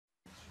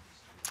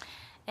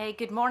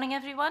Good morning,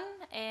 everyone,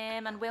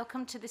 and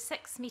welcome to the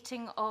sixth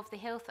meeting of the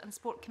Health and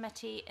Sport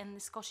Committee in the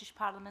Scottish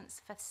Parliament's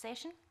fifth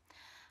session.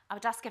 I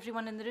would ask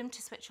everyone in the room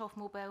to switch off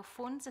mobile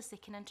phones as they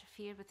can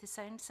interfere with the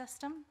sound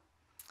system.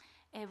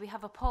 We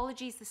have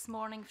apologies this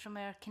morning from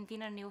our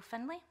convener, Neil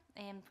Finlay,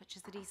 which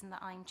is the reason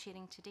that I'm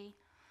chairing today.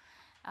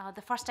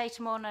 The first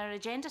item on our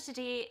agenda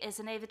today is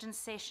an evidence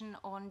session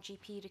on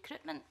GP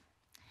recruitment.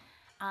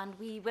 And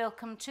we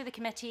welcome to the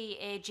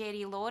committee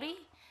Jerry Laurie,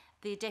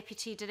 the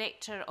Deputy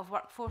Director of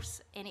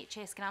Workforce,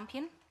 NHS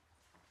Grampian,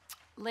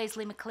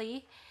 Leslie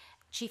McClay,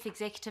 Chief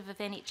Executive of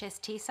NHS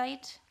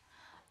Tayside,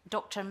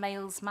 Dr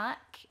Miles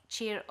Mack,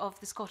 Chair of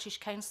the Scottish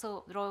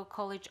Council, the Royal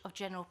College of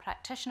General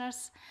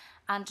Practitioners,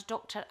 and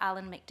Dr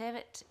Alan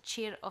McDevitt,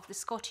 Chair of the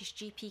Scottish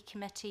GP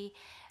Committee,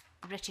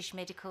 British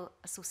Medical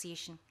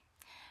Association.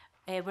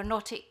 We're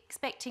not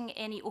expecting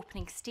any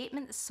opening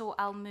statements, so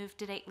I'll move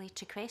directly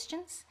to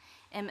questions.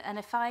 And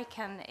if I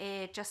can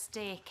just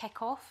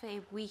kick off,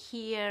 we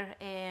hear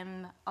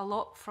a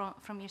lot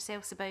from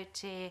yourselves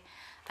about a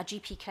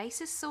GP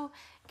crisis. So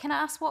can I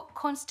ask what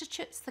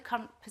constitutes the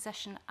current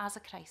position as a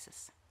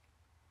crisis?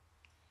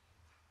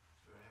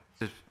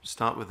 To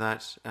start with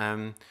that,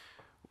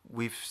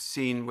 we've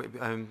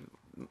seen,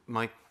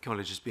 my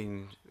college has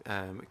been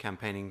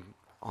campaigning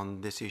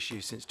on this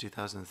issue since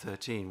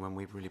 2013, when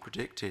we really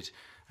predicted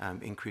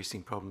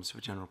increasing problems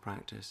for general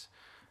practice.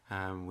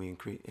 We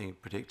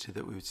predicted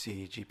that we would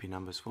see GP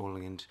numbers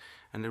falling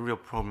and a real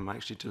problem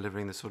actually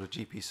delivering the sort of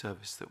GP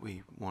service that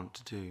we want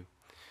to do.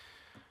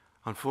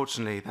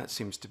 Unfortunately, that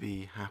seems to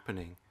be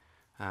happening.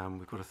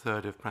 We've got a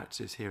third of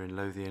practices here in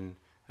Lothian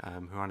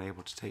who are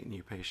unable to take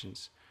new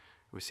patients.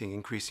 We're seeing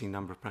increasing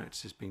number of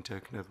practices being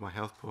taken over by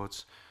health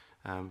boards,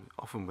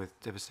 often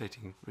with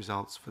devastating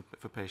results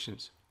for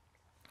patients.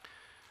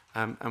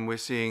 And we're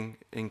seeing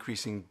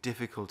increasing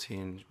difficulty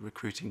in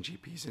recruiting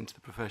GPs into the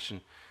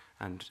profession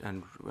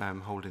and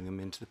holding them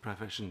into the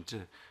profession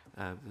to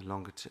the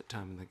longer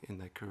term in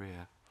their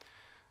career.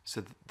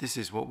 So this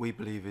is what we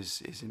believe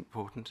is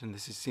important, and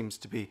seems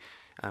to be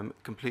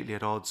completely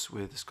at odds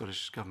with the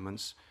Scottish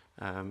Government's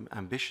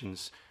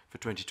ambitions for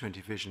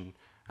 2020 vision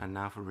and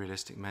now for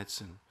realistic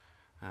medicine.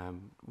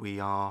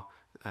 We are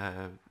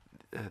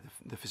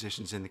the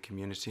physicians in the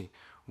community.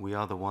 We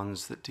are the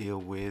ones that deal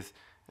with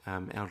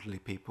elderly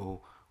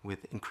people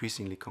with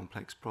increasingly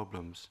complex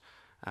problems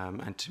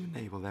and to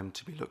enable them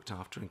to be looked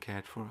after and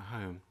cared for at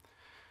home.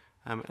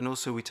 And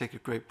also we take a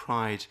great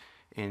pride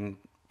in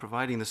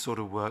providing the sort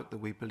of work that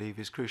we believe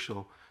is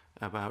crucial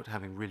about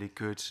having really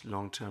good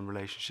long-term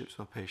relationships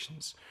with our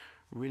patients,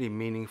 really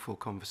meaningful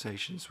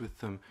conversations with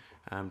them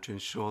to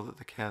ensure that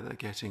the care they're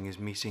getting is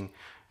meeting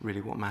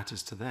really what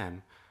matters to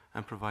them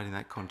and providing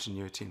that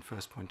continuity and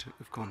first point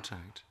of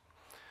contact.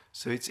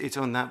 So it's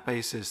on that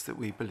basis that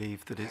we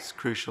believe that it's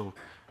crucial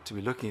to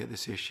be looking at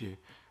this issue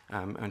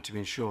and to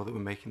ensure that we're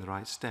making the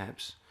right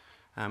steps,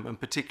 and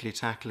particularly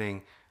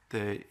tackling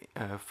the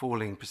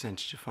falling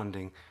percentage of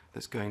funding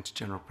that's going to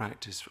general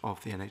practice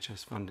of the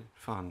NHS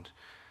fund.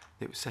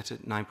 It was set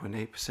at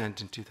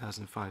 9.8% in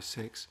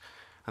 2005-06,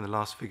 and the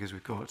last figures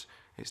we've got,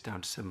 it's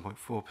down to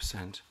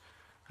 7.4%.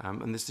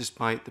 And this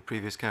despite the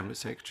previous Cabinet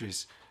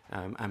Secretary's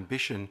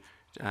ambition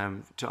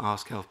to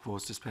ask health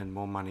boards to spend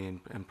more money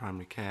in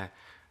primary care,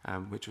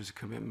 which was a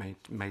commitment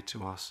made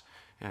to us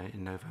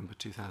in November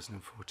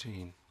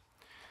 2014.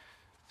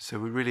 So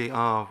we really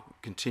are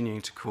continuing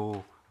to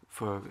call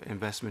for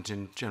investment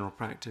in general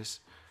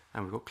practice,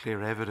 and we've got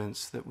clear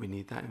evidence that we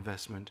need that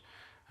investment.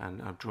 And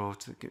I'll draw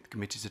to the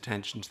committee's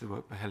attention to the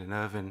work by Helen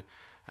Irvine,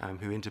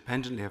 who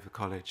independently of the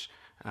college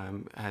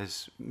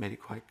has made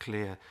it quite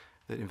clear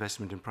that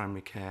investment in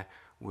primary care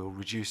will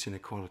reduce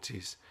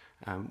inequalities,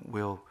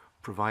 will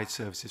provide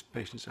services for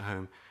patients at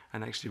home,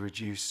 and actually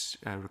reduce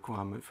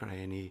requirement for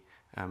A&E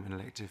and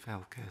elective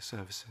healthcare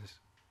services.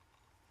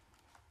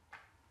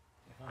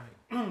 If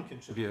I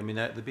contribute, I mean,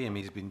 the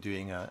BME has been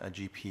doing a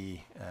GP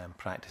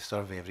practice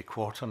survey every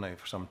quarter now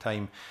for some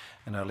time,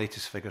 and our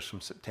latest figures from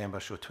September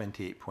show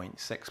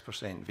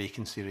 28.6%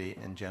 vacancy rate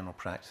in general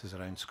practices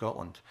around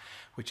Scotland,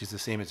 which is the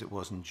same as it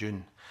was in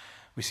June.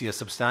 We see a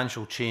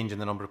substantial change in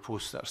the number of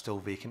posts that are still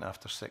vacant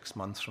after 6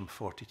 months, from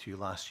 42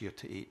 last year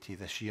to 80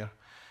 this year.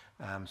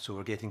 So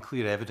we're getting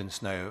clear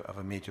evidence now of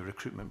a major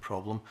recruitment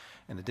problem.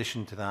 In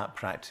addition to that,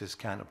 practices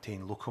can't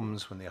obtain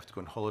locums when they have to go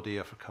on holiday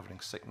or for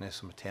covering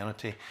sickness or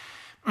maternity.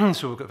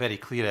 So we've got very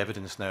clear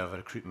evidence now of a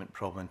recruitment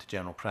problem into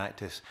general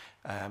practice,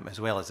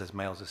 as well as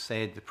Miles has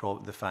said,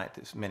 the fact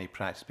that many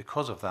practices,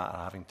 because of that,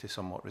 are having to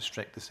somewhat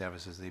restrict the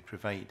services they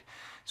provide.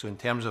 So in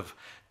terms of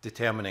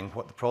determining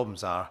what the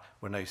problems are,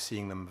 we're now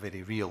seeing them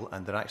very real,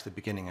 and they're actually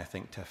beginning, I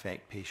think, to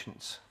affect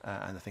patients.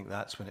 And I think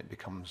that's when it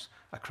becomes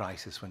a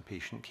crisis, when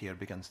patient care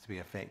begins to be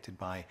affected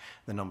by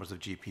the numbers of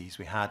GPs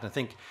we had. And I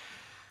think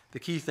the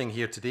key thing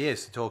here today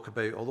is to talk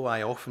about, although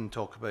I often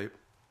talk about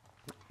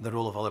the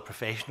role of other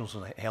professionals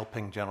in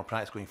helping general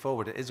practice going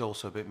forward, it is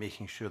also about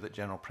making sure that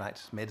general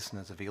practice medicine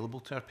is available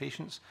to our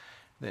patients.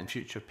 that in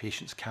future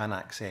patients can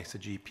access a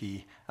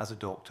GP as a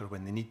doctor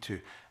when they need to.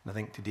 And I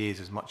think today is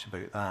as much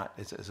about that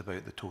as it is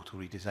about the total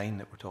redesign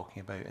that we're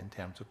talking about in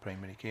terms of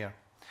primary care.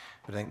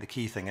 But I think the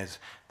key thing is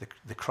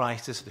the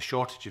crisis, the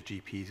shortage of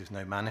GPs is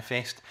now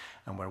manifest,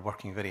 and we're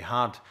working very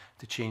hard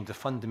to change the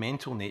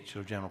fundamental nature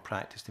of general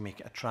practice to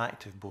make it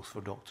attractive both for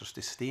doctors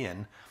to stay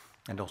in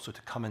and also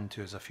to come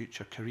into as a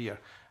future career.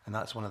 And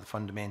that's one of the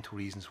fundamental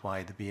reasons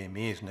why the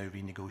BMA is now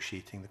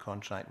renegotiating the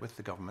contract with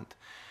the government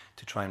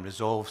to try and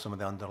resolve some of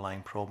the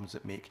underlying problems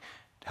that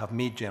have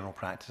made general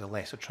practice a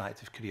less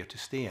attractive career to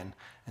stay in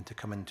and to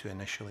come into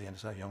initially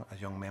as a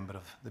young member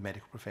of the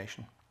medical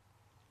profession.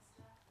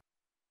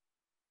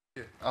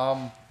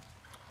 I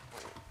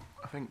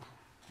think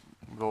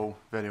we're all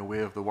very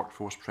aware of the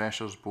workforce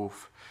pressures,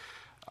 both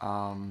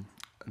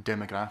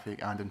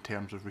demographic and in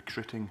terms of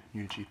recruiting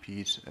new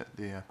GPs that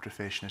the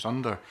profession is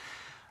under.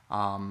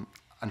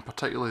 And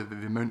particularly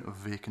the amount of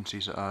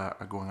vacancies that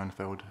are going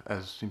unfilled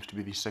seems to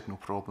be the signal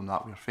problem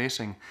that we're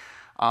facing.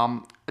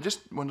 I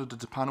just wondered, did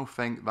the panel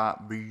think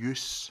that the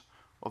use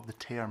of the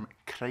term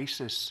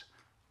crisis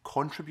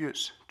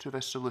contributes to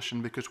this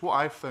solution? Because what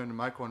I've found in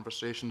my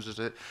conversations is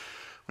that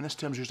when this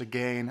term is used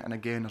again and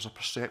again, there's a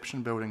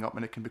perception building up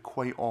and it can be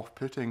quite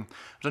off-putting. It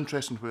was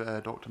interesting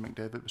what Dr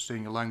McDevitt was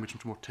saying, your language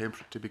was more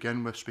temperate to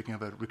begin with, speaking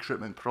of a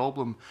recruitment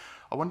problem.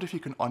 I wonder if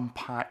you can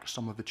unpack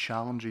some of the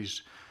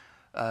challenges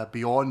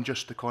beyond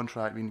just the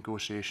contract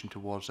renegotiation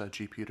towards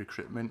GP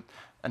recruitment,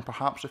 and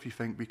perhaps if you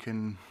think we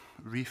can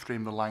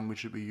reframe the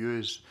language that we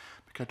use,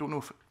 because I don't know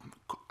if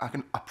I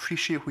can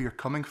appreciate where you're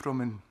coming from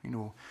and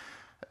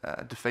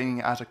defining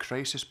it as a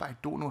crisis, but I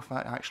don't know if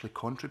that actually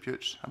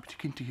contributes. I'm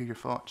keen to hear your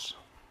thoughts.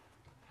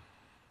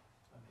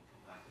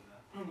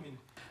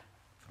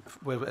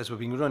 Well, as we've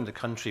been around the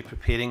country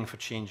preparing for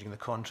changing the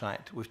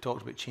contract, we've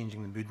talked about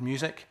changing the mood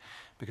music,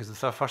 because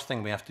the first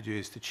thing we have to do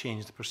is to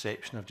change the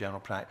perception of general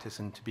practice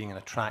into being an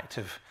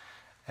attractive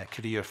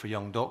career for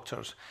young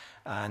doctors.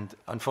 And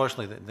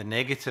unfortunately, the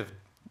negative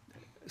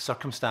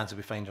circumstance that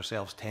we find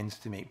ourselves tends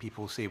to make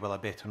people say, well, I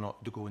better not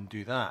go and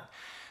do that.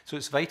 So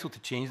it's vital to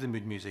change the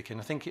mood music,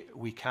 and I think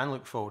we can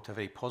look forward to a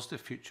very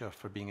positive future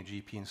for being a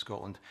GP in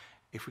Scotland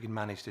if we can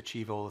manage to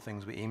achieve all the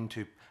things we aim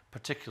to,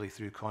 particularly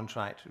through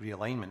contract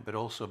realignment, but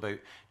also about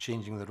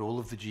changing the role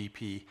of the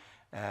GP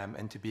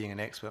into being an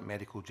expert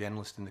medical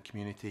generalist in the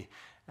community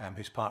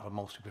who's part of a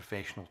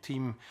multi-professional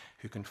team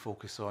who can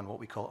focus on what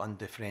we call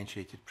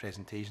undifferentiated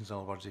presentations. In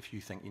other words, if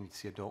you think you need to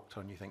see a doctor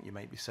and you think you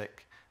might be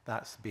sick,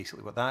 that's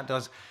basically what that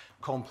does.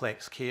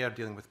 Complex care,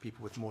 dealing with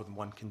people with more than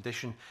one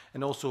condition,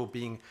 and also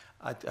being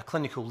a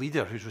clinical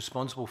leader who's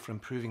responsible for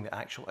improving the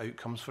actual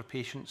outcomes for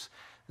patients,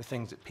 the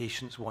things that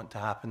patients want to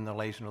happen in their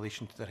lives in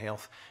relation to their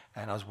health,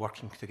 and us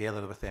working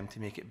together with them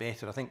to make it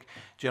better. I think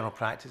general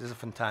practice is a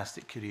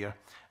fantastic career,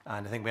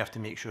 and I think we have to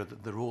make sure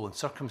that the role and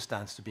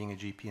circumstance to being a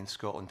GP in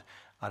Scotland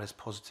are as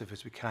positive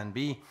as we can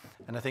be,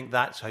 and I think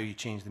that's how you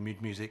change the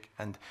mood music.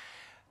 And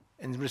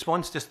in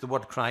response to the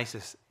word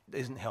crisis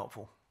isn't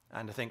helpful.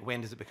 And I think,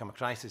 when does it become a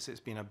crisis? It's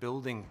been a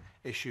building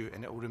issue,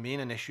 and it will remain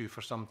an issue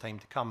for some time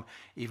to come,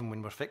 even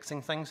when we're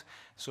fixing things.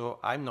 So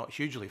I'm not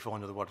hugely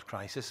fond of the word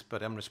crisis,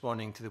 but I'm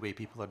responding to the way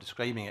people are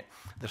describing it.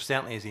 There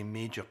certainly is a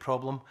major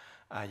problem.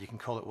 You can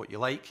call it what you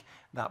like.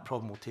 That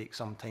problem will take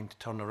some time to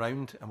turn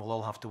around, and we'll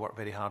all have to work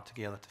very hard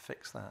together to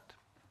fix that.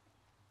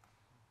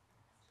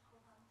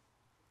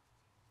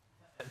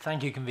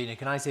 Thank you, Convener.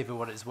 Can I say, for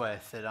what it's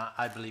worth, that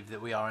I believe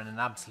that we are in an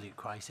absolute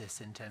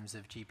crisis in terms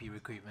of GP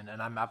recruitment, and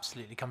I'm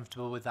absolutely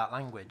comfortable with that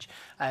language.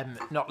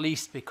 Not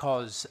least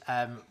because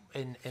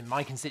in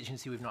my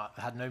constituency we've not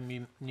had no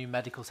new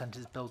medical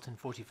centres built in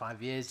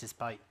 45 years,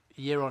 despite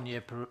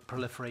year-on-year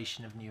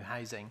proliferation of new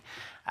housing,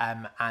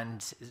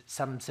 and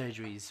some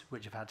surgeries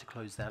which have had to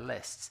close their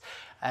lists.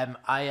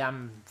 I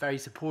am very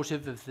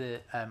supportive of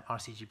the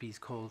RCGP's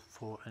call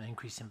for an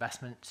increased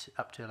investment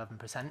up to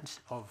 11%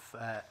 of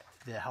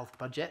the health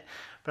budget,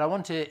 but I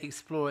want to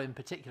explore in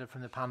particular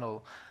from the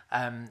panel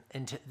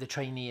into the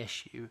trainee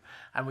issue.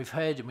 And we've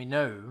heard and we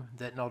know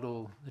that not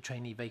all the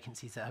trainee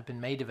vacancies that have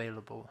been made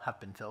available have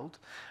been filled.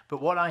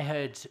 But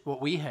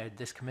what we heard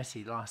this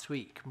committee last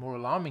week, more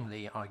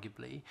alarmingly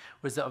arguably,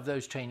 was that of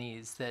those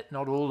trainees, that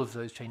not all of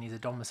those trainees are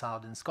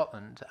domiciled in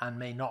Scotland and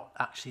may not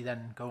actually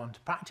then go on to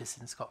practice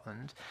in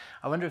Scotland.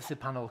 I wonder if the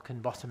panel can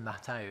bottom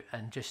that out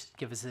and just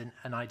give us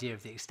an idea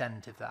of the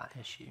extent of that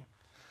issue.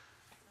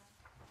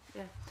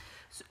 Yeah.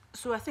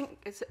 So I think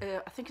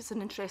it's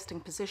an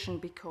interesting position,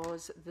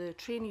 because the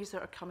trainees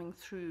that are coming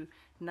through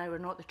now are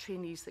not the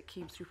trainees that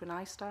came through when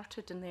I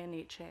started in the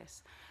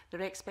NHS.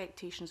 Their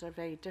expectations are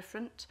very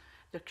different.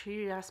 Their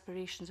career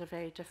aspirations are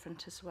very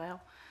different as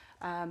well.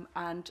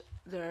 And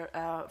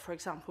for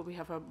example, we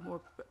have a more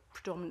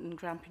predominant in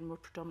Grampian, more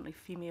predominantly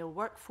female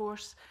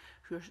workforce,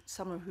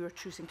 some who are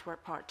choosing to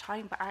work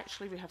part-time, but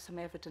actually we have some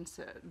evidence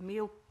that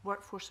male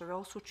workforce are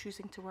also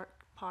choosing to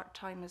work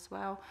part-time as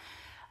well.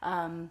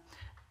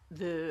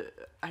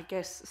 I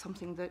guess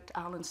something that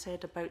Alan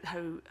said about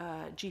how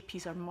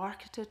GPs are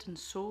marketed and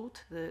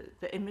sold,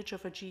 the image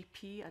of a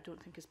GP I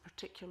don't think is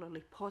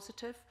particularly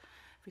positive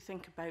if we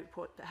think about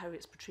how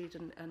it's portrayed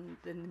in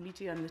the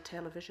media and the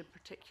television,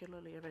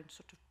 particularly around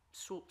sort of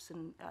soaps,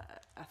 and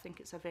I think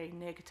it's a very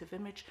negative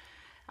image,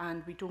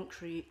 and we don't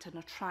create an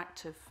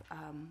attractive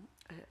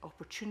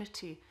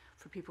opportunity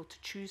for people to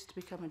choose to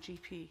become a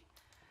GP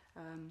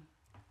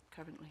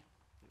currently.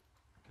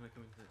 Can I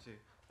come into that too?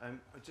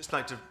 I'd just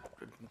like to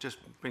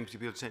bring to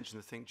people's attention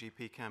the Think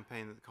GP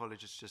campaign that the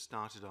college has just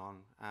started on.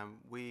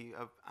 We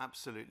are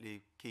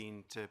absolutely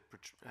keen to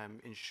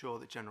ensure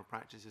that general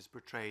practice is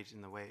portrayed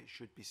in the way it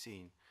should be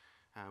seen.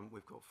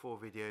 We've got 4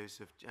 videos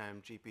of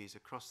GPs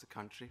across the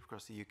country,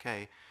 across the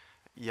UK,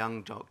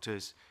 young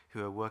doctors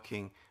who are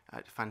working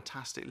at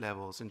fantastic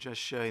levels and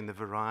just showing the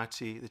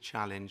variety, the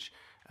challenge,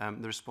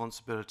 the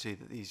responsibility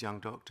that these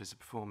young doctors are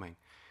performing.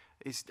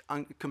 It's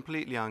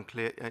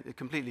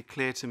completely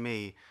clear to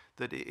me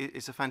that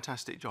it's a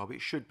fantastic job.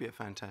 It should be a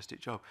fantastic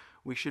job.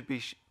 We should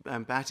be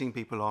batting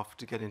people off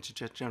to get into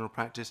general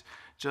practice,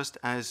 just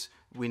as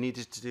we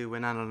needed to do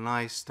when Anna and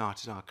I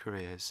started our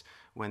careers,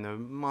 when there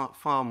were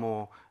far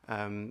more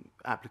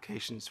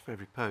applications for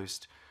every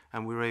post,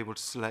 and we were able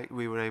to select.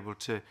 We were able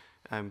to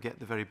get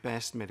the very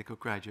best medical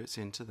graduates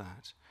into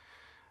that.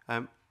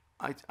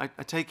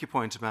 I take your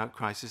point about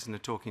crisis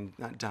and talking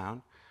that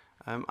down.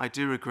 I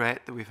do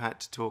regret that we've had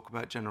to talk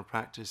about general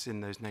practice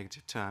in those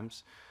negative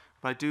terms,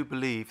 but I do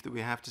believe that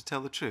we have to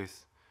tell the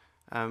truth,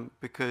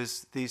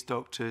 because these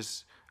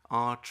doctors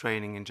are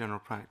training in general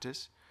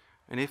practice,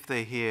 and if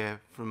they hear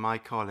from my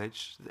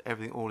college that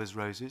everything all is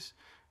roses,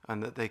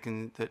 and that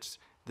that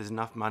there's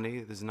enough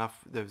money,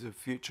 the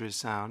future is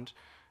sound,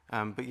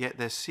 but yet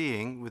they're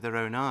seeing with their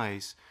own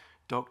eyes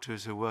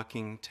doctors who are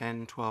working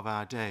 10,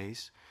 12-hour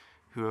days,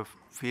 who are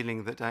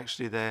feeling that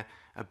actually their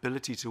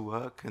ability to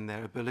work and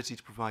their ability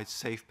to provide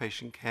safe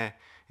patient care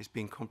is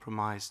being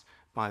compromised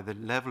by the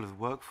level of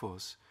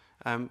workforce.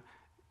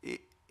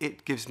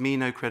 It gives me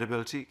no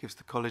credibility, it gives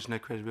the college no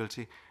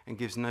credibility, and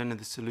gives none of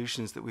the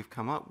solutions that we've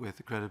come up with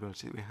the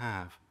credibility that we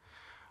have.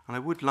 And I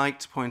would like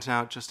to point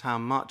out just how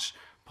much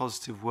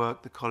positive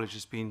work the college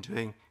has been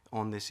doing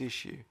on this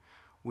issue.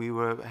 We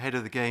were ahead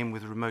of the game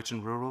with remote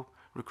and rural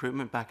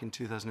recruitment back in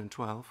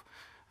 2012,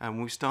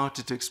 and we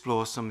started to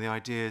explore some of the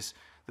ideas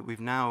that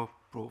we've now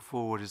brought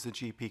forward as the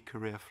GP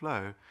career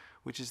flow,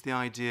 which is the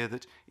idea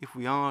that if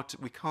we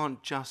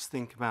can't just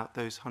think about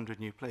those 100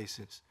 new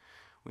places.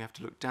 We have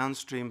to look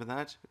downstream of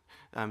that.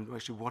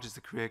 Actually, what is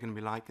the career going to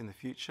be like in the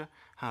future?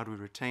 How do we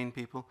retain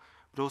people?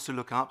 But also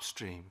look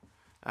upstream.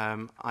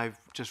 I've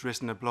just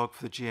written a blog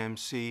for the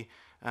GMC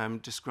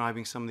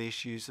describing some of the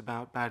issues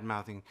about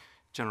bad-mouthing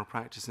general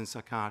practice and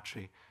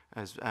psychiatry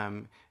as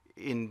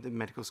in the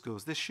medical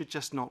schools. This should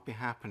just not be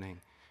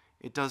happening.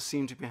 It does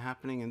seem to be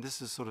happening, and this is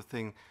the sort of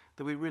thing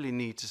that we really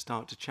need to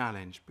start to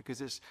challenge, because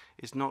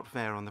it's not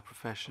fair on the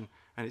profession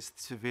and it's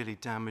severely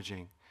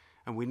damaging.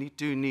 And we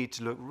do need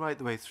to look right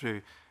the way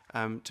through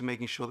to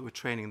making sure that we're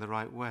training the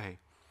right way.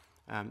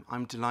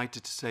 I'm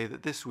delighted to say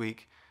that this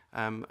week,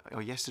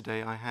 or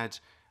yesterday, I had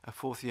a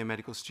 4th-year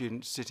medical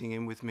student sitting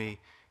in with me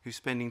who's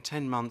spending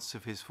 10 months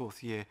of his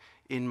 4th year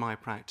in my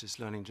practice,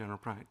 learning general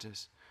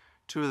practice.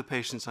 2 of the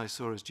patients I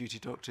saw as duty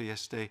doctor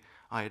yesterday,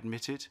 I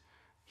admitted.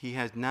 He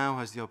now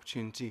has the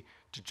opportunity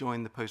to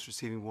join the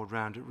post-receiving ward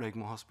round at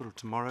Regmoor Hospital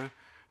tomorrow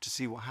to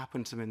see what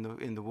happened to them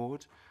in the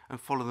ward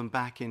and follow them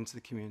back into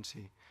the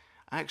community.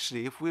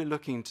 Actually, if we're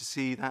looking to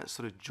see that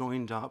sort of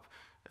joined-up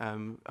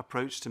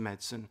approach to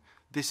medicine,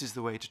 this is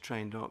the way to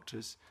train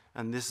doctors,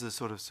 and this is the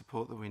sort of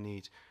support that we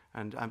need.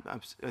 And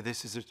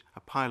this is a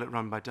pilot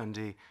run by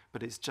Dundee,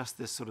 but it's just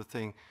this sort of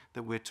thing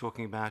that we're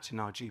talking about in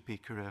our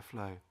GP career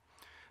flow.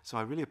 So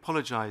I really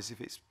apologise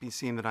if it's been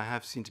seen that I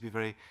have seemed to be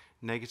very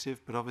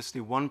negative, but obviously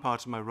one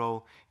part of my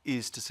role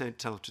is to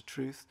tell the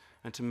truth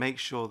and to make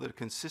sure that a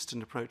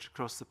consistent approach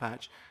across the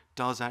patch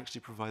does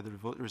actually provide the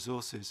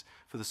resources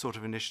for the sort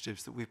of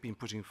initiatives that we've been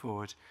putting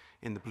forward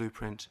in the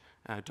blueprint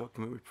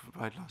document we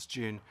provided last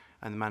June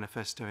and the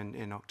manifesto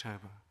in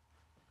October.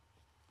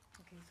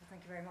 Okay, so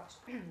thank you very much.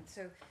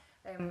 So,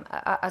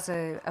 as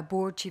a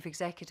board chief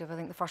executive, I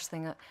think the first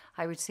thing that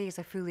I would say is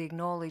I fully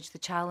acknowledge the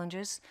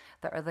challenges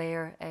that are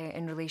there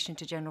in relation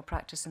to general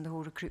practice and the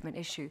whole recruitment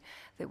issue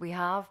that we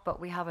have, but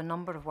we have a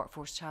number of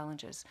workforce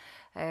challenges.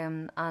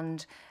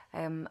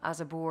 As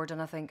a board,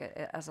 and I think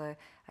as a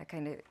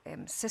kind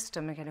of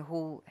system, a kind of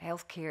whole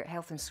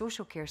health and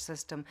social care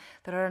system,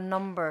 there are a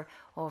number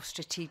of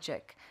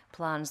strategic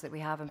plans that we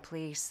have in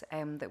place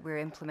that we're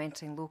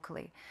implementing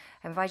locally.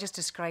 And if I just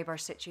describe our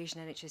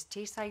situation in NHS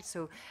Tayside,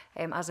 so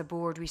as a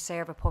board, we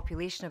serve a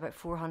population of about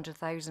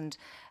 400,000.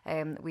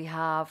 We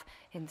have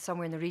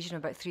somewhere in the region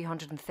about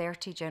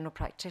 330 general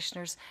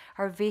practitioners.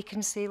 Our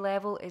vacancy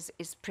level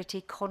is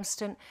pretty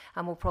constant,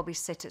 and will probably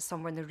sit at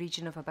somewhere in the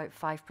region of about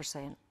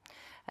 5%.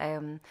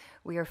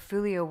 We are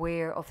fully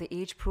aware of the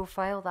age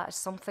profile. That is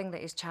something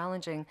that is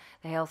challenging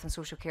the health and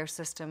social care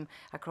system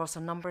across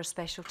a number of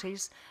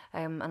specialties.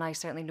 And I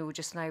certainly know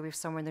just now we've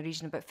somewhere in the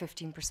region about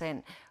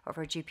 15% of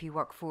our GP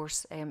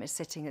workforce is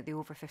sitting at the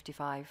over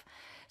 55.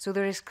 So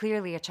there is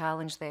clearly a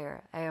challenge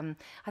there.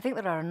 I think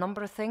there are a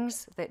number of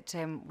things that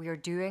we are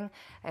doing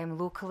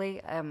locally.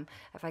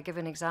 If I give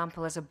an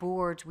example, as a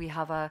board, we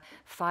have a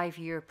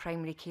 5-year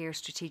primary care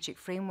strategic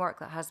framework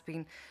that has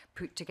been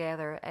put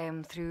together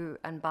through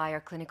and by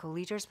our clinical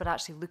leaders, but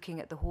actually looking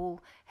at the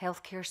whole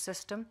healthcare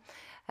system.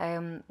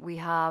 We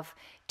have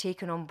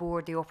taken on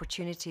board the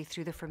opportunity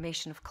through the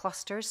formation of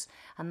clusters,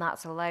 and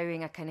that's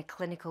allowing a kind of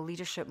clinical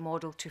leadership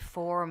model to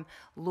form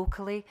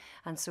locally.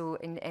 And so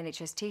in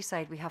NHST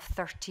side, we have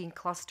 13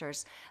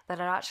 clusters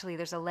that are actually,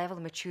 there's a level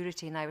of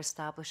maturity now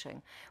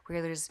establishing,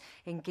 where there's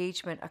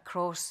engagement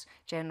across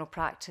general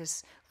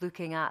practice,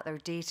 looking at their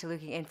data,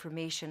 looking at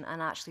information,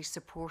 and actually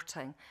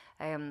supporting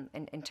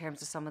in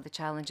terms of some of the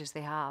challenges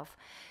they have.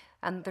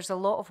 And there's a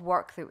lot of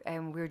work that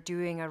we're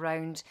doing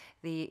around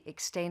the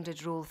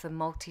extended role of the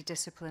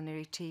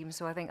multidisciplinary team.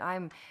 So I think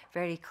I'm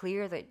very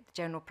clear that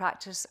general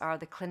practice are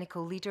the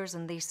clinical leaders,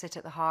 and they sit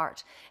at the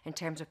heart in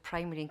terms of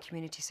primary and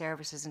community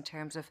services, in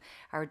terms of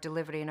our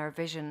delivery and our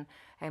vision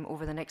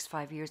over the next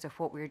 5 years of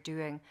what we're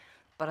doing.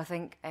 But I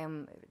think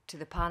to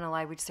the panel,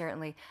 I would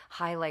certainly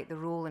highlight the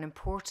role and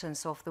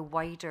importance of the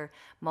wider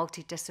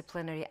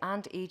multidisciplinary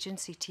and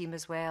agency team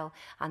as well,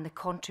 and the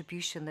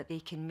contribution that they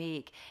can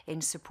make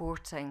in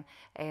supporting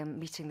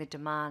meeting the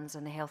demands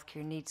and the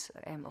healthcare needs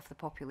of the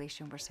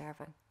population we're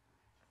serving.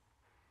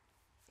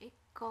 Okay,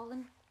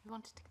 Colin, you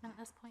wanted to come in at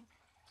this point?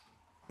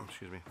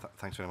 Excuse me.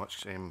 Thanks very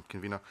much,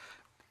 Convener.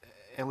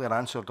 Earlier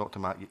answer, Dr.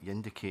 Matt, you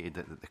indicated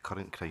that the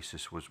current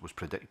crisis was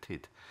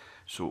predicted.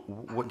 So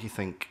what do you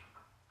think,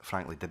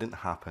 frankly, didn't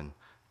happen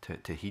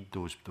to heed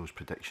those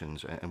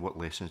predictions, and what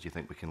lessons do you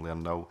think we can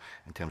learn now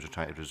in terms of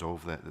trying to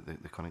resolve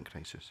the current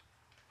crisis?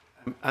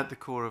 At the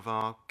core of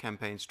our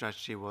campaign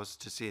strategy was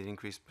to see an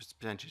increased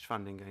percentage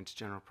funding going to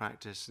general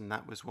practice, and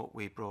that was what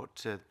we brought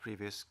to the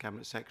previous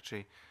Cabinet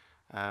Secretary,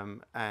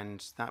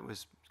 and that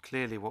was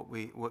clearly what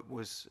we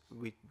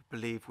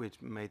believe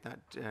we'd made that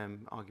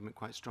argument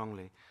quite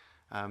strongly.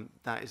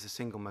 That is the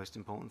single most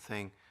important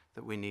thing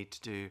that we need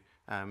to do,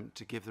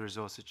 to give the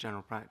resources to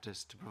general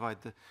practice, to provide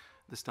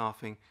the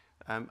staffing,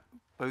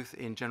 both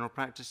in general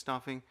practice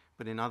staffing,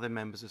 but in other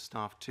members of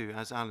staff too.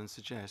 As Alan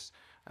suggests,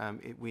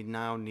 we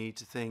now need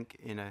to think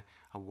in a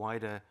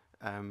wider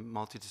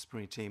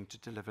multidisciplinary team to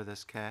deliver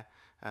this care.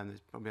 There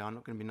probably are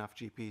not going to be enough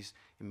GPs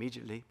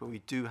immediately, but we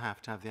do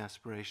have to have the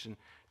aspiration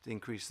to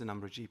increase the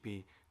number of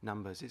GP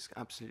numbers. It's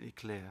absolutely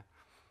clear.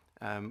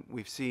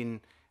 We've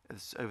seen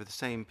over the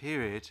same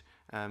period,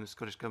 the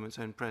Scottish Government's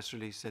own press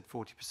release said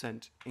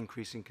 40%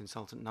 increase in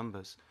consultant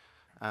numbers.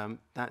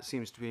 That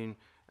seems to be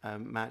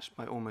matched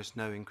by almost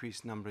no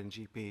increased number in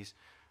GPs,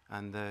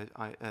 and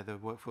the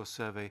workforce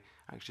survey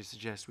actually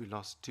suggests we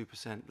lost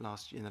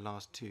 2% in the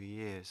last 2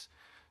 years.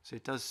 So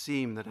it does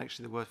seem that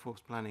actually the workforce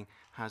planning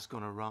has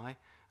gone awry,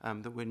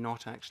 that we're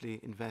not actually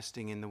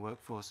investing in the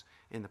workforce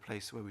in the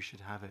place where we should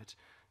have it.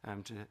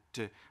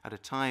 At a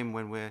time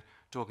when we're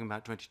talking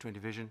about 2020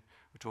 vision,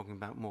 we're talking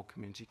about more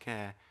community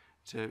care,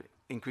 to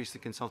increase the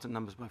consultant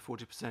numbers by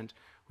 40%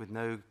 with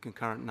no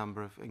concurrent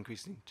number of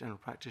increasing general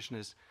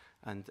practitioners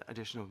and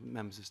additional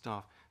members of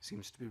staff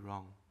seems to be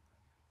wrong.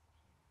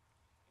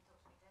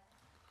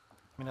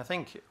 I mean, I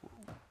think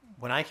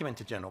when I came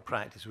into general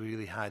practice, we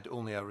really had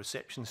only our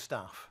reception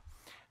staff,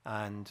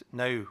 and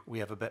now we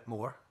have a bit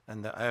more,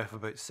 and I have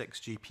about 6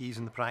 GPs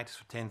in the practice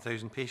for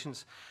 10,000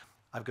 patients.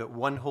 I've got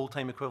 1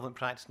 whole-time equivalent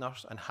practice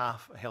nurse and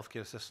half a healthcare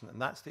assistant, and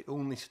that's the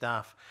only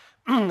staff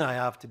I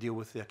have to deal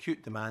with the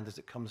acute demand as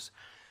it comes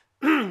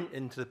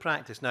into the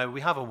practice. Now,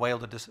 we have a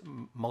wilder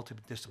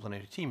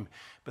multidisciplinary team,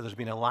 but there's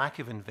been a lack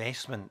of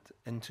investment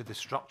into the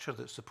structure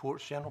that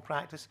supports general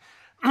practice.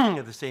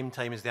 At the same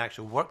time as the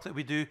actual work that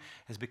we do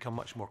has become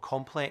much more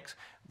complex.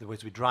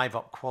 As we drive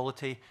up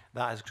quality,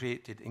 that has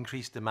created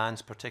increased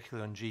demands,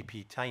 particularly on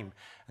GP time.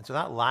 And so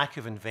that lack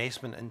of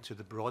investment into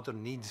the broader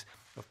needs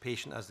of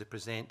patient as they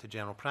present to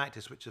general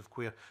practice, which of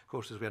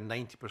course is where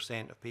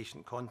 90% of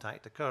patient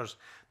contact occurs,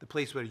 the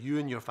place where you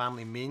and your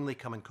family mainly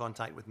come in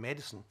contact with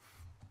medicine,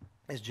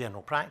 is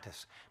general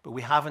practice. But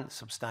we haven't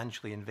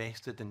substantially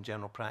invested in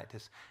general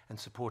practice and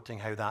supporting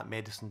how that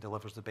medicine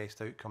delivers the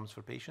best outcomes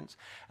for patients.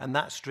 And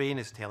that strain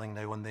is telling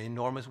now on the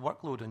enormous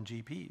workload on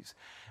GPs.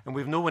 And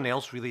we've no one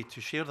else really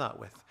to share that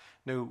with.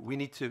 Now, we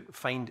need to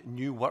find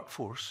new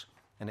workforce,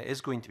 and it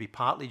is going to be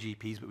partly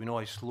GPs, but we know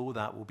how slow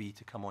that will be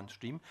to come on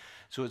stream.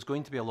 So it's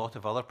going to be a lot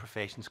of other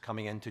professions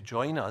coming in to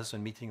join us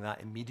in meeting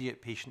that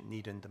immediate patient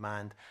need and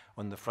demand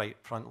on the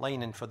front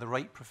line, and for the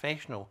right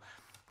professional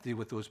to deal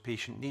with those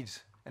patient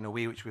needs in a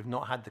way which we've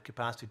not had the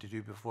capacity to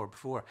do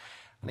before.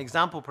 An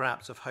example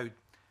perhaps of how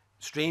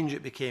strange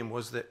it became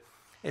was that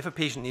if a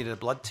patient needed a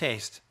blood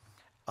test,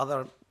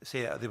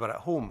 say they were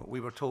at home,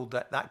 we were told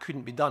that that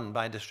couldn't be done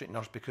by a district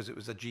nurse because it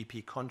was a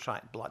GP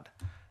contract blood.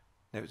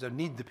 Now, it was a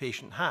need the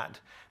patient had,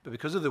 but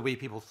because of the way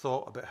people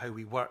thought about how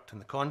we worked in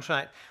the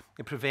contract,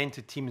 it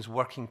prevented teams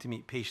working to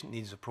meet patient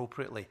needs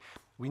appropriately.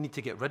 We need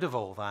to get rid of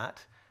all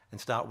that and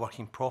start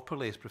working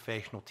properly as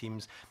professional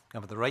teams,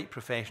 have the right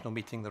professional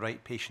meeting the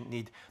right patient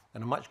need,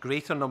 and a much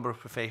greater number of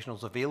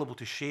professionals available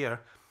to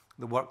share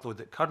the workload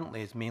that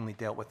currently is mainly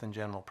dealt with in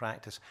general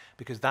practice,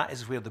 because that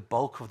is where the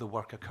bulk of the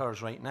work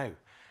occurs right now.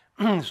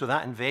 So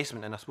that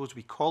investment, and I suppose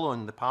we call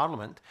on the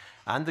Parliament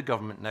and the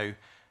government now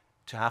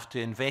to have to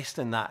invest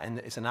in that, and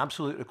it's an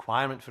absolute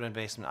requirement for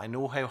investment. I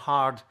know how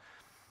hard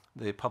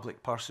the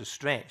public purse is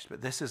stretched,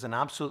 but this is an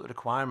absolute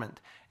requirement.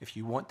 If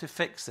you want to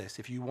fix this,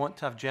 if you want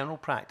to have general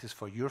practice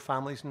for your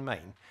families and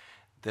mine,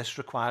 this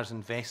requires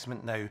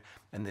investment now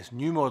in this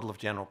new model of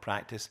general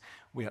practice.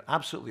 We are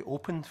absolutely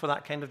open for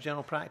that kind of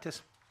general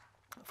practice,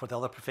 for the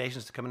other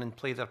professions to come in and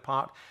play their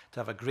part, to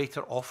have a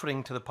greater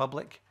offering to the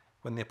public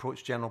when they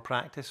approach general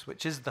practice,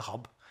 which is the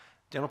hub.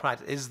 General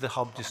practice is the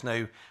hub just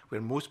now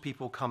where most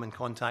people come in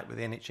contact with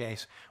the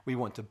NHS. We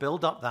want to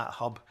build up that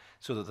hub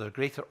so that there's a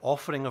greater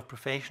offering of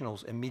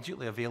professionals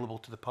immediately available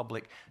to the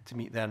public to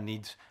meet their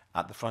needs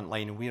at the front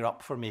line. And we're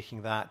up for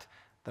making that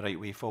the right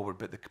way forward.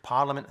 But the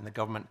Parliament and the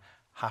government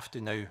have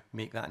to now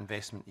make that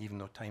investment, even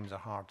though times are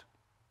hard.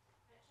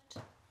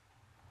 Thank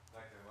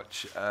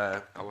you very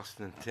much. I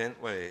listened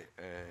intently,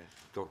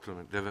 Dr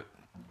McDevitt,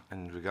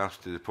 in regards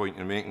to the point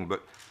you're making,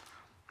 but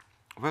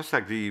whilst I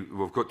agree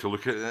we've got to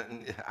look at it,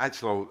 and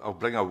actually I'll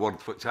bring a word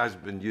which has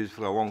been used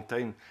for a long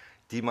time,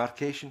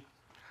 demarcation.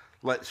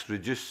 Let's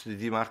reduce the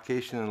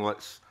demarcation and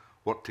let's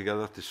work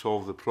together to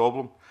solve the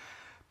problem.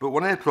 But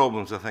one of the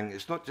problems, I think,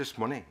 it's not just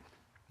money.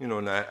 You know,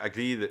 and I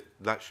agree that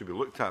that should be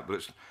looked at, but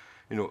it's,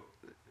 you know,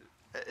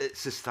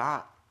 it's a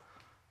start.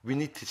 We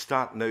need to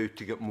start now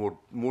to get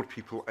more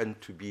people in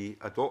to be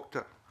a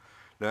doctor.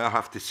 Now, I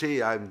have to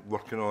say I'm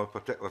working on a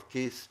particular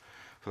case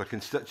for a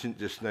constituent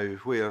just now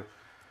where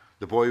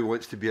the boy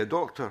wants to be a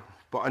doctor,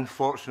 but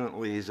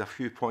unfortunately he's a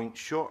few points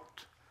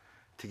short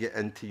to get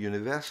into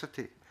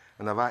university.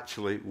 And I've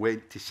actually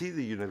went to see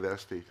the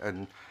university,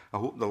 and I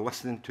hope they're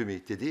listening to me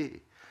today.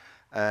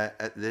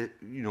 You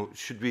know,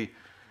 should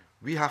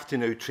we have to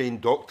now train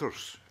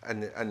doctors,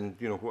 and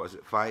you know, what is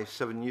it,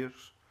 5-7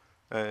 years,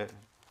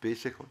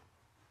 basically.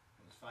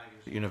 It's 5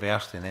 years at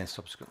university, and then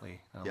subsequently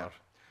another. Yeah.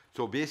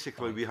 So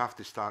basically, we have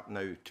to start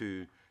now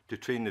to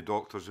train the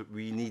doctors that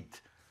we need,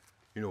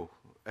 you know,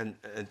 and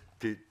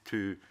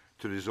to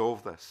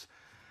resolve this,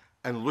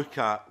 and look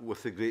at,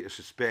 with the greatest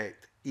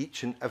respect,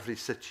 each and every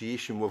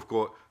situation we've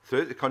got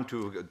throughout the country.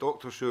 We've got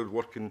doctors who are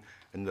working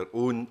in their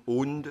owned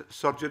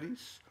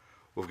surgeries.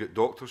 We've got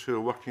doctors who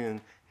are working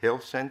in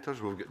health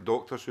centres. We've got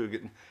doctors who are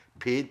getting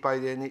paid by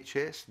the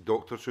NHS.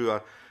 Doctors who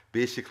are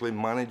basically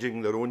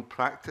managing their own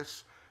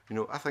practice. You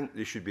know, I think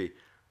they should be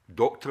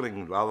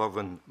doctoring rather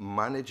than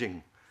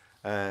managing,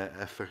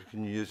 if I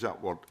can use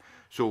that word.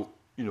 So,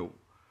 you know,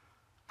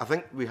 I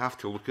think we have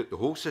to look at the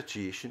whole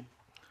situation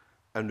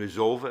and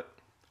resolve it.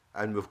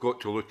 And we've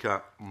got to look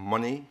at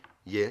money,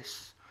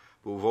 yes,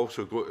 but we've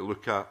also got to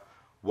look at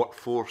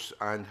workforce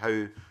and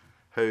how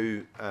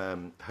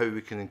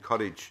we can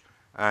encourage.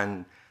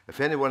 And if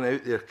anyone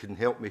out there can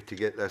help me to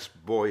get this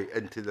boy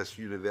into this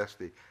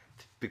university,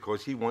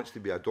 because he wants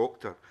to be a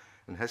doctor,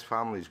 and his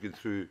family's going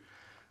through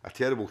a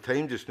terrible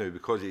time just now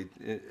because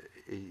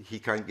he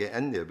can't get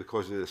in there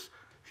because of this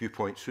few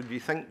points. So do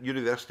you think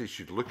universities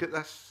should look at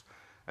this?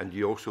 And do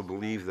you also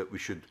believe that we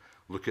should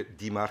look at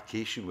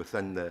demarcation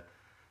within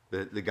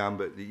the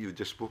gambit that you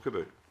just spoke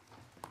about?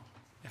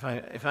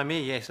 If I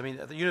may, yes. I mean,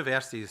 at the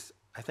universities,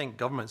 I think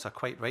governments are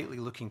quite rightly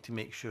looking to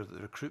make sure that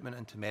the recruitment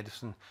into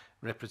medicine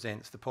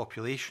represents the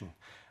population.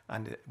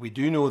 And we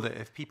do know that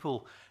if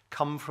people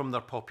come from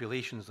their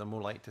populations, they're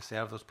more likely to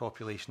serve those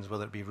populations,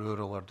 whether it be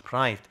rural or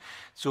deprived.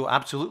 So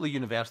absolutely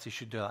universities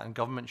should do that, and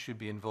government should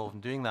be involved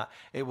in doing that.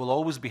 It will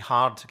always be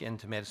hard to get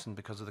into medicine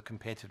because of the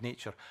competitive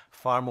nature.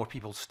 Far more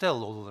people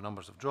still, although the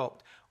numbers have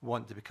dropped,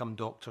 want to become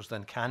doctors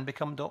than can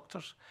become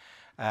doctors.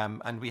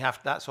 And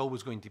that's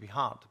always going to be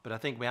hard. But I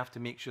think we have to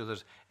make sure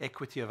there's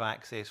equity of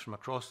access from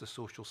across the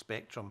social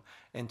spectrum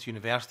into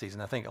universities.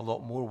 And I think a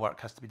lot more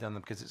work has to be done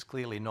because it's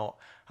clearly not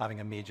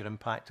having a major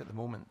impact at the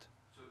moment.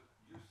 So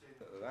you're saying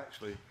that there are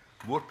actually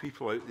more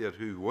people out there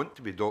who want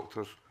to be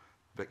doctors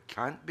but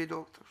can't be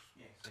doctors?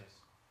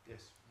 Yes.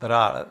 There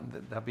are.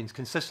 There have been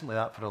consistently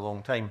that for a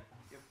long time.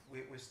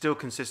 We're still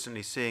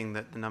consistently seeing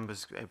that the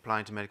numbers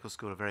applying to medical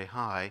school are very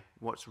high.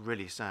 What's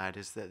really sad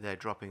is that they're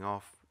dropping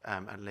off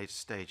at later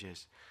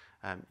stages.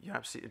 You're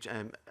absolutely,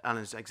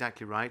 Alan's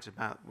exactly right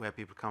about where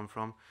people come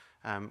from.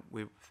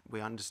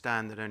 We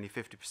understand that only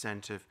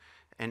 50% of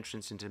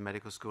entrants into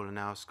medical school are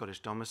now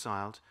Scottish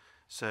domiciled.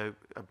 So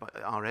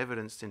our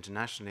evidence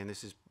internationally, and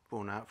this is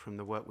borne out from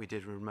the work we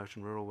did with remote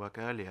and rural work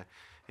earlier,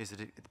 is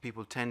that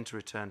people tend to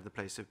return to the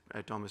place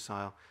of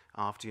domicile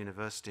after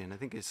university, and I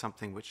think it's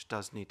something which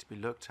does need to be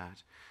looked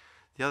at.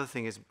 The other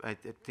thing is, I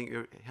think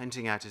you're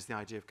hinting at, is the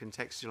idea of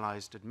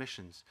contextualised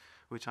admissions,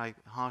 which I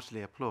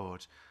heartily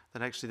applaud.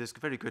 That actually there's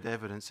very good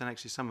evidence, and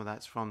actually some of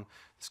that's from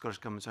the Scottish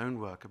Government's own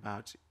work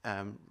about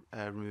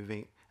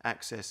removing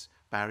access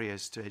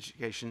barriers to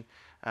education,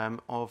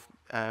 of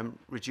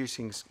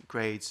reducing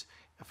grades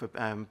for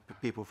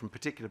people from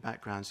particular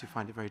backgrounds who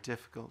find it very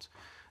difficult.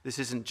 This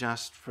isn't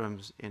just from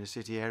inner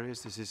city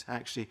areas. This is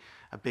actually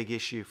a big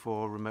issue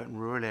for remote and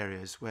rural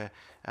areas where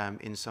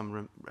in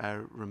some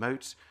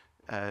remote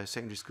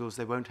secondary schools,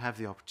 they won't have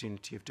the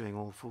opportunity of doing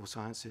all 4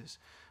 sciences,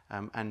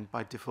 and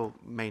by default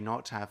may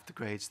not have the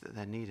grades that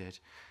they're needed.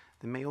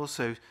 They may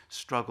also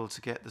struggle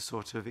to get the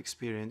sort of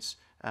experience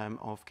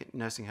of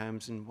nursing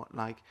homes and what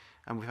like,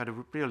 and we've had a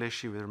real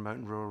issue with remote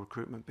and rural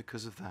recruitment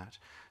because of that.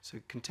 So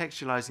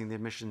contextualising the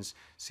admissions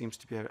seems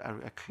to be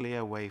a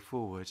clear way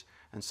forward,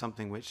 and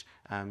something which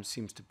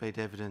seems to bear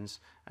dividends,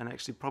 and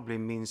actually probably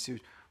means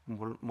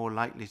more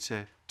likely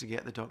to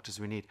get the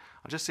doctors we need.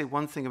 I'll just say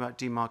one thing about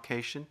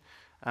demarcation.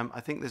 I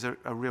think there's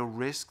a real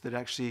risk that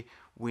actually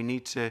we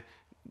need to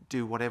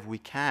do whatever we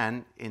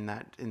can in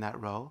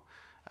that role,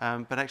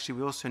 but actually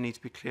we also need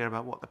to be clear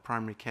about what the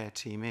primary care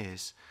team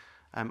is.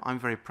 I'm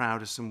very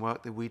proud of some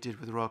work that we did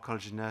with the Royal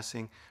College of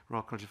Nursing,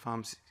 Royal College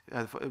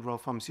of Royal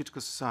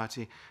Pharmaceutical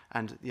Society,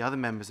 and the other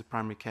members of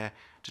primary care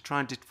to try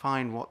and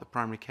define what the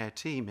primary care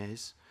team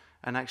is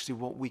and actually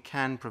what we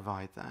can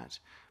provide that.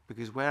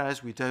 Because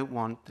whereas we don't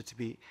want there to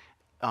be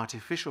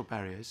artificial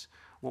barriers,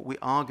 what we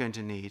are going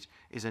to need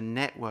is a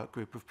network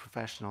group of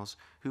professionals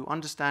who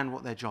understand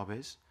what their job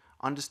is,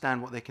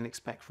 understand what they can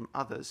expect from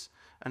others,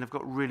 and have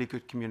got really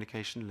good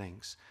communication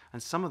links.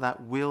 And some of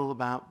that will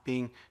about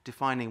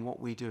defining what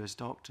we do as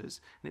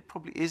doctors. And it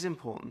probably is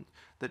important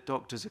that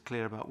doctors are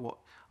clear about what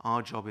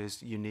our job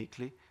is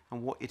uniquely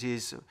and what it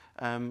is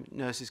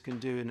nurses can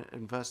do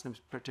and nurse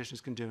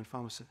practitioners can do and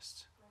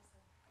pharmacists.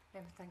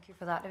 Thank you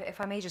for that.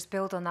 If I may just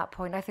build on that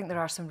point, I think there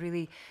are some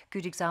really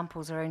good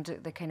examples around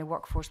the kind of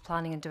workforce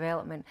planning and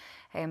development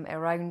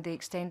around the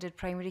extended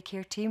primary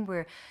care team,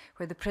 where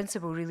the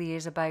principle really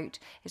is about,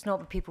 it's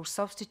not people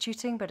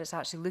substituting, but it's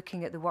actually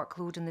looking at the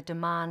workload and the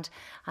demand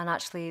and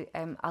actually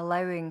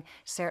allowing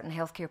certain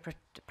healthcare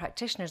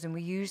practitioners, and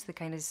we use the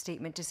kind of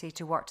statement to say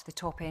to work to the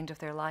top end of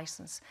their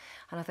licence.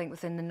 And I think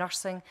within the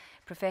nursing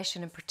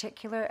profession in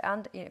particular,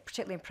 and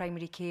particularly in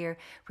primary care,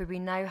 where we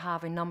now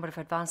have a number of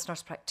advanced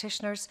nurse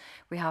practitioners,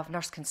 we have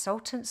nurse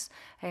consultants.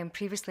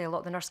 Previously, a lot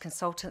of the nurse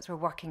consultants were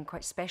working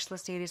quite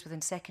specialist areas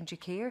within secondary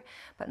care,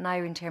 but now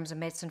in terms of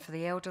medicine for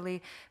the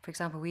elderly, for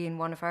example, we in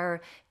one of our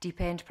deep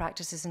end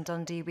practices in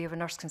Dundee, we have a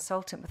nurse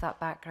consultant with that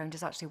background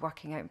is actually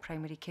working out in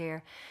primary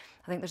care.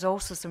 I think there's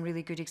also some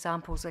really good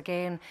examples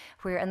again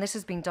where, and this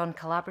has been done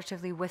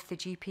collaboratively with the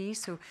GP,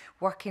 so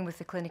working with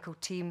the clinical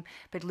team,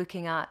 but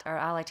looking at our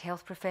allied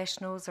health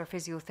professionals, our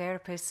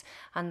physiotherapists,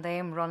 and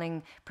them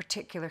running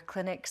particular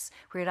clinics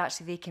where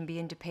actually they can be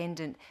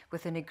independent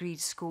with an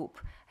agreed scope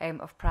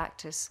of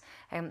practice.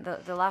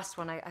 The last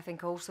one I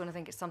think also, and I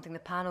think it's something the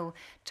panel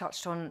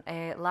touched on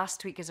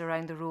last week, is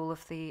around the role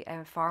of the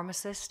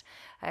pharmacist.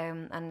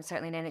 And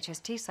certainly in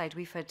NHST side,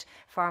 we've had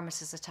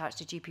pharmacists attached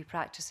to GP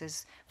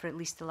practices for at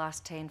least the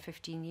last 10,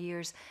 15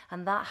 years,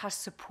 and that has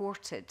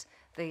supported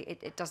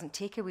it doesn't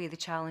take away the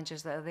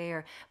challenges that are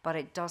there, but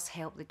it does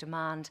help the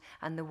demand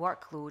and the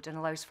workload and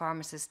allows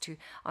pharmacists to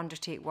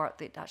undertake work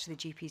that actually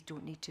the GPs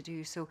don't need to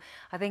do. So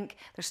I think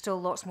there's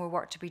still lots more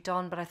work to be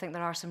done, but I think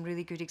there are some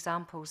really good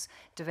examples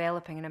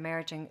developing and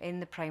emerging in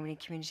the primary and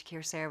community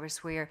care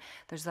service where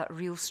there's that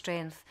real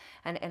strength.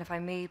 And if I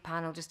may,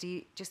 panel, just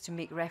to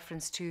make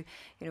reference to,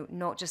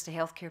 not just a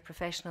healthcare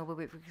professional, but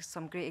we've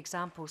some great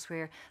examples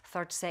where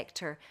third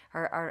sector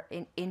are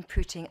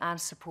inputting and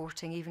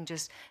supporting, even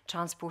just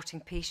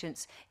transporting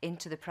patients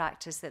into the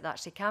practice that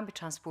actually can be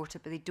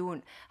transported, but they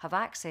don't have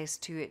access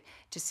to it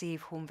to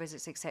save home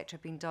visits, etc.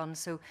 being done.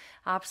 So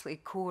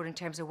absolutely core in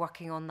terms of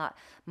working on that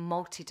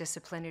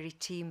multidisciplinary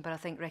team, but I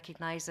think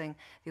recognising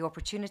the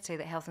opportunity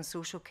that health and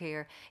social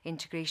care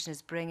integration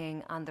is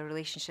bringing and the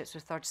relationships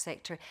with third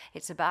sector,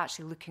 it's about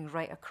actually looking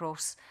right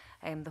across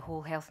the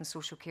whole health and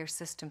social care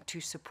system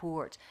to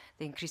support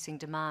the increasing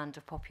demand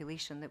of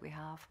population that we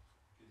have.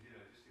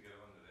 Just to get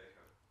on the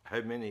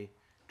record, how many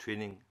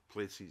training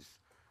places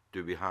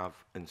do we have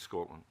in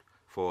Scotland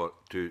for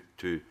to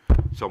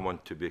someone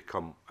to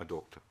become a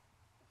doctor?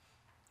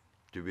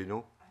 Do we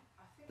know?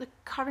 The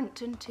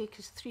current intake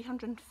is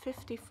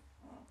 350.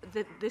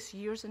 This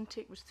year's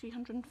intake was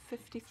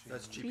 353.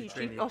 That's GP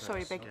training. Oh,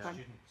 sorry, beg your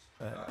pardon.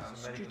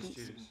 Students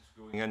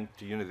going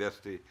into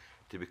university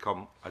to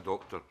become a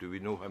doctor. Do we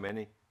know how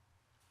many?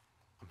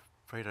 I'm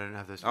afraid I don't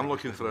have those. I'm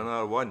looking for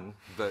another one,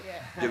 but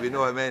do we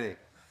know how many?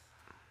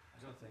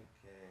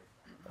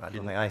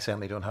 I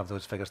certainly don't have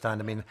those figures to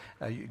hand. I mean,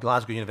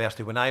 Glasgow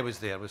University, when I was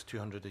there, was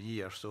 200 a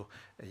year, so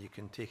you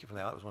can take it from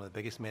there. That was one of the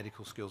biggest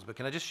medical schools. But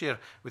can I just share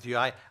with you,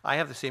 I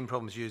have the same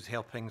problems as you,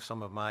 helping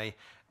some of my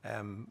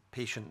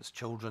patients'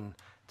 children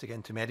to get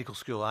into medical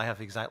school. I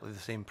have exactly the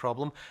same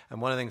problem. And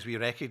one of the things we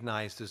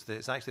recognised is that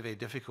it's actually very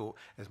difficult,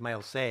 as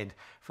Miles said,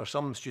 for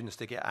some students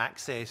to get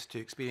access to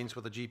experience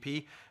with a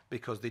GP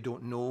because they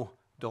don't know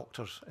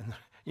doctors.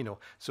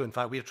 So in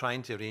fact, we're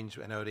trying to arrange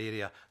in our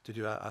area to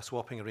do a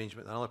swapping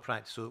arrangement with another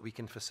practice so that we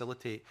can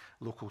facilitate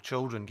local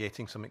children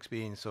getting some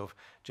experience of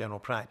general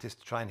practice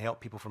to try and help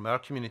people from our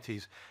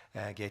communities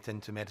get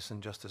into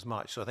medicine just as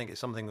much. So I think it's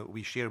something that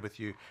we share with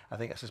you.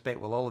 I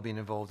suspect we'll all have been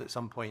involved at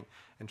some point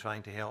in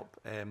trying to help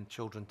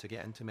children to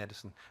get into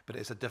medicine, but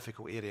it's a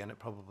difficult area and it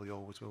probably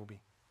always will be.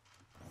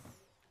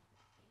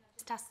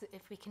 Just ask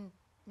if we can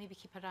maybe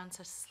keep our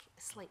answers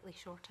slightly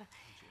shorter.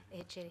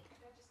 Jerry. Can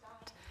I just ask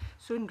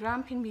So in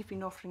Grampian, we've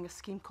been offering a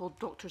scheme called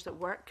Doctors at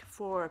Work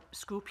for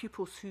school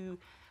pupils who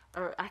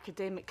are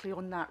academically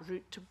on that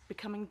route to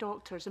becoming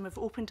doctors. And we've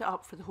opened it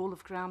up for the whole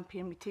of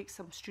Grampian. We take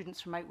some students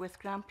from out with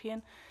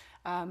Grampian,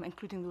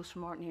 including those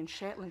from Orkney and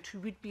Shetland, who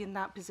would be in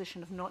that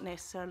position of not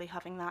necessarily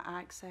having that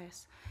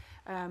access.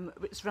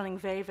 It's running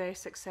very, very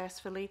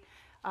successfully.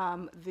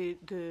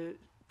 The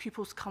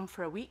pupils come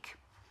for a week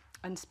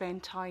and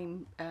spend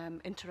time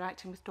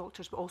interacting with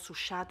doctors, but also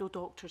shadow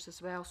doctors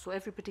as well, so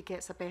everybody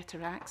gets a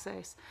better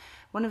access.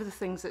 One of the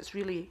things that's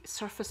really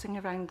surfacing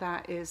around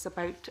that is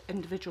about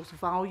individuals'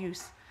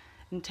 values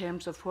in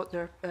terms of what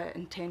their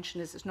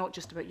intention is. It's not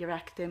just about your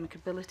academic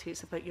ability,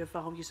 it's about your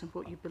values and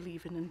what you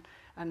believe in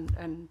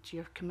and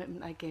your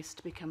commitment, I guess,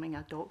 to becoming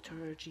a doctor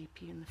or a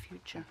GP in the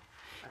future.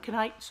 Can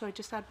I, sorry,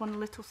 just add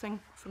one little thing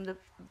from the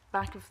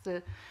back of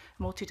the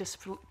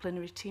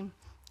multidisciplinary team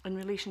in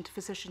relation to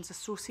physicians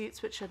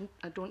associates, which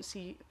I don't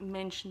see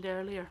mentioned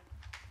earlier.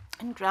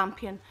 In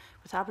Grampian,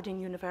 with Aberdeen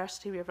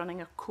University, we're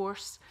running a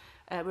course.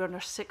 We're on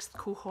our 6th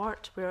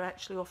cohort. We're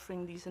actually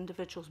offering these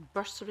individuals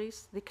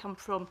bursaries. They come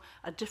from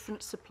a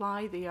different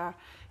supply. They are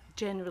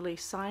generally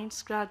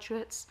science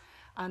graduates,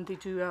 and they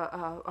do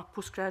a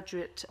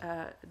postgraduate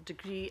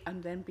degree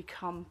and then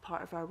become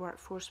part of our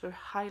workforce. We're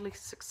highly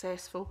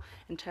successful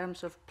in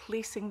terms of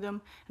placing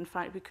them. In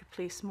fact, we could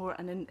place more,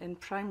 and in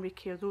primary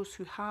care, those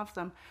who have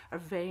them are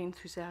very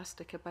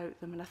enthusiastic about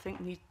them, and I think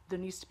there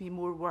needs to be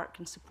more work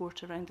and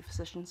support around the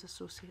physicians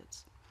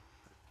associates.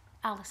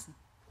 Alison.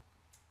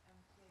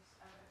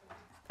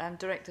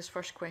 Direct this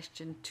first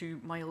question to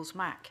Miles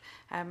Mack.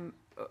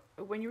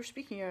 When you were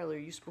speaking earlier,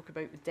 you spoke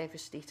about the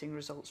devastating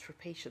results for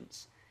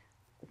patients.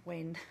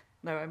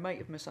 Now I might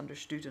have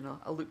misunderstood, and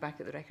I'll look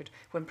back at the record,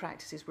 when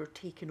practices were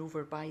taken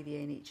over by the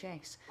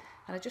NHS.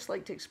 And I'd just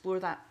like to explore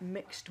that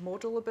mixed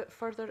model a bit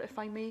further, if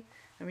I may.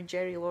 I mean,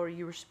 Jerry Laurie,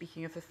 you were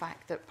speaking of the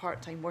fact that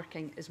part-time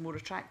working is more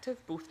attractive,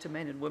 both to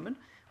men and women,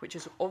 which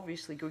is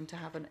obviously going to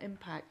have an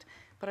impact.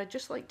 But I'd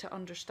just like to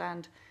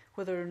understand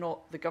whether or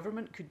not the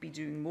government could be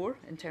doing more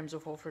in terms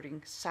of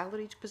offering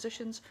salaried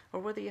positions, or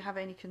whether you have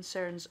any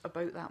concerns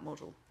about that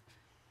model.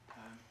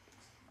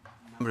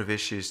 Number of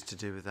issues to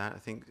do with that. I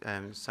think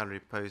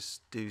salary posts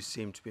do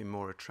seem to be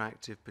more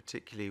attractive,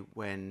 particularly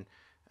when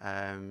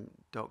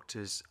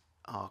doctors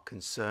are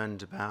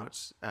concerned about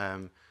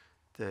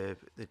the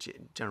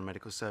General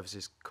Medical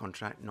Services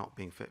contract not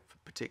being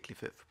particularly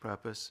fit for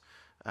purpose,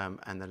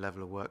 and the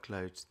level of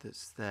workload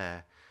that's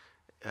there.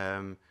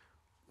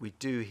 We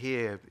do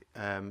hear,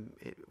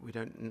 we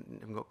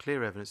haven't got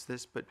clear evidence of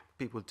this, but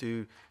people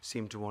do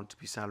seem to want to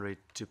be salaried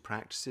to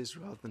practices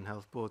rather than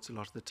health boards a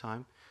lot of the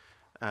time.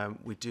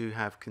 We do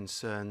have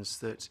concerns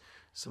that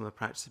some of the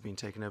practices being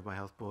taken over by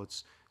health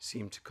boards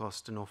seem to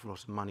cost an awful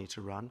lot of money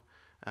to run,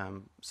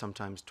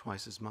 sometimes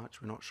twice as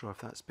much. We're not sure if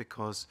that's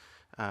because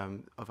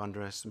of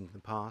underestimate in the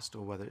past,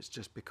 or whether it's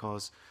just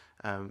because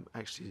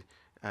actually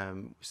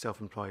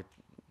self-employed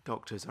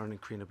doctors are an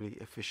incredibly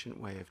efficient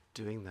way of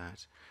doing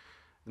that.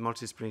 The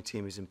multidisciplinary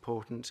team is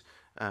important,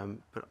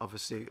 but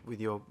obviously with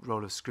your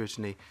role of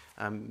scrutiny,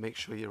 make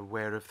sure you're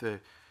aware of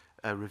the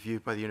review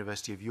by the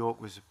University of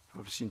York, was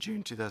published in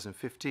June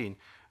 2015,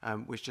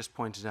 which just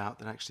pointed out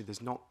that actually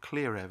there's not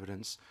clear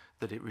evidence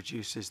that it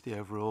reduces the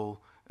overall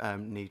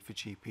need for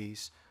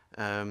GPs.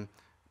 The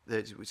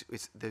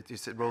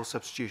role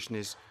substitution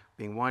is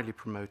being widely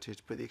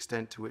promoted, but the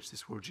extent to which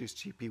this will reduce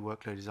GP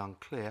workload is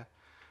unclear.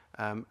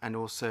 And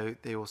also,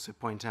 they also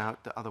point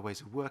out that other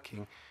ways of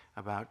working,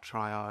 about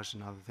triage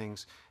and other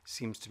things,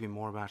 seems to be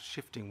more about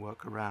shifting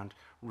work around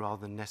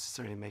rather than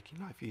necessarily making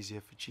life easier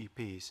for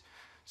GPs.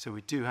 So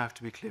we do have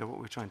to be clear what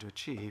we're trying to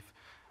achieve.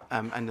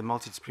 And the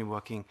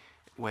multidisciplinary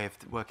way of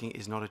working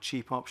is not a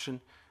cheap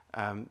option.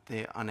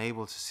 They're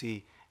unable to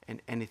see in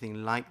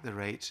anything like the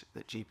rate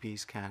that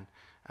GPs can,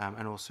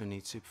 and also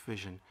need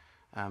supervision.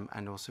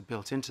 And also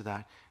built into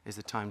that is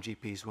the time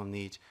GPs will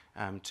need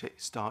to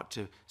start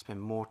to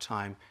spend more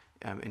time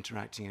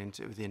interacting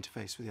with the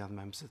interface with the other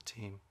members of the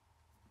team.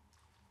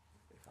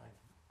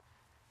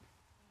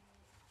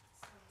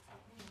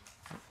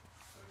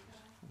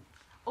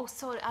 Oh,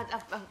 sorry, I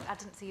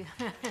didn't see you.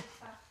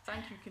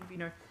 Thank you,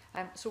 Convener.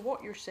 So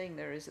what you're saying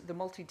there is that the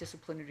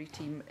multidisciplinary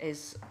team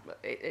is,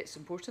 it's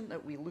important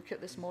that we look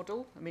at this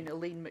model. I mean,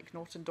 Elaine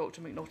McNaughton,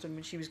 Dr. McNaughton,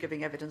 when she was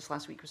giving evidence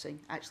last week, was saying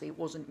actually it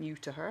wasn't new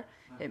to her.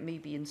 It may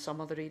be in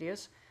some other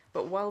areas.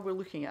 But while we're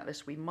looking at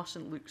this, we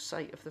mustn't lose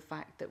sight of the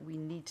fact that we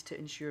need to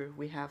ensure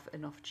we have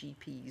enough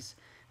GPs,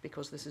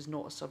 because this is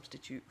not a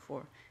substitute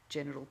for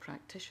general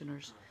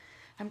practitioners.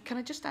 Can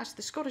I just ask,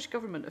 the Scottish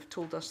Government have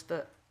told us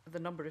that the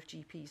number of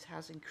GPs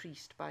has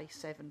increased by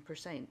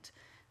 7%.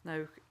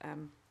 Now,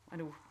 I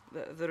know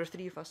that there are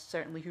three of us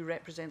certainly who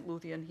represent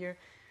Lothian here.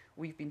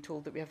 We've been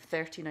told that we have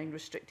 39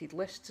 restricted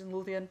lists in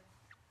Lothian,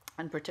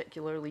 and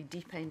particularly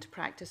deep end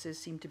practices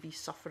seem to be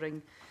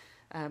suffering,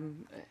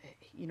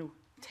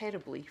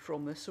 terribly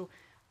from this. So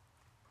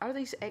are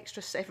these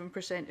extra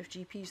 7% of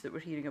GPs that we're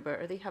hearing about,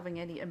 are they having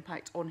any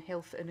impact on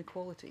health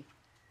inequality?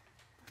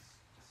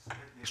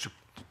 Extra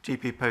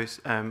GP posts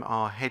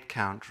are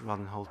headcount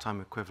rather than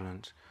whole-time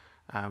equivalent.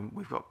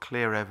 We've got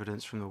clear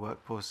evidence from the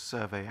workforce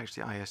survey,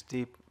 actually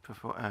ISD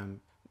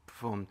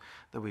performed,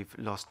 that we've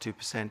lost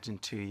 2% in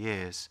 2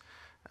 years.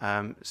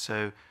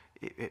 So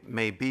it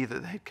may be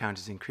that the headcount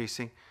is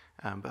increasing,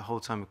 but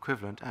whole-time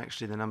equivalent,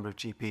 actually the number of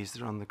GPs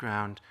that are on the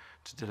ground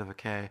to deliver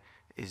care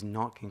is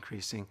not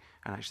increasing,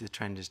 and actually the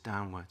trend is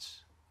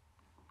downwards.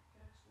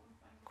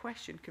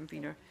 Question,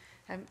 convener.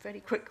 Very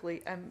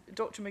quickly,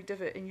 Dr.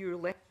 McDivitt, in your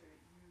letter,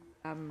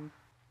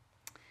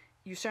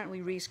 you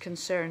certainly raised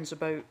concerns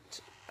about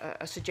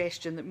a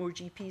suggestion that more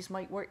GPs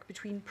might work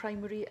between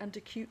primary and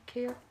acute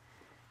care.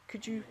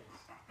 Could you?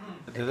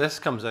 This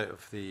comes out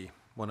of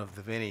one of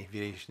the many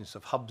variations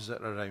of hubs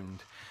that are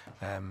around,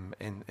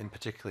 in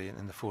particularly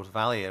in the Forth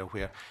Valley area,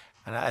 where,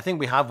 and I think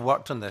we have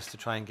worked on this to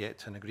try and get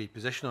to an agreed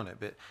position on it,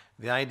 but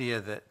the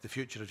idea that the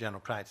future of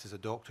general practice is a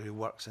doctor who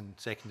works in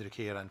secondary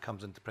care and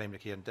comes into primary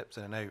care and dips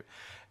in and out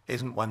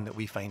isn't one that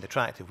we find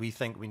attractive. We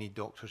think we need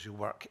doctors who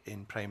work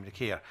in primary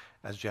care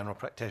as general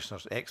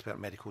practitioners, expert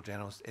medical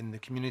generalists in the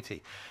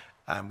community.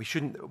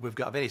 We've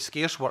got a very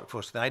scarce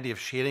workforce. The idea of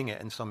sharing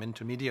it in some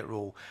intermediate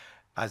role,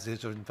 as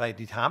is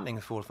indeed happening in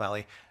the Forth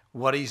Valley,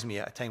 worries me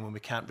at a time when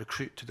we can't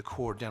recruit to the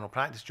core general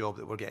practice job,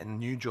 that we're getting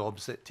new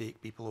jobs that take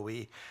people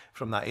away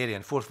from that area.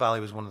 And Forth Valley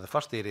was one of the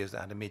first areas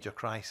that had a major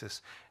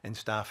crisis in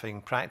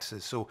staffing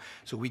practices. So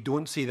we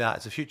don't see that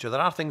as a future.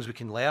 There are things we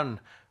can learn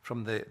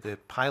from the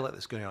pilot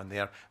that's going on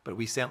there, but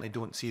we certainly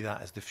don't see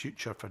that as the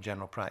future for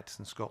general practice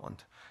in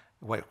Scotland.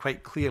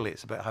 Quite clearly,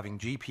 it's about having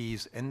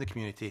GPs in the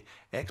community,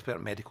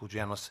 expert medical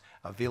journalists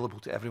available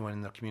to everyone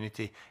in their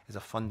community is a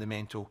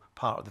fundamental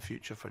part of the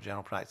future for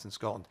general practice in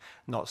Scotland,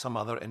 not some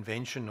other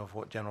invention of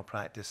what general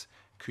practice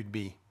could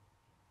be.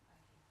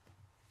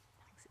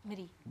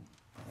 Marie.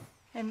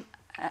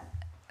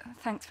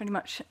 Thanks very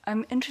much.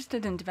 I'm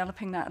interested in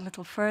developing that a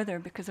little further,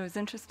 because I was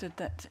interested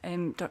that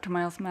Dr.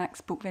 Miles Mack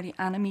spoke very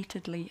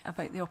animatedly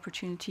about the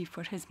opportunity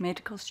for his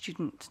medical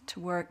student to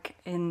work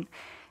in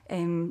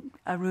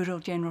a rural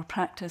general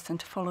practice and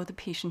to follow the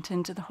patient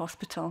into the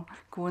hospital,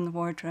 go on the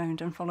ward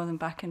round and follow them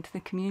back into the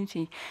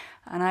community.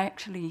 And I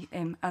actually,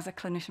 as a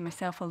clinician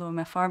myself, although I'm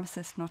a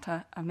pharmacist, not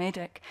a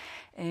medic,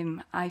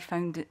 I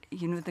found that,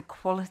 the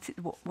quality,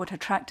 what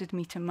attracted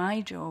me to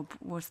my job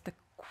was the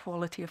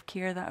quality of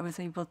care that I was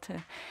able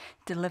to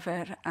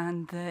deliver,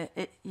 and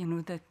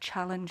the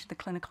challenge, the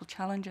clinical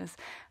challenges.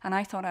 And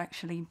I thought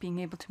actually being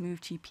able to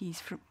move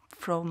GPs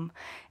from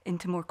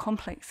into more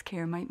complex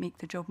care might make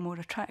the job more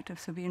attractive.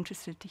 So I'd be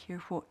interested to hear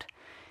what.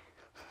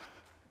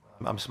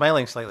 I'm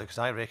smiling slightly because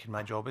I reckon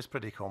my job is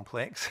pretty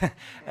complex.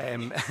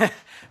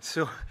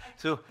 So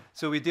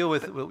we deal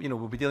with,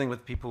 we'll be dealing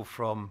with people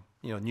from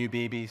new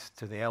babies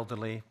to the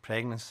elderly,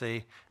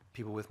 pregnancy,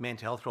 people with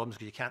mental health problems,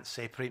 because you can't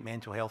separate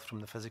mental health from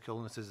the physical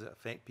illnesses that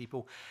affect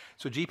people.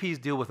 So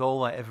GPs deal with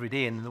all that every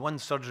day, and in the one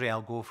surgery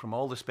I'll go from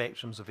all the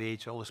spectrums of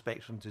age, all the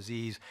spectrum of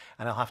disease,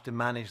 and I'll have to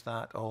manage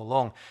that all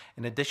along.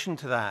 In addition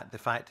to that, the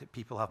fact that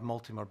people have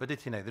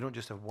multimorbidity now, they don't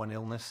just have one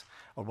illness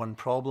or one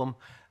problem,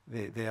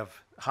 they have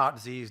heart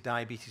disease,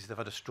 diabetes, they've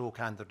had a stroke,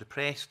 and they're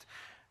depressed,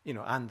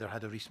 and they've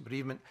had a recent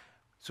bereavement.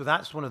 So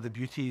that's one of the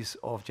beauties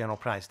of general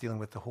practice, dealing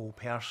with the whole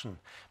person.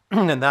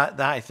 And that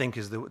I think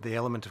is the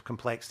element of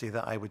complexity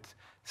that I would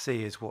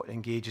say is what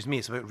engages me.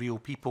 It's about real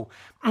people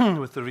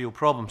with the real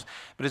problems.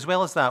 But as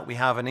well as that, we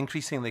have an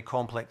increasingly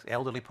complex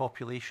elderly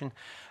population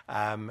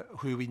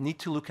who we need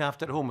to look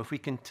after at home. If we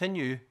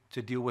continue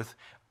to deal with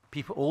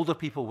older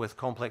people with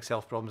complex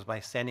health problems by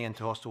sending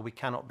into hospital, we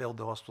cannot build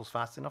the hospitals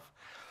fast enough.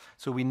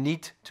 So we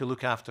need to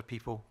look after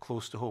people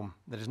close to home.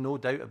 There is no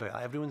doubt about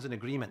that. Everyone's in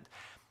agreement.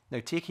 Now,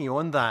 taking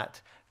on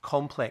that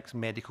complex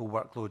medical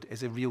workload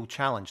is a real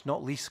challenge,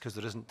 not least because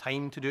there isn't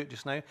time to do it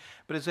just now,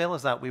 but as well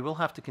as that, we will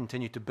have to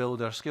continue to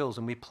build our skills,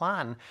 and we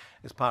plan,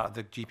 as part of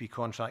the GP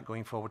contract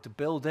going forward, to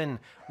build in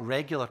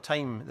regular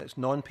time that's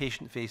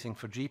non-patient facing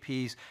for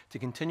GPs to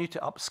continue to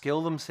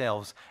upskill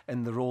themselves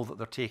in the role that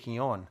they're taking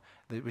on,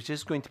 which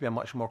is going to be a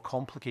much more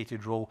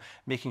complicated role,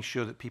 making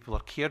sure that people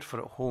are cared for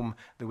at home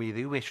the way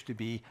they wish to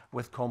be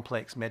with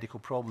complex medical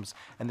problems.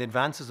 And the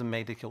advances in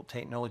medical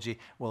technology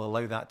will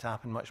allow that to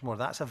happen much more.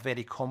 That's a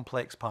very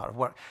complex part of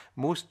work.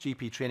 Most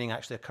GP training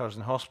actually occurs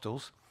in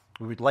hospitals.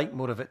 We would like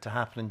more of it to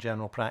happen in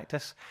general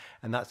practice,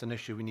 and that's an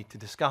issue we need to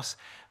discuss.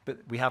 But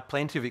we have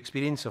plenty of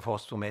experience of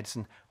hospital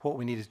medicine. What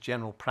we need is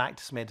general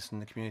practice medicine in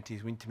the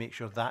communities. We need to make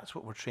sure that's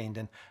what we're trained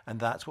in, and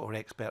that's what we're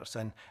experts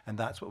in, and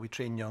that's what we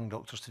train young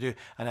doctors to do.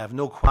 And I have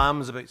no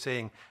qualms about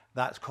saying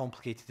that's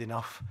complicated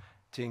enough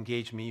to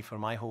engage me for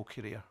my whole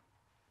career.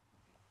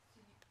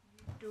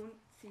 You don't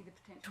see the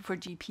potential for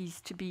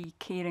GPs to be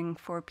caring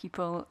for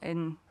people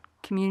in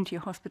community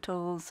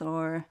hospitals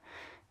or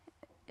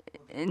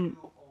in...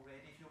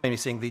 I'm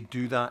saying they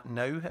do that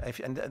now,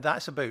 and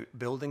that's about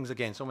buildings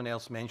again. Someone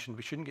else mentioned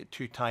we shouldn't get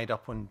too tied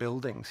up on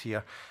buildings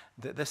here.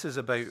 This is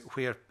about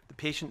where the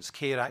patient's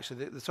care,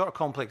 actually, the sort of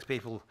complex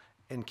people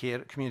in care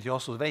community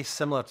also is very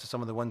similar to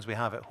some of the ones we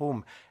have at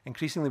home.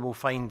 Increasingly we'll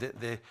find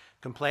that the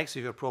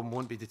complexity of your problem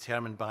won't be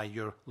determined by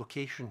your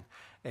location.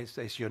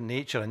 It's your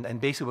nature. And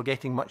basically we're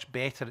getting much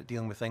better at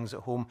dealing with things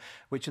at home,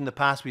 which in the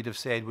past we'd have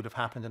said would have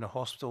happened in a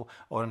hospital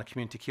or in a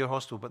community care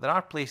hospital. But there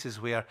are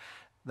places where,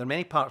 there are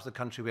many parts of the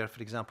country where,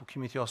 for example,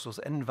 community hospitals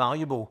are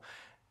invaluable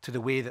to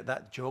the way that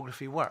that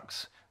geography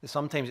works.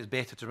 Sometimes it's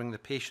better to bring the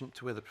patient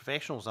to where the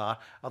professionals are.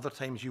 Other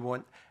times you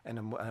want, in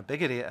a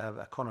big area,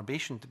 a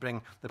conurbation, to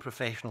bring the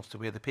professionals to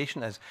where the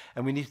patient is.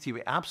 And we need to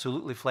be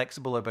absolutely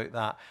flexible about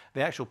that.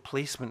 The actual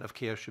placement of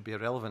care should be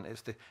irrelevant.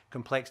 It's the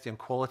complexity and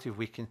quality of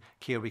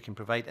care we can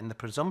provide. And the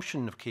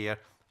presumption of care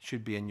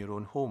should be in your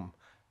own home.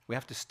 We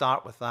have to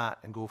start with that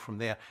and go from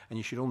there. And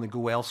you should only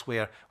go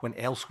elsewhere when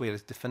elsewhere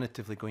is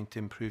definitively going to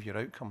improve your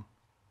outcome.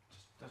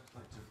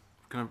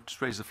 Can I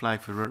just raise the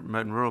flag for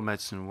remote and rural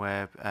medicine,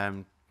 where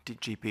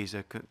GPs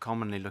are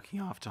commonly looking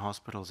after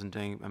hospitals and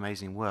doing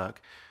amazing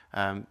work.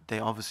 They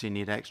obviously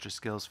need extra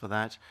skills for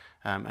that.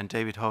 And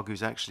David Hogg,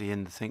 who's actually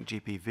in the Think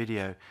GP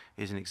video,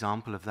 is an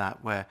example of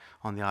that, where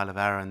on the Isle of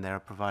Arran they're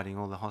providing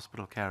all the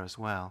hospital care as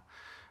well.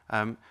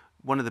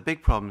 One of the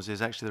big problems is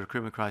actually the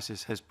recruitment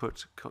crisis has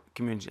put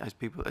community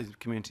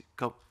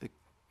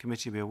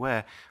be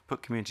aware,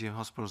 put community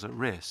hospitals at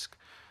risk.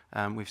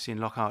 We've seen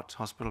Lockhart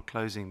Hospital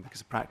closing because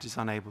the practice is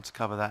unable to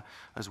cover that,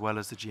 as well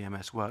as the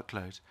GMS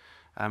workload.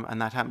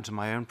 And that happened to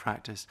my own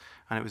practice,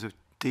 and it was with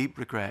deep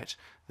regret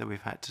that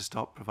we've had to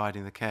stop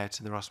providing the care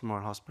to the Ross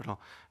Memorial Hospital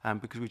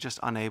because we're just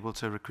unable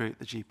to recruit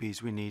the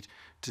GPs we need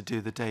to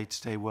do the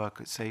day-to-day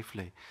work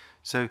safely.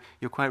 So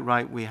you're quite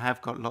right, we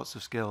have got lots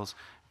of skills.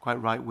 Quite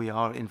right, we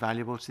are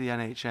invaluable to the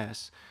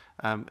NHS.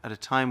 At a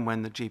time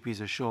when the GPs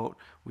are short,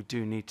 we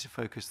do need to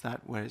focus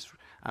that where it's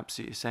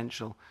absolutely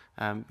essential,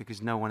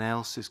 because no one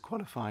else is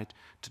qualified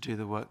to do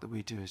the work that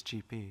we do as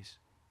GPs.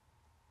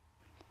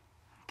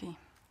 Okay.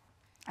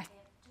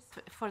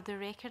 For the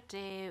record,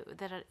 there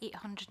are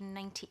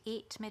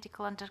 898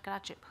 medical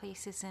undergraduate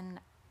places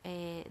in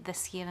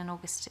this year in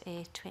August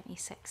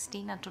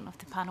 2016. I don't know if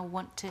the panel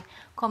want to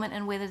comment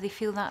on whether they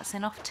feel that's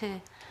enough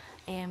to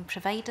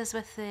provide us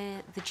with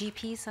the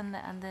GPs and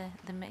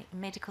the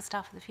medical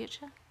staff of the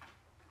future.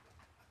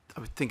 I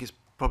would think it's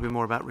probably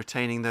more about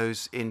retaining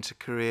those into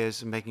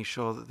careers and making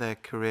sure that their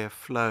career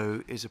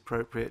flow is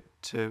appropriate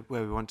to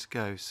where we want to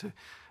go. So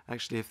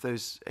actually, if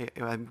those,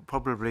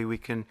 probably we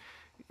can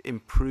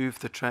improve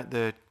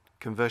the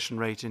conversion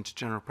rate into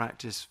general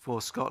practice for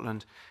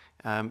Scotland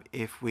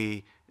if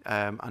we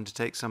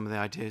undertake some of the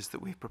ideas that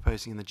we're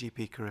proposing in the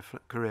GP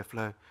career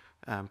flow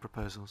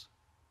proposals.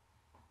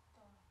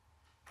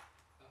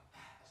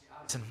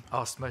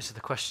 Asked most of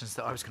the questions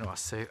that I was going to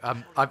ask. So,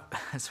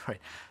 sorry,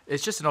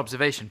 it's just an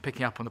observation,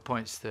 picking up on the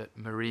points that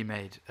Marie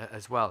made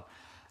as well,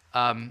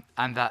 and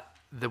that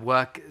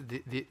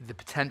the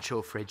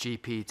potential for a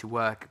GP to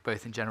work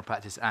both in general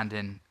practice and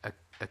in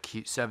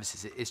acute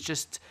services. It's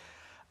just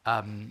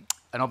an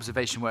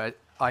observation where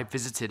I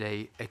visited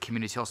a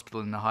community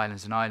hospital in the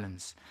Highlands and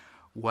Islands,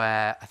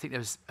 where I think there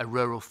was a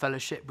rural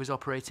fellowship was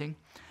operating,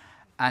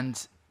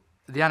 and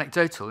the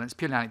anecdotal, and it's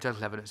purely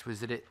anecdotal evidence,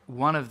 was that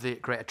one of the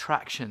great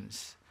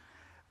attractions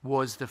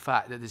was the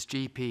fact that this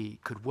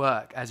GP could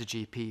work as a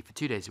GP for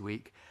 2 days a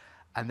week,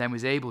 and then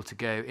was able to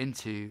go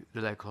into the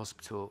local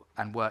hospital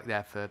and work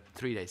there for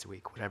 3 days a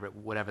week,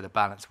 whatever the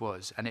balance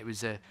was. And it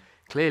was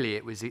clearly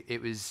it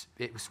was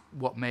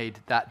what made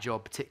that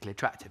job particularly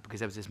attractive, because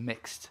there was this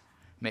mixed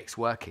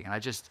working. And I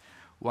just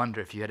wonder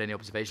if you had any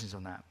observations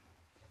on that.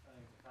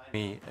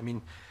 I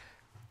mean,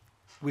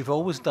 we've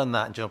always done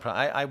that in general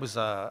practice. I was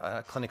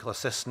a clinical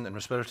assistant in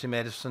respiratory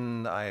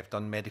medicine. I've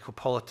done medical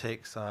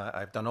politics.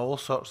 I've done all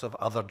sorts of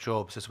other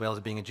jobs as well as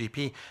being a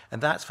GP.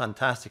 And that's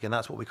fantastic. And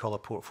that's what we call a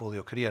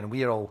portfolio career. And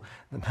we are all,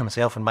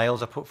 myself and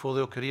Miles, are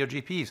portfolio career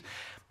GPs.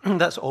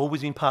 That's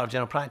always been part of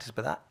general practice,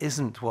 but that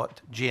isn't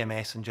what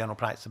GMS and general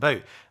practice is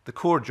about. The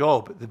core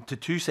job, the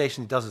 2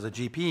 sessions he does as a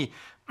GP,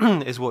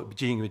 is what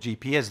being a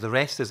GP is. The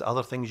rest is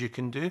other things you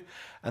can do,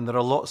 and there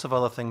are lots of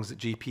other things that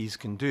GPs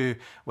can do,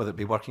 whether it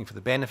be working for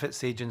the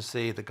benefits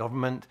agency, the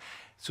government.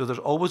 So there's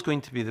always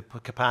going to be the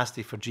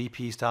capacity for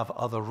GPs to have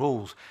other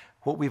roles.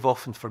 What we've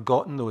often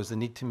forgotten, though, is the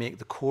need to make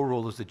the core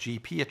role as the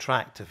GP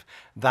attractive.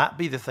 That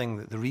be the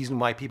thing, the reason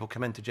why people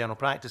come into general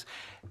practice.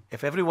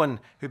 If everyone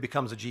who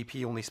becomes a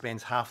GP only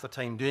spends half the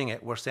time doing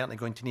it, we're certainly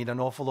going to need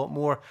an awful lot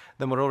more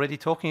than we're already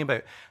talking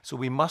about. So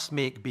we must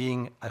make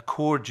being a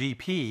core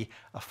GP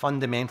a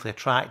fundamentally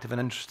attractive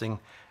and interesting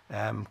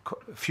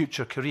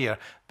future career,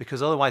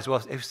 because otherwise,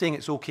 well, if saying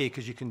it's okay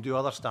because you can do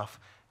other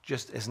stuff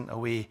just isn't a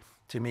way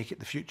to make it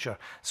the future.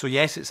 So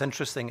yes, it's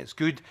interesting, it's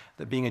good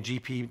that being a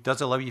GP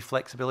does allow you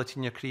flexibility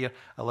in your career,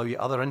 allow you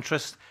other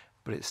interests,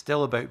 but it's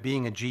still about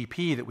being a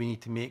GP that we need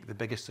to make the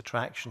biggest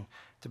attraction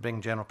to bring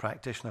general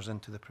practitioners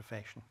into the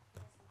profession.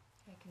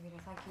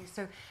 Thank you.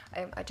 So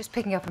just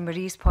picking up on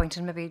Marie's point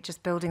and maybe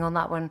just building on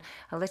that one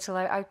a little,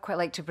 I'd quite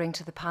like to bring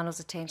to the panel's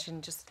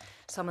attention just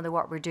some of the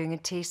work we're doing in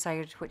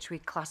Tayside, which we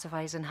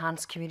classify as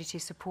enhanced community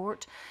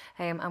support,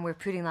 and we're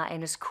putting that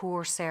in as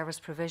core service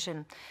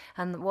provision.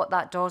 And what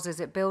that does is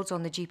it builds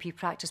on the GP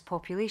practice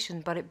population,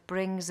 but it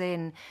brings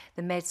in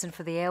the medicine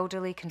for the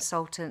elderly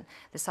consultant,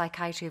 the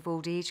psychiatry of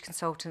old age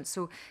consultant.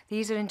 So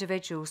these are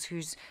individuals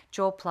whose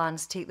job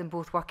plans take them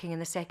both working in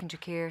the secondary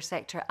care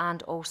sector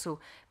and also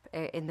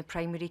in the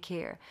primary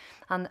care.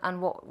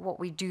 And what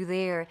we do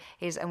there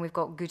is, and we've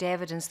got good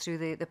evidence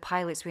through the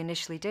pilots we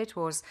initially did,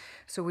 was,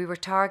 so we were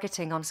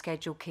targeting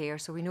unscheduled care.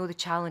 So we know the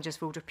challenges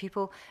for older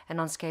people and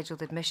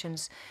unscheduled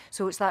admissions.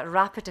 So it's that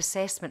rapid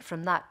assessment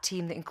from that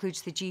team that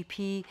includes the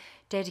GP,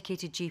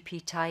 dedicated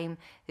GP time,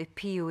 the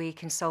POA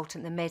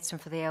consultant, the medicine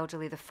for the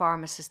elderly, the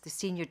pharmacist, the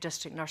senior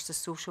district nurse, the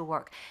social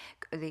work,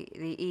 the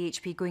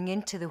AHP going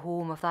into the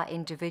home of that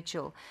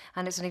individual.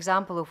 And it's an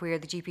example of where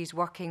the GP is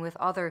working with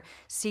other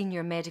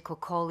senior medical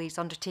colleagues,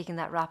 undertaking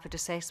that rapid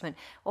assessment,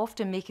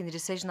 often making the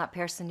decision that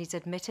person needs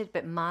admitted,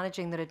 but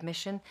managing their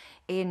admission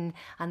in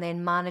and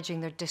then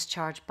managing their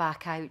discharge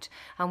back out.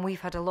 And we've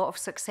had a lot of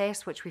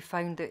success, which we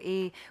found that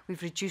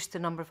we've reduced the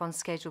number of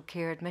unscheduled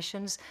care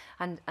admissions,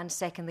 and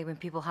secondly, when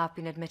people have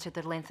been admitted,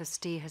 their length of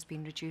stay has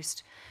been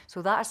reduced.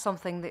 So that is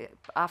something that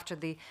after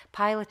the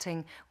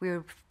piloting,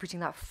 we're putting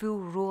that full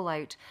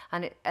rollout,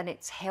 and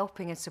it's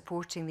helping and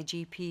supporting the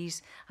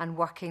GPs and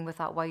working with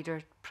that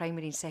wider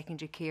primary and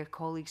secondary care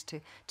colleagues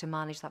to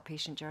manage that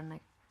patient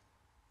journey.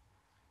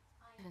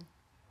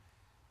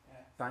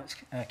 Thanks,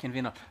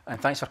 Convener, and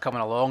thanks for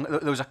coming along.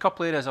 There was a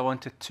couple of areas I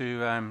wanted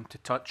to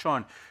touch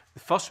on. The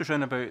first was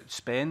around about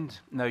spend.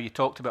 Now, you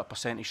talked about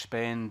percentage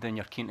spend, and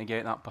you're keen to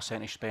get that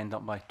percentage spend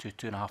up by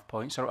 2.5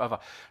 points or whatever.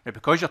 Now,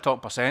 because you're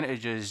talking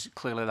percentages,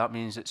 clearly that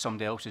means that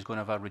somebody else is going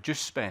to have a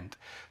reduced spend.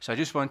 So I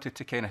just wanted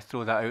to kind of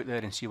throw that out there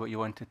and see what you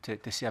wanted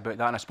to say about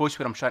that. And I suppose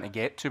where I'm trying to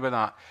get to with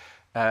that,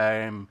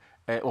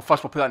 well,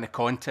 first we'll put that in the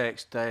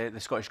context. The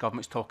Scottish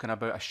Government's talking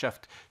about a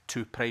shift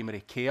to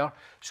primary care.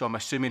 So I'm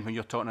assuming when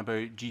you're talking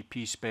about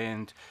GP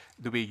spend,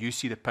 the way you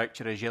see the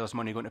picture is, yeah, there's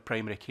money going to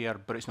primary care,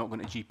 but it's not going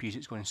to GPs,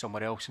 it's going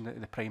somewhere else in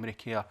the primary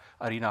care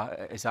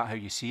arena. Is that how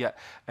you see it?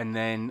 And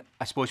then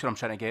I suppose what I'm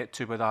trying to get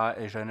to with that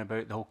is around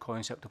about the whole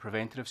concept of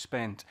preventative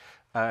spend.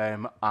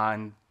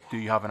 And do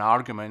you have an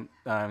argument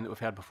that we've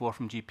heard before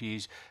from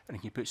GPs, and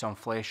can you put some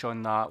flesh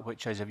on that,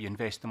 which is if you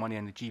invest the money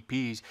in the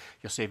GPs,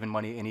 you're saving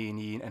money in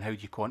A&E, and how do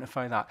you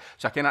quantify that?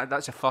 So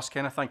that's the first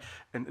kind of thing.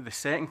 And the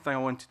second thing I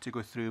wanted to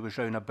go through was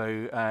round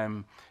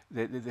about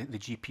the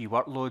GP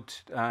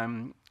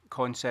workload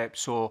concept.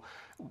 So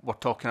we're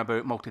talking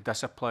about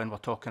multidiscipline, we're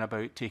talking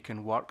about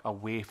taking work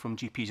away from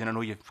GPs, and I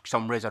know you've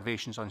some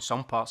reservations on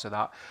some parts of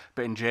that,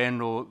 but in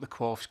general, the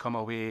QOFs come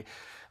away.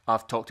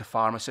 I've talked to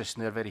pharmacists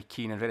and they're very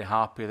keen and very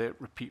happy that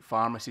repeat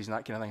pharmacies and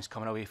that kind of thing's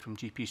coming away from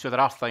GPs. So there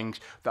are things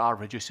that are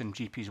reducing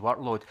GPs'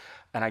 workload.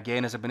 And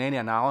again, has there been any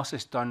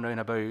analysis done round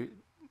about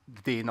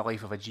the day in the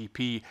life of a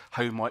GP,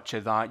 how much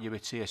of that you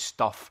would say is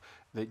stuff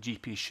that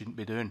GPs shouldn't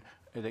be doing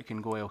that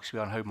can go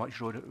elsewhere, and how much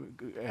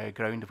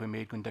ground have we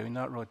made going down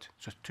that road?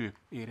 So two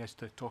areas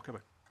to talk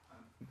about.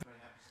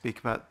 Speak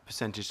about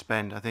percentage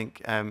spend. I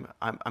think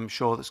I'm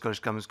sure that Scottish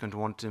Government is going to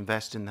want to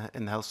invest in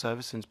the health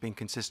service, and it's been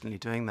consistently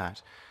doing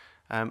that.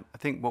 I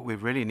think what we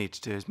really need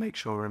to do is make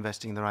sure we're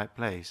investing in the right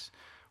place.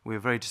 We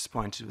were very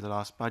disappointed with the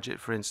last budget,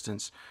 for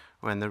instance,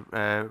 when the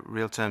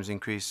real terms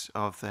increase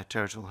of the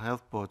territorial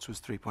health boards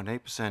was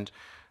 3.8%,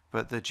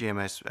 but the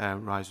GMS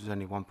rise was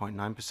only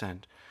 1.9%.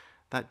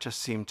 That just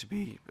seemed to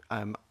be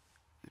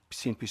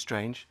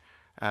strange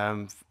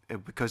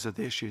because of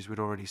the issues we'd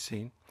already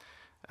seen.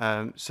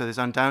 So there's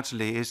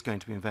undoubtedly is going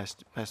to be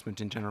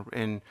investment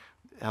in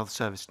health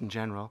service in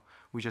general.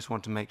 We just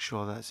want to make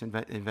sure that's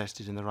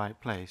invested in the right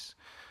place.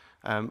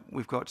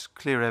 We've got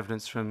clear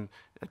evidence from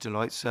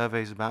Deloitte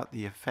surveys about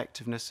the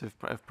effectiveness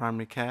of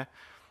primary care.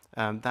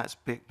 That's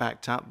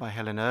backed up by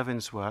Helen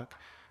Irvin's work,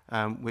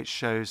 which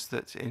shows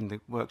that in the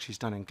work she's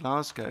done in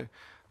Glasgow,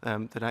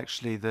 that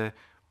actually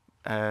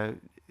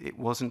it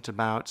wasn't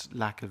about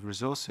lack of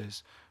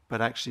resources,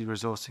 but actually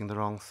resourcing the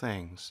wrong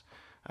things.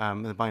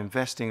 By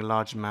investing a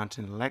large amount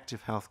in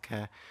elective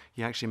healthcare,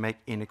 you actually make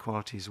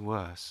inequalities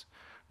worse.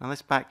 Now,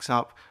 this backs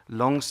up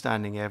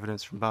long-standing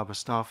evidence from Barbara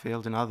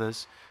Starfield and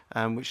others,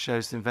 which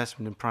shows the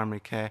investment in primary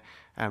care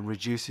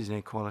reduces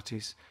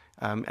inequalities,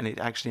 and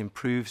it actually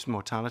improves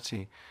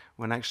mortality,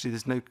 when actually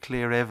there's no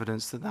clear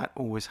evidence that that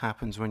always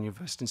happens when you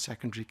invest in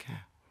secondary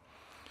care.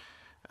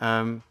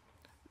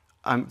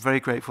 I'm very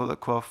grateful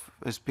that QOF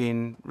has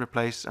been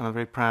replaced, and I'm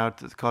very proud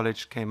that the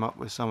college came up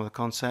with some of the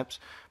concepts,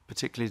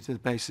 particularly the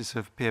basis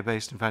of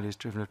peer-based and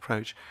values-driven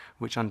approach,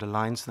 which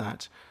underlines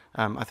that.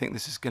 I think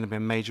this is going to be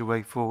a major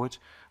way forward.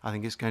 I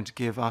think it's going to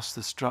give us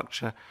the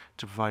structure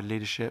to provide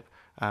leadership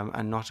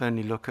and not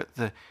only look at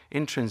the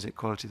intrinsic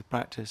quality of the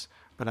practice,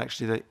 but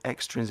actually the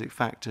extrinsic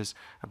factors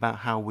about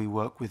how we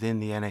work within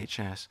the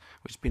NHS,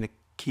 which has been a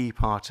key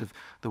part of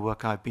the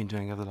work I've been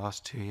doing over the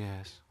last 2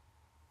 years.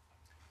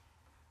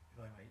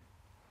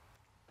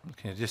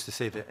 Okay, just to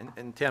say that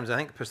in terms, I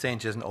think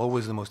percentage isn't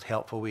always the most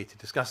helpful way to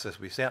discuss this.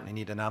 We certainly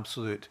need an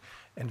absolute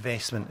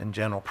investment in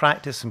general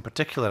practice in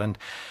particular. And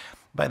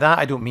by that,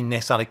 I don't mean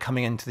necessarily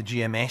coming into the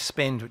GMS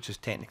spend, which is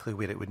technically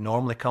where it would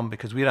normally come,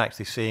 because we're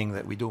actually saying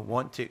that we don't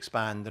want to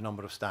expand the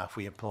number of staff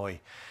we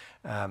employ,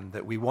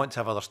 that we want to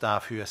have other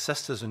staff who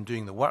assist us in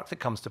doing the work that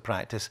comes to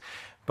practice,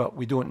 but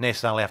we don't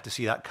necessarily have to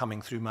see that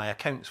coming through my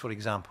accounts, for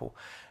example.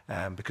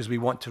 Because we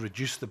want to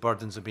reduce the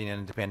burdens of being an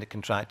independent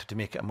contractor to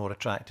make it a more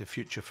attractive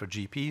future for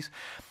GPs.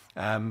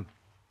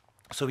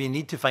 So we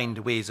need to find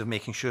ways of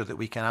making sure that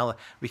we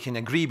can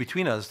agree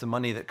between us the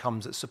money that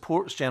comes that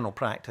supports general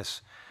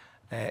practice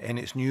in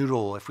its new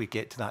role if we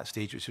get to that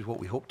stage, which is what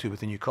we hope to with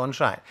the new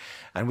contract.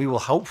 And we will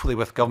hopefully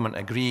with government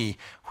agree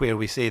where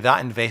we say that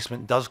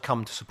investment does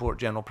come to support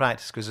general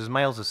practice, because as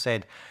Miles has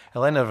said,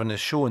 Elena has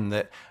shown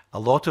that a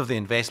lot of the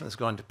investment that's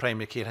gone into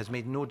primary care has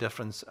made no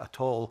difference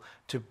at all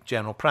to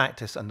general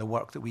practice and the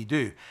work that we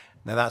do.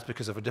 Now that's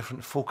because of a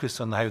different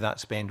focus on how that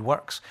spend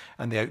works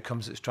and the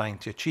outcomes it's trying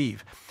to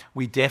achieve.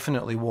 We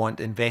definitely want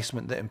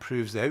investment that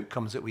improves the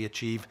outcomes that we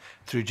achieve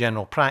through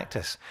general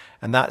practice.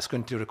 And that's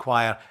going to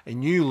require a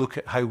new look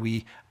at how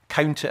we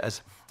count it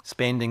as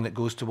spending that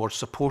goes towards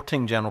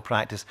supporting general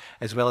practice,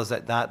 as well as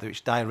that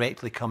which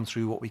directly comes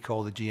through what we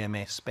call the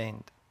GMS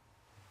spend.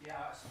 Yeah,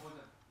 I suppose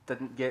I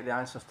didn't get the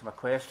answers to my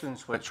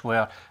questions, which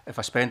were, if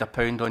I spend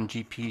 £1 on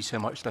GPs, how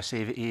much do I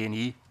save at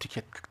A&E,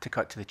 to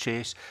cut to the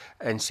chase?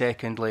 And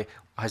secondly,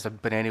 has there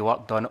been any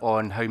work done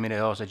on how many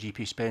hours a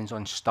GP spends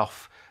on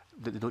stuff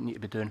that they don't need to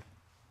be doing?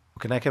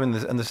 Can I come in?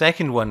 And the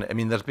second one, I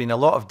mean, there's been a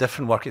lot of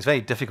different work. It's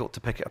very difficult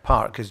to pick it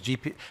apart because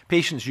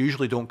patients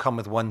usually don't come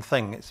with one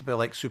thing. It's a bit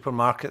like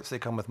supermarkets. They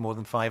come with more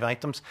than 5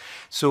 items.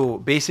 So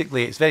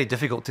basically, it's very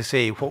difficult to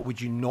say what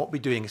would you not be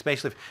doing,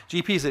 especially if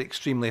GPs are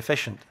extremely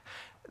efficient.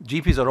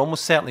 GPs are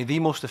almost certainly the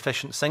most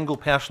efficient single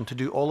person to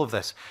do all of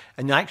this.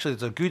 And actually,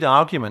 there's a good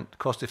argument,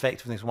 cost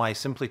effectiveness wise,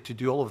 simply to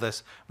do all of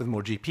this with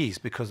more GPs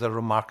because they're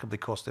remarkably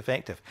cost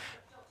effective.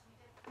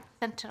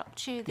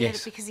 Interrupt you there,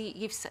 yes. Because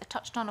you've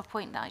touched on a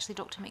point that actually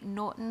Dr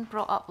McNaughton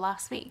brought up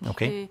last week,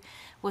 okay. Who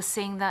was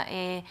saying that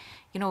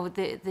you know,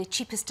 the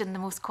cheapest and the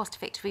most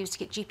cost-effective way was to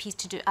get GPs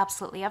to do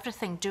absolutely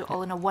everything, do it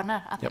all in a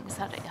oneer, I think was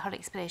her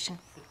expression.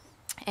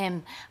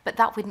 But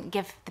that wouldn't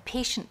give the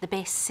patient the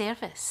best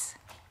service.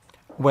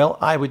 Well,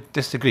 I would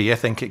disagree. I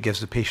think it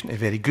gives the patient a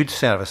very good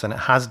service, and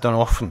it has done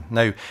often.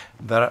 Now,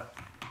 but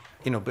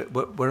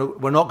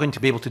we're not going to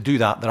be able to do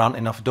that. There aren't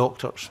enough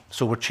doctors.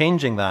 So we're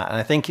changing that. And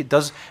I think it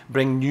does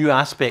bring new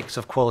aspects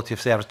of quality of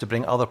service to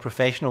bring other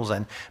professionals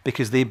in,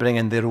 because they bring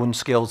in their own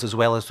skills as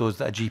well as those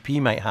that a GP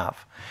might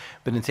have.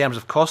 But in terms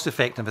of cost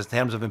effectiveness, in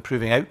terms of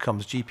improving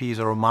outcomes, GPs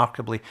are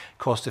remarkably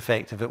cost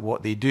effective at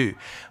what they do.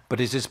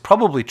 But it is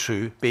probably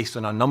true, based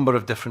on a number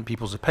of different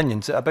people's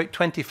opinions, that about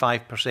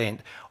 25%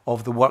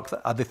 of the work,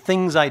 that are the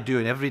things I do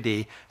in every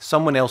day,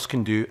 someone else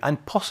can do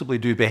and possibly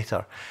do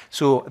better.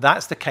 So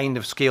that's the kind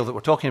of scale that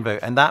we're talking about.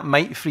 And that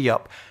might free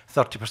up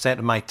 30%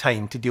 of my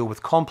time to deal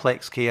with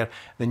complex care,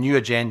 the new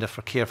agenda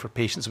for care for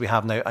patients we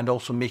have now, and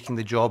also making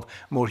the job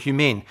more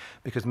humane.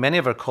 Because many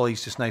of our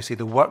colleagues just now say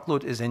the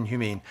workload is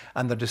inhumane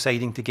and they're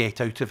deciding to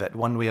get out of it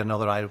one way or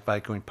another, either by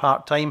going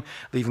part-time,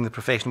 leaving the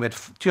profession. We had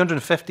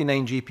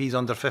 259 GPs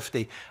under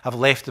 50 have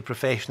left the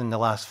profession in the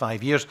last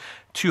 5 years.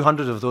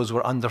 200 of those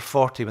were under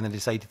 40 when they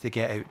decided to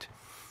get out.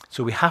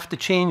 So we have to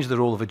change the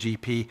role of a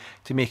GP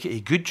to make it a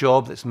good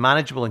job that's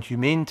manageable in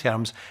humane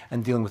terms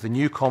and dealing with the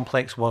new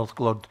complex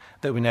workload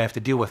that we now have to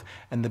deal with.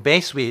 And the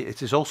best way,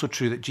 it is also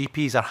true that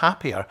GPs are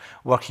happier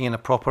working in a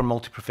proper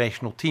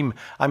multi-professional team.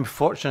 I'm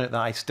fortunate that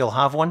I still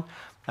have one,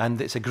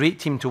 and it's a great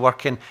team to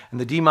work in. And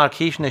the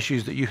demarcation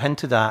issues that you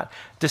hinted at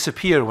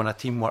disappear when a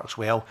team works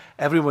well.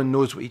 Everyone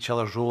knows what each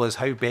other's role is,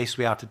 how best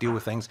we are to deal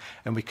with things,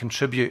 and we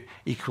contribute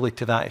equally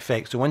to that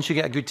effect. So once you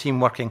get a good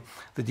team working,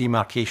 the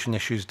demarcation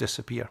issues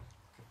disappear.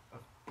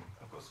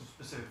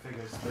 Specific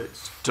figures that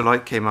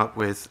Deloitte came up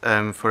with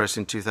for us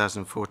in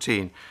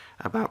 2014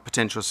 about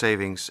potential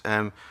savings.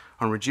 On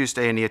reduced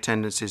A&E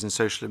attendances and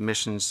social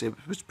admissions, it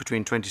was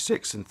between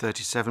 26 and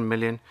 37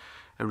 million.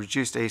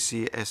 Reduced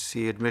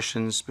ACSC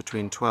admissions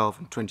between 12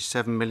 and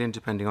 27 million,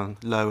 depending on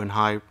low and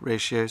high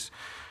ratios.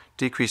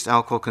 Decreased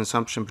alcohol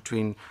consumption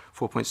between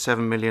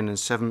 4.7 million and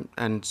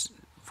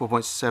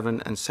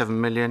 4.7 and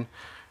 7 million.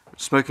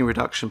 Smoking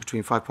reduction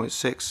between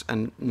 5.6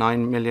 and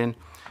 9 million,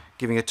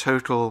 giving a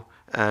total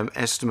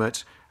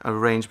estimate a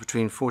range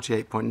between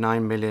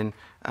 48.9 million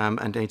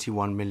and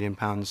 81 million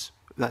pounds.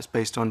 That's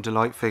based on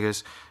Deloitte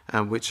figures,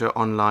 which are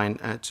online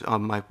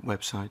on my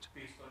website.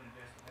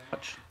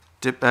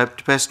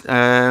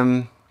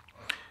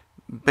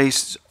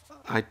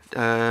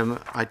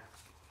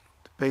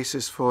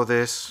 Basis for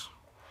this.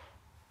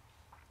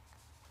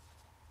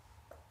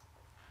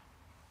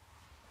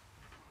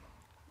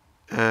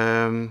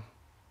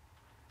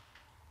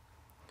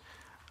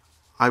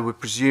 I would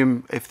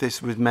presume if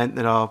this was meant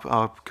that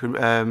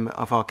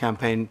our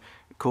campaign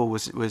call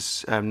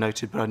was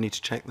noted, but I need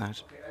to check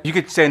that. You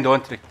could send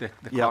on to the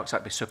clerks,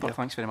 that'd be super. Yep.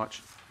 Thanks very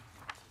much.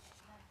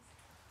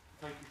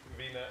 Thank you,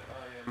 Convener.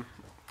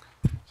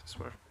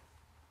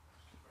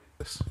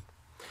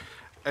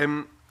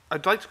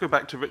 I'd like to go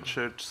back to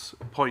Richard's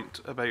point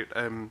about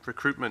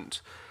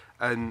recruitment,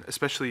 and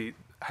especially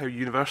how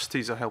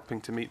universities are helping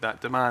to meet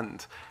that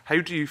demand.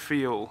 How do you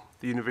feel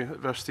the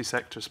university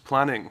sector is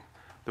planning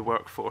the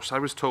workforce? I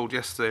was told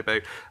yesterday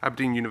about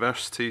Aberdeen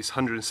University's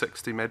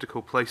 160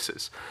 medical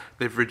places.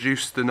 They've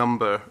reduced the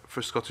number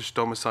for Scottish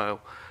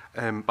domicile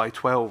by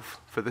 12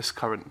 for this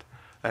current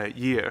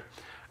year.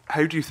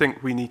 How do you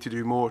think we need to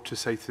do more to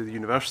say to the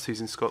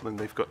universities in Scotland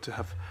they've got to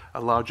have a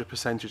larger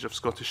percentage of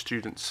Scottish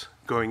students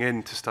going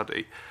in to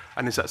study?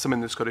 And is that something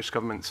the Scottish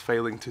Government's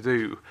failing to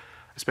do,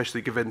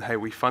 especially given how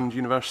we fund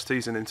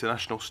universities and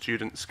international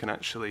students can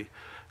actually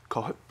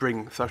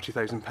bring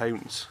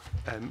 £30,000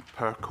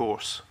 per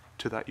course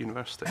to that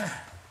university?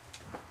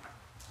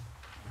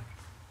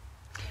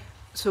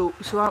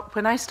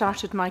 When I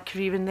started my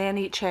career in the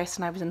NHS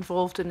and I was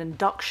involved in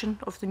induction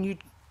of the new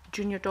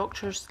junior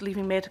doctors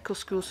leaving medical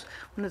schools,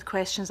 one of the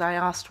questions I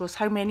asked was,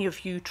 how many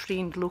of you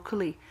trained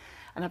locally?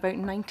 And about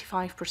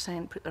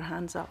 95% put their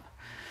hands up.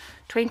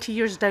 20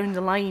 years down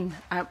the line,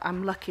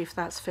 I'm lucky if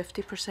that's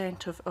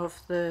 50%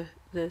 of the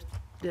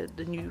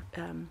new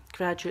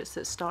graduates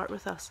that start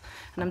with us.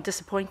 And I'm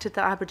disappointed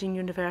that Aberdeen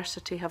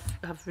University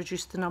have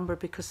reduced the number,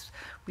 because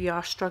we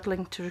are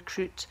struggling to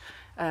recruit,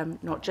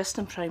 not just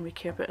in primary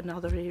care but in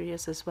other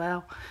areas as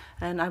well.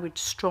 And I would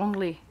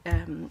strongly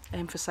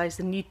emphasise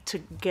the need to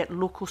get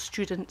local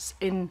students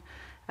in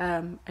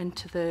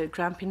into the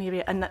Grampian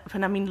area. And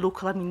when I mean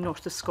local, I mean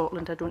north of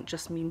Scotland. I don't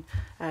just mean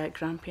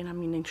Grampian, I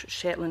mean in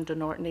Shetland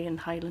and Orkney and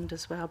Highland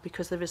as well,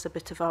 because there is a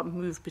bit of a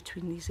move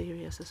between these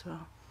areas as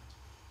well.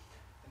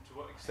 And to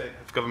what extent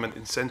have government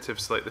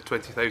incentives like the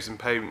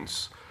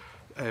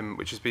 £20,000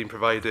 which has been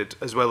provided,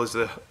 as well as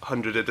the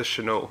 100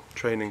 additional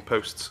training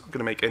posts, going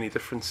to make any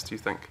difference, do you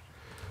think?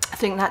 I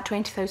think that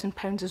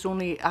 £20,000 is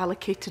only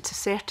allocated to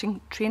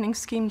certain training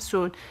schemes.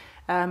 So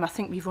I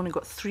think we've only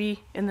got 3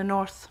 in the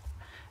north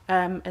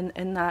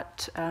in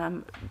that,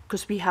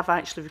 because we have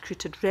actually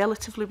recruited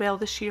relatively well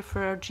this year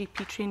for our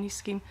GP trainee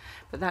scheme,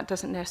 but that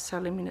doesn't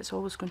necessarily mean it's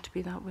always going to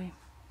be that way.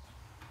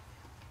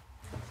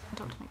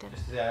 Dr.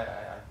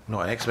 McDevitt. I'm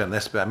not an expert in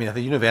this, but I mean,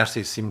 the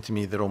universities seem to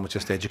me they're almost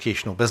just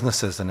educational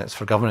businesses, and it's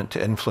for government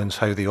to influence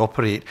how they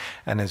operate.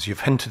 And as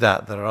you've hinted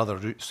at, there are other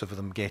routes of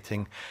them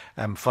getting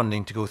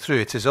funding to go through.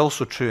 It is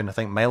also true, and I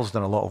think Miles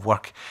done a lot of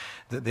work,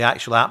 that the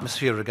actual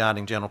atmosphere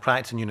regarding general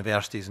practice in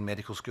universities and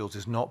medical schools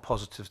is not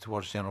positive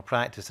towards general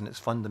practice, and it's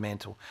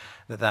fundamental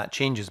that that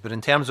changes. But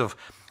in terms of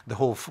the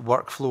whole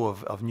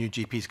workflow of new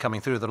GPs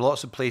coming through, there are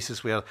lots of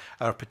places where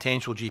our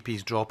potential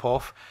GPs drop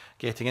off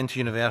getting into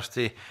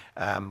university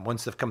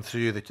once they've come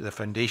through the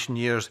foundation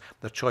years,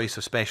 their choice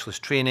of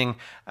specialist training,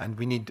 and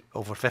we need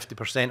over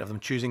 50% of them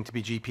choosing to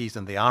be GPs,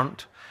 and they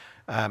aren't.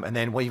 And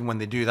then even when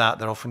they do that,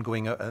 they're often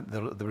going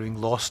they're being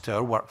lost to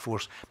our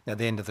workforce at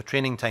the end of the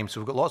training time.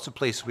 So we've got lots of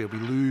places where we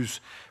lose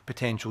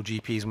potential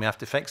GPs, and we have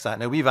to fix that.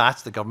 Now, we've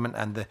asked the government,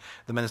 and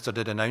the Minister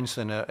did announce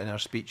in her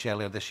speech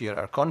earlier this year at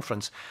our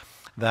conference,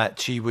 that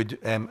she would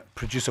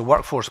produce a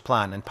workforce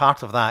plan, and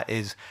part of that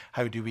is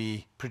how do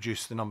we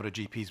produce the number of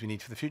GPs we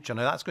need for the future.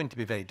 Now, that's going to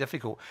be very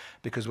difficult,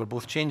 because we're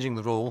both changing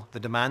the role, the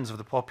demands of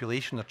the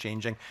population are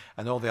changing,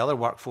 and all the other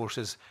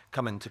workforces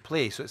come into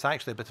play. So it's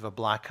actually a bit of a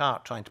black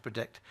art trying to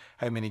predict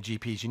how many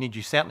GPs you need.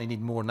 You certainly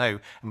need more now,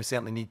 and we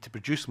certainly need to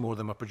produce more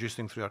than we're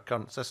producing through our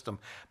current system,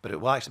 but it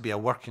will actually be a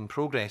work in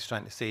progress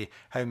trying to say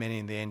how many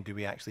in the end do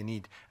we actually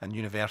need, and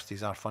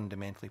universities are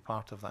fundamentally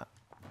part of that.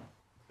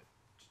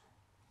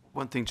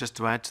 One thing just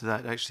to add to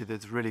that, actually,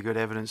 there's really good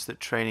evidence that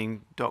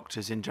training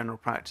doctors in general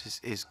practice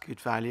is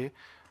good value.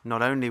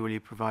 Not only will you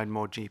provide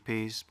more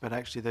GPs, but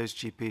actually those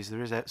GPs,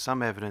 there is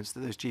some evidence that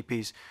those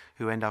GPs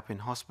who end up in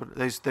hospital,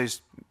 those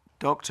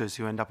doctors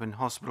who end up in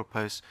hospital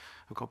posts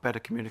have got better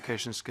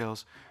communication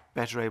skills,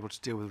 better able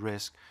to deal with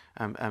risk,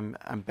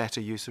 and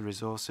better use of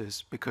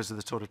resources because of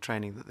the sort of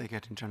training that they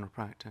get in general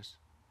practice.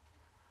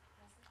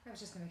 I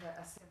was just going to get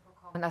a simple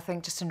comment, I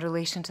think, just in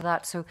relation to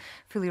that. So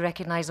fully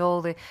recognise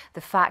all the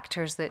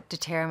factors that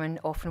determine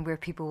often where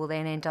people will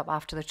then end up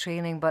after their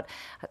training, but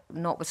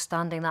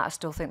notwithstanding that, I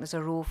still think there's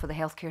a role for the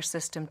healthcare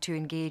system to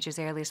engage as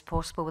early as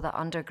possible with that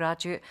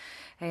undergraduate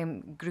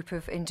group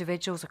of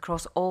individuals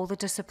across all the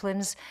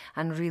disciplines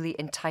and really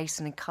entice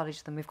and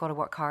encourage them. We've got to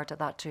work hard at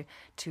that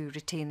to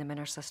retain them in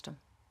our system.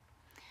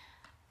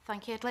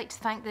 Thank you. I'd like to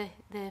thank the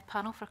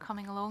panel for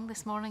coming along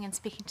this morning and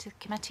speaking to the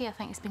committee. I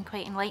think it's been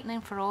quite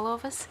enlightening for all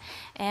of us.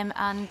 And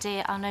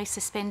I'll now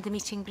suspend the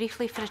meeting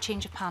briefly for a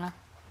change of panel.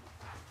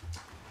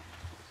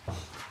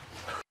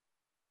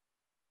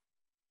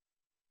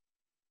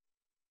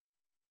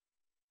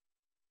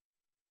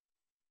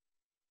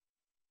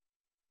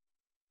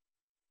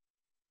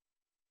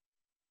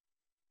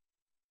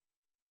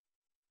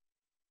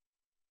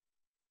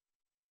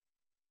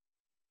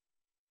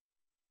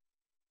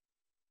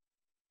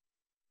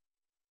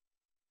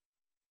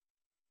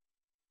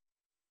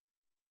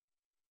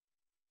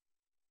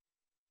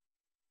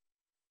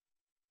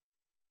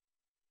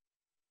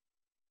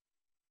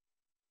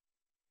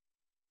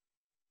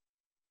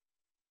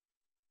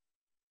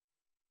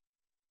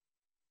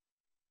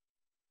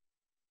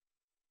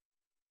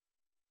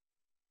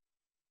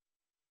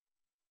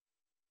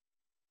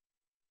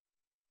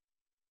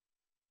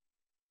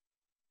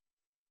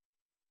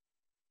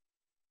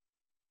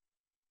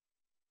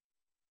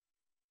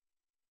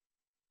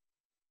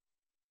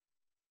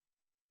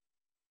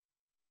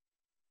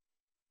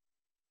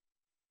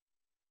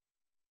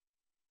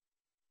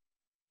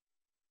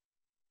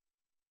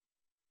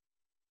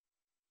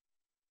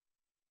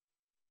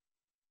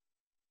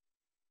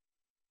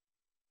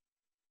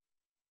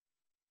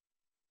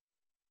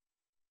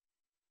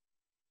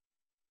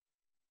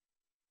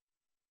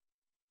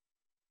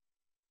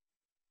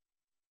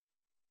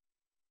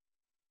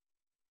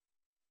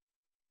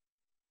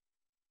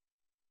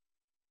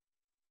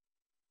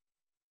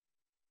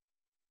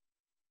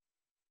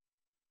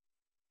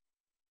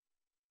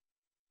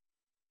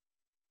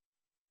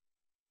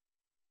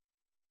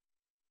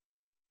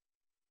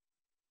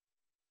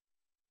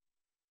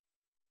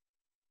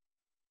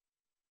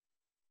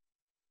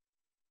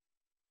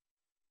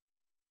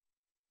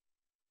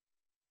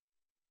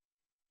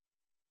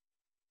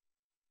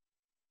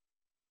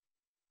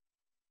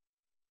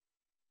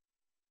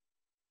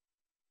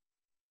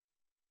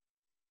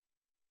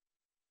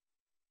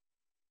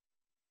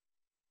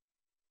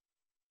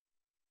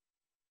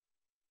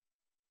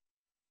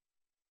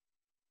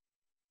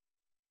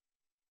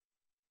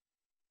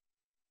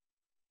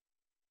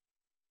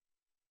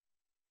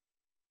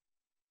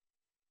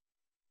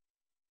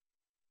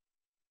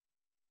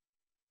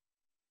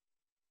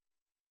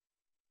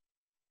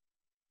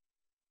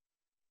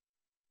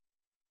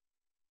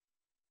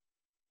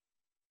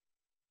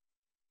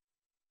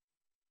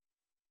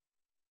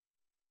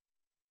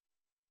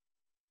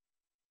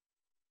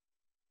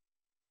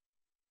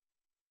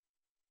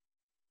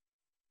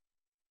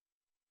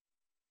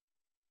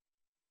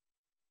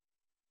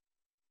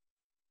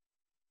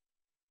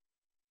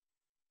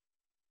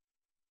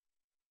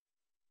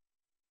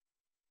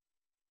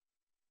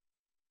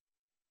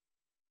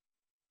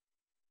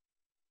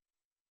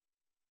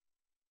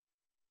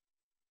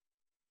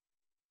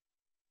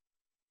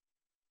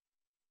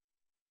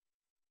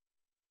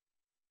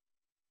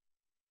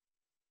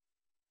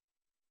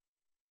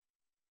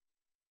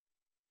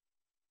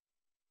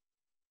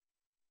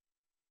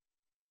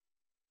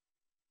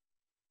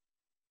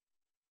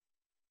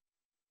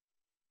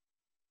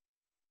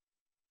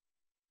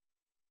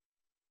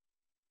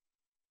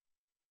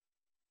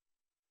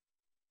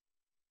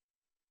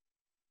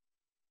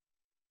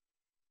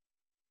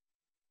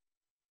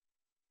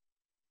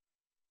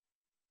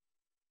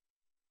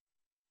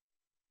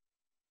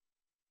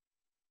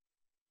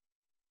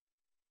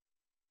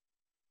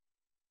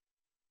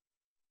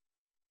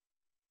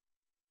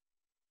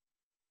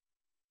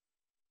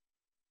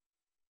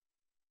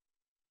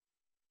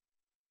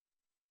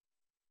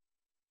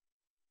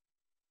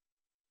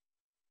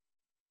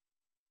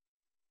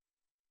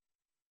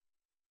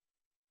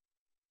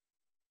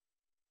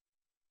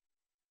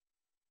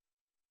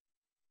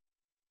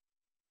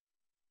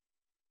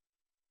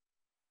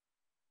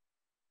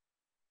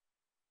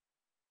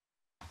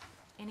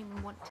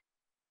 anyone want to?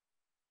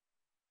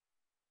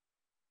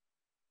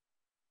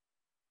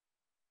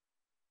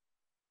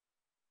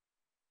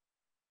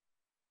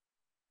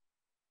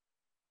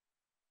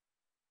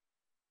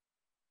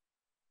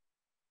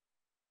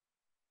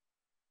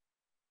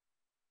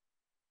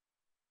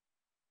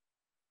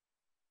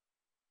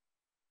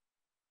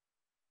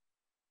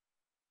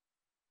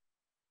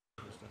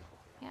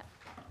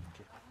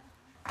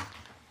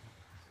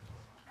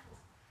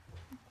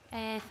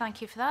 Thank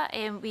you for that.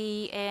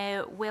 We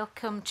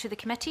welcome to the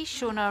committee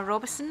Shona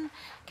Robertson,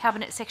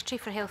 Cabinet Secretary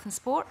for Health and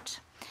Sport,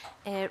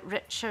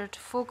 Richard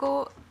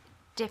Fogo,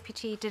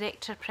 Deputy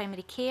Director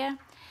Primary Care,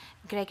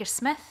 Gregor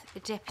Smith,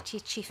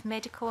 Deputy Chief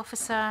Medical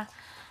Officer,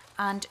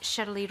 and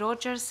Shirley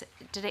Rogers,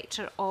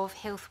 Director of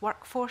Health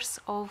Workforce,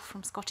 all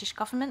from Scottish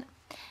Government.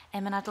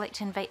 And I'd like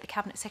to invite the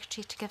Cabinet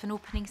Secretary to give an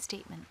opening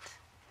statement.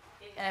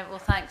 Well,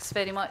 thanks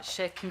very much,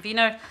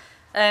 Convener.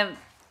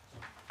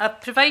 I've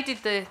provided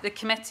the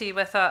committee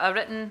with a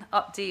written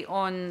update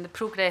on the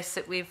progress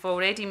that we've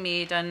already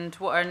made and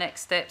what our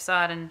next steps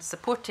are in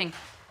supporting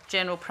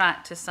general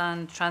practice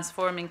and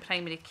transforming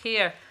primary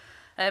care.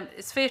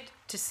 It's fair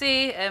to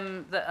say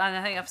that, and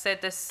I think I've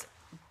said this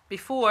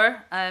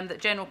before, that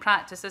general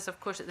practice is of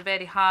course at the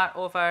very heart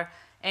of our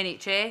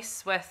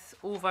NHS, with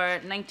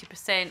over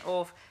 90%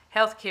 of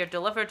healthcare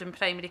delivered in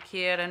primary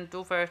care and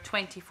over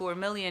 24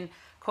 million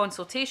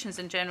consultations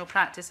in general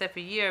practice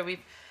every year.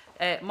 We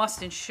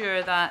must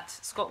ensure that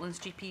Scotland's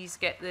GPs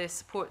get the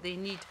support they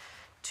need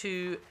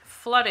to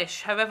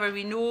flourish. However,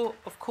 we know,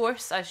 of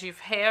course, as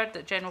you've heard,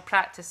 that general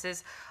practice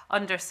is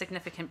under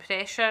significant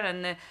pressure,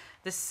 and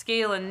the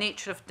scale and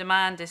nature of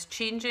demand is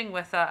changing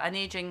with an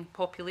ageing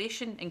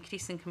population,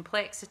 increasing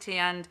complexity,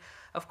 and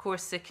of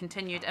course the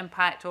continued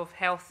impact of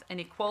health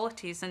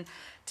inequalities. And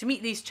to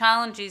meet these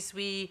challenges,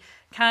 we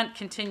can't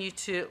continue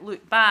to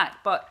look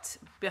back, but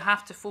we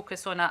have to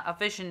focus on a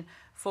vision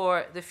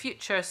for the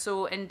future.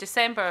 So in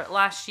December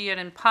last year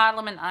in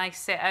Parliament, I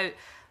set out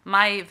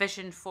my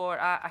vision for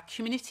a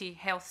community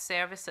health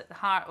service at the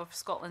heart of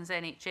Scotland's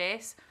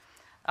NHS,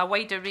 a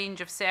wider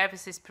range of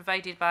services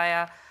provided by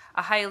a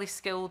highly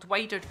skilled,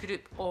 wider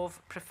group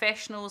of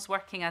professionals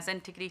working as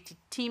integrated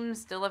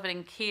teams,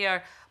 delivering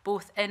care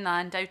both in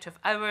and out of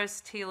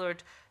hours,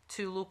 tailored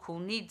to local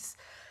needs.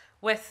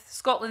 With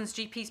Scotland's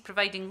GPs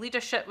providing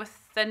leadership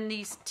within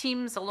these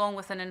teams, along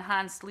with an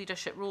enhanced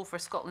leadership role for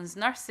Scotland's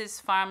nurses,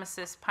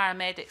 pharmacists,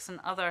 paramedics and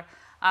other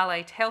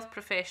allied health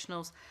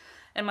professionals.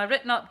 In my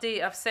written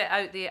update, I've set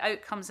out the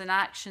outcomes and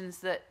actions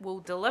that will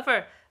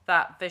deliver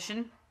that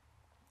vision.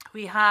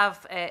 We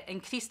have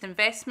increased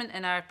investment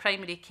in our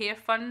primary care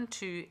fund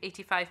to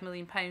 £85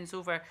 million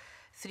over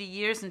 3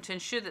 years, and to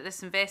ensure that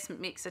this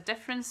investment makes a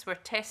difference, we're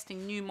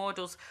testing new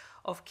models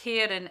of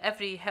care in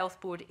every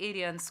health board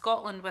area in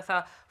Scotland, with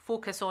a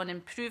focus on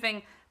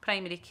improving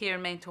primary care,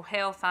 mental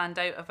health and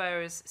out of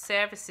hours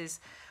services.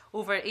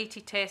 Over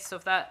 80 tests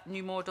of that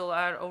new model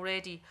are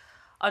already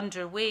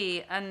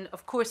underway, and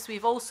of course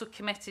we've also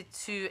committed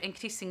to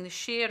increasing the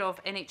share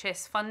of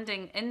NHS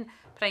funding in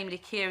primary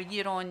care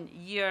year on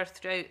year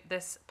throughout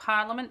this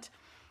Parliament.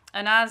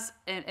 And as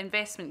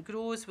investment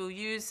grows, we'll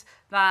use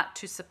that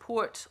to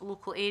support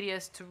local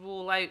areas to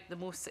roll out the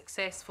most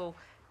successful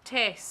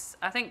tests.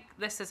 I think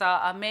this is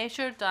a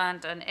measured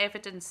and an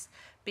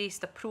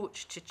evidence-based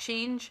approach to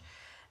change.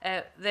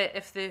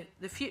 If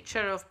the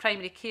future of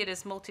primary care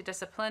is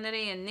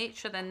multidisciplinary in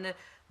nature, then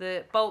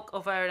the bulk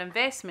of our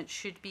investment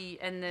should be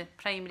in the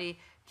primary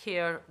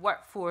care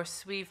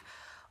workforce. We've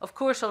of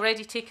course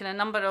already taken a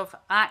number of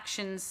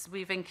actions.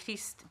 We've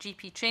increased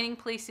GP training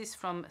places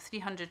from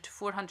 300 to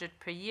 400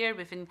 per year.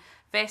 We've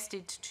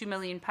invested £2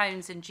 million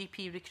in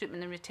GP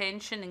recruitment and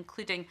retention,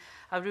 including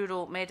a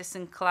rural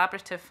medicine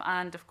collaborative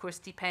and of course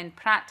deep end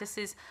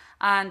practices,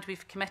 and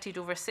we've committed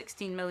over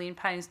 £16 million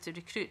to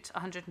recruit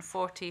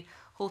 140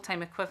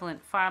 full-time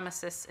equivalent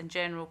pharmacists in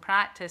general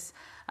practice.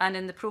 And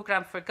in the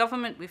programme for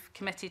government, we've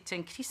committed to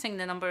increasing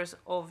the numbers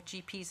of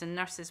GPs and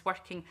nurses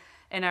working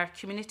in our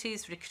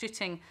communities,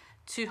 recruiting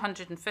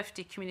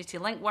 250 community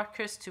link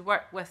workers to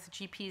work with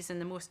GPs in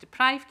the most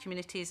deprived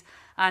communities,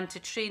 and to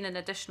train an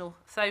additional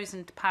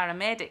 1,000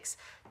 paramedics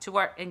to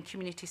work in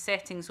community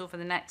settings over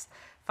the next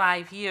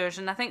 5 years.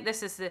 And I think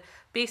this is the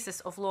basis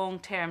of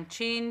long-term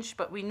change,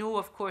 but we know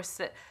of course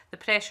that the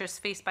pressures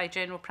faced by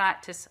general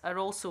practice are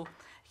also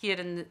here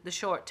in the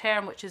short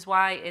term, which is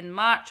why in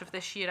March of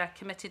this year I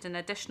committed an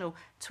additional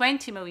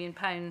 £20 million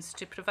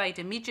to provide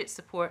immediate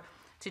support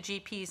to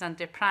GPs and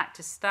their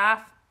practice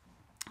staff.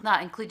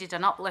 That included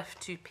an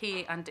uplift to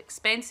pay and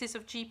expenses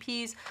of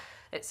GPs.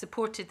 It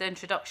supported the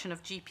introduction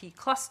of GP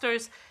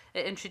clusters.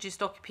 It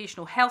introduced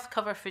occupational health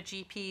cover for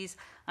GPs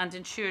and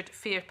ensured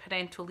fair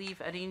parental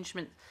leave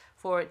arrangement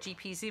for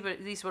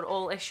GPs. These were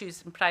all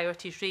issues and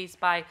priorities raised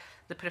by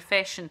the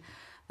profession.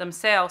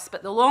 themselves.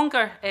 But the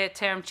longer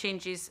term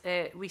changes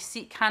we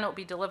seek cannot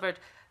be delivered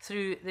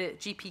through the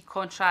GP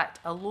contract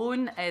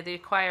alone. They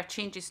require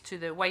changes to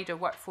the wider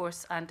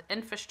workforce and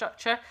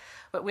infrastructure.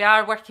 But we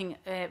are working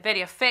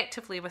very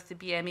effectively with the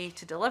BMA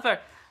to deliver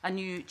a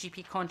new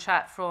GP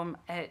contract from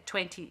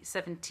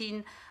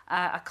 2017,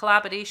 a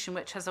collaboration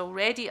which has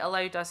already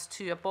allowed us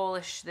to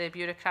abolish the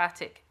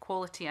bureaucratic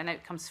quality and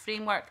outcomes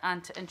framework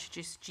and to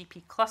introduce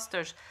GP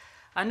clusters.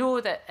 I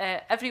know that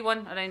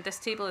everyone around this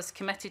table is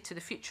committed to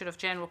the future of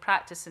general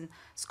practice in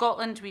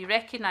Scotland. We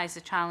recognise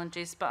the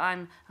challenges, but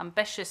I'm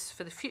ambitious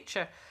for the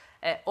future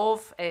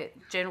of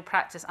general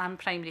practice and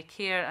primary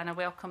care, and I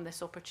welcome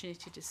this opportunity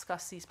to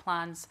discuss these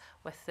plans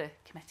with the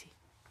committee.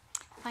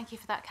 Thank you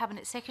for that,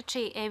 Cabinet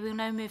Secretary. We'll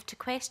now move to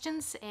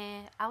questions.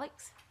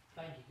 Alex?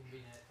 Thank you,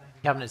 Convener. Thank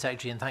you, Cabinet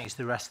Secretary, and thanks to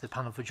the rest of the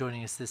panel for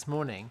joining us this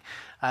morning.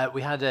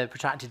 We had a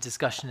protracted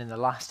discussion in the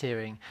last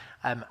hearing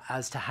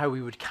as to how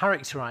we would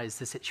characterise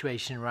the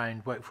situation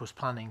around workforce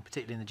planning,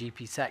 particularly in the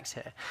GP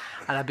sector.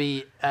 And I'd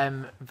be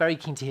very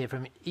keen to hear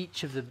from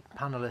each of the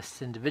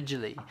panellists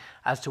individually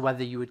as to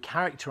whether you would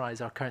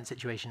characterise our current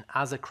situation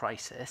as a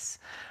crisis,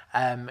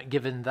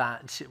 given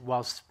that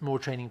whilst more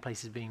training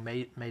places are being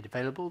made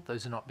available,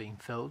 those are not being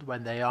filled.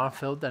 When they are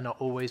filled, they're not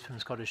always from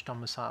Scottish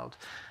domiciled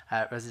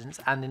residents.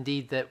 And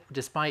indeed that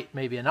despite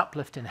maybe an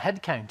uplift in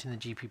headcount in the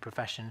GP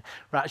profession,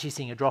 we're actually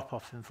seeing a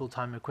drop-off in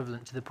full-time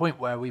equivalent to the point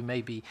where we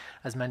may be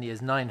as many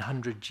as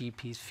 900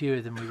 GPs fewer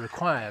than we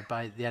require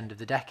by the end of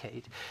the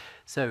decade.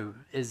 So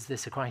is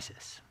this a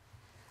crisis?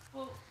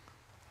 Well,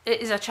 it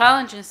is a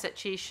challenging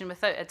situation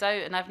without a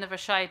doubt, and I've never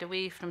shied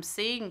away from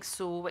saying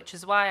so, which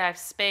is why I've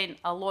spent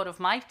a lot of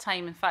my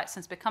time, in fact,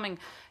 since becoming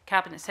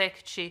Cabinet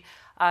Secretary,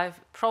 I've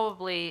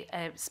probably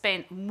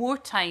spent more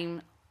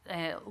time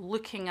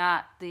looking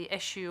at the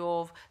issue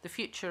of the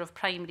future of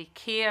primary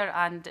care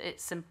and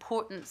its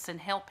importance in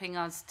helping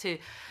us to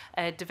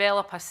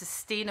develop a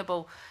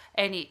sustainable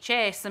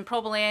NHS than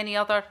probably any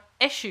other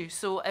issue.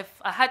 So if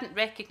I hadn't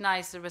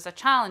recognised there was a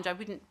challenge, I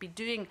wouldn't be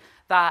doing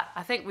that.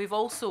 I think we've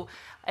also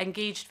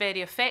engaged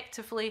very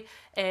effectively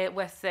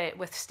with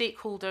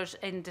stakeholders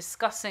in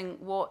discussing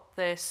what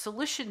the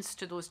solutions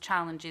to those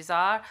challenges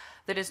are.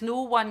 There is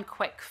no one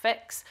quick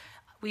fix.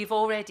 We've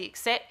already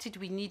accepted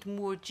we need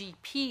more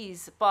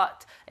GPs,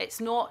 but it's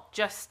not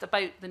just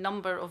about the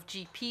number of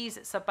GPs,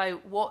 it's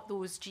about what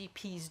those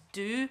GPs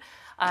do.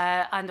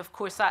 And of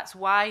course, that's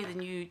why the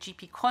new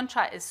GP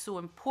contract is so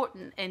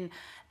important in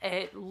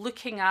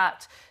looking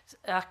at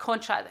a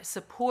contract that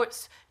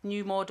supports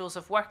new models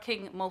of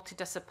working,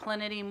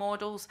 multidisciplinary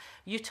models,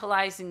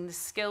 utilising the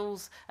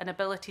skills and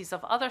abilities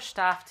of other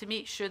staff to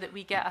make sure that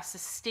we get a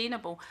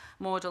sustainable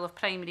model of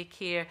primary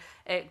care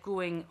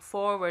going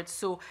forward.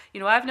 So,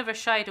 you know, I've never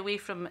shied away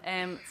from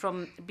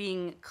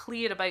being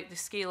clear about the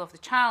scale of the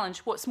challenge.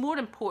 What's more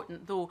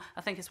important, though,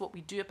 I think, is what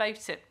we do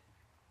about it.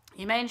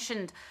 You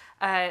mentioned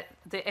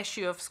the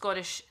issue of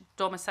Scottish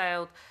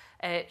domiciled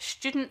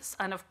students,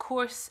 and of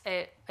course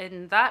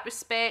in that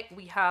respect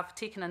we have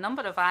taken a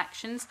number of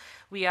actions.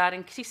 We are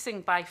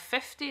increasing by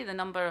 50 the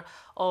number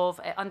of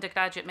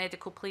undergraduate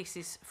medical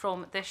places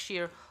from this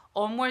year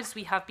onwards.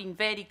 We have been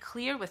very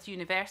clear with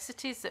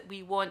universities that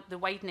we want the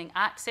widening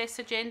access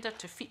agenda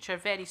to feature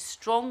very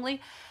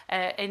strongly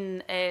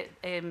in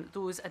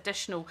those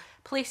additional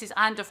places.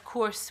 And of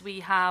course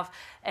we are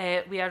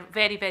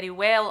very, very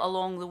well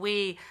along the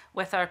way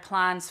with our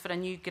plans for a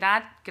new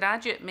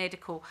graduate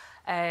medical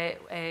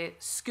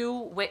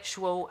school, which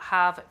will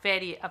have a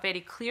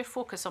very clear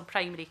focus on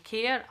primary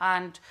care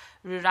and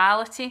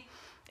rurality.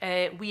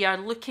 We are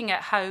looking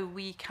at how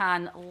we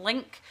can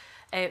link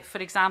for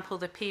example,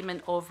 the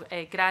payment of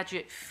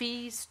graduate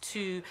fees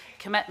to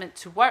commitment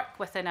to work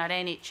within our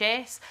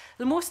NHS.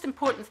 The most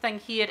important thing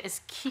here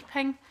is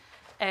keeping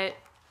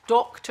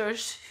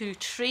doctors who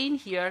train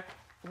here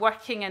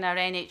working in our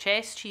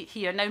NHS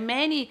here. Now,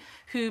 many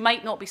who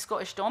might not be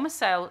Scottish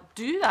domicile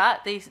do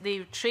that. They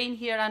train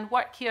here and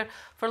work here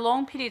for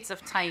long periods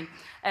of time.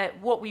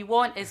 What we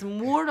want is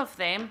more of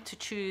them to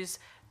choose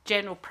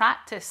general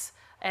practice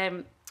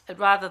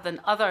rather than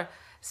other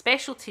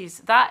specialties.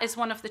 That is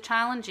one of the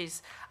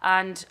challenges,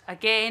 and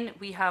again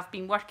we have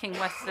been working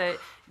with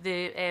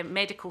the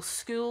medical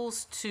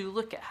schools to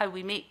look at how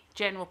we make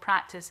general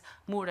practice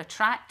more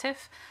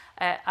attractive,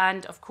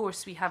 and of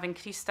course we have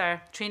increased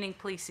our training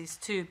places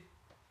to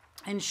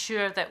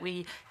ensure that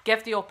we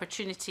give the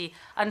opportunity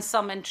and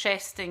some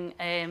interesting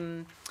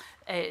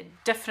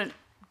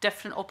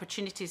different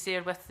opportunities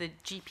there with the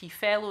GP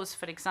Fellows,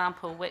 for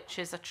example, which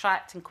is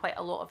attracting quite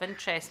a lot of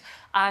interest,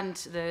 and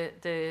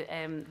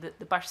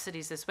the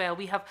bursaries as well.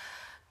 We have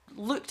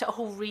looked at a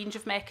whole range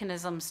of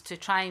mechanisms to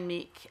try and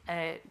make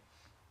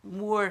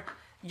more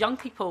young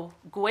people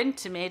go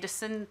into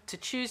medicine, to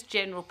choose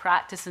general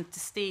practice and to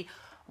stay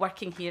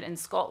working here in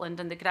Scotland.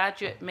 And the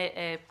graduate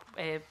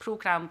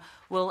programme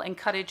will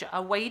encourage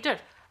a wider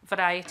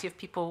variety of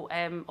people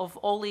of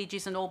all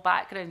ages and all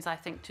backgrounds, I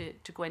think,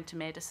 to go into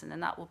medicine,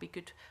 and that will be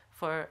good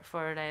for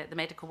the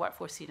medical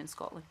workforce here in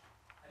Scotland.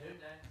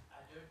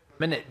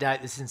 minute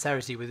doubt the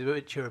sincerity with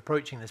which you're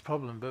approaching this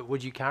problem, but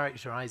would you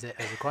characterise it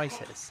as a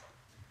crisis?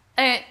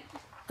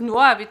 No,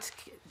 I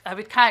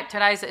would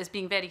characterise it as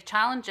being very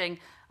challenging.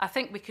 I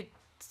think we could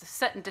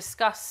sit and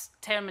discuss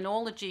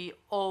terminology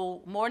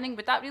all morning.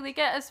 Would that really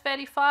get us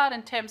very far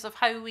in terms of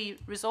how we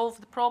resolve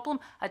the problem?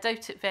 I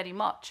doubt it very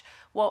much.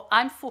 What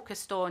I'm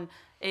focused on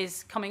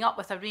is coming up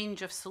with a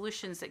range of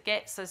solutions that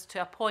gets us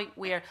to a point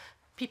where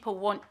people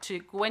want to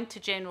go into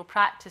general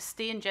practice,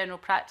 stay in general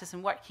practice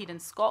and work here in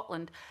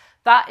Scotland.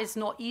 That is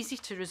not easy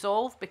to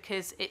resolve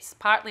because it's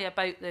partly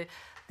about the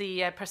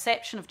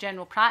perception of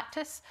general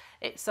practice.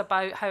 It's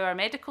about how our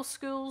medical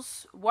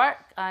schools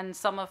work and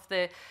some of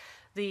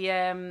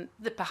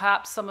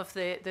perhaps some of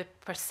the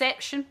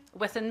perception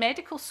within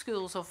medical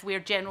schools of where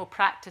general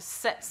practice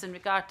sits in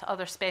regard to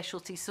other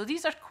specialties. So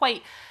these are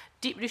quite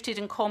deep-rooted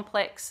and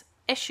complex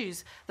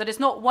issues. There is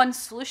not one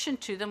solution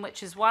to them,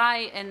 which is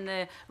why in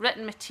the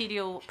written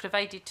material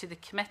provided to the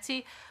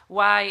committee,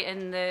 why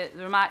in the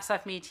remarks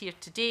I've made here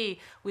today,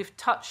 we've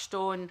touched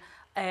on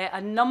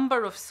a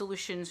number of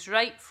solutions,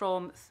 right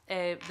from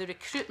the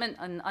recruitment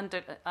and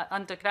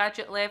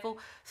undergraduate level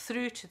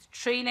through to the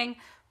training.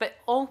 But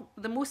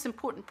the most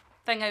important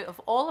thing out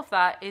of all of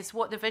that is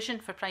what the vision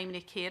for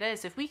primary care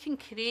is. If we can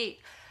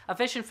create a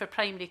vision for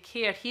primary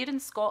care here in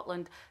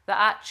Scotland that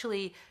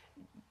actually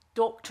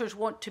doctors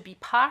want to be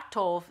part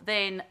of,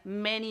 then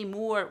many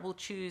more will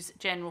choose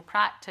general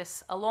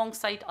practice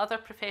alongside other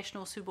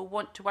professionals who will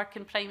want to work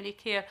in primary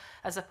care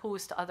as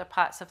opposed to other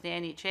parts of the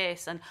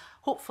NHS. And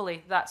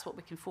hopefully that's what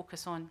we can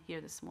focus on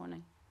here this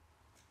morning.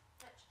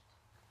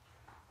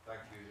 Thank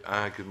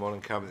you. Good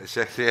morning, Cabinet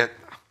Secretary.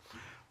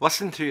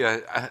 Listen to you,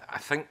 I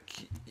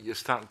think you're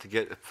starting to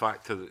get the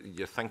fact that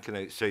you're thinking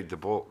outside the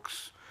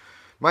box.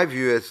 My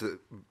view is that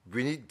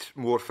we need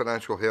more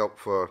financial help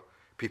for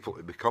people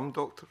to become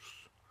doctors.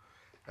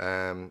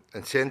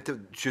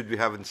 Should we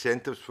have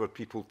incentives for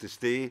people to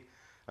stay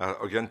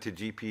or get into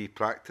GP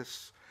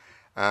practice?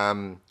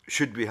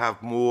 Should we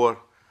have more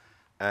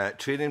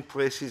training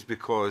places,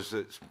 because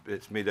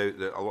it's made out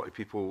that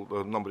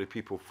a number of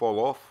people fall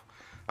off.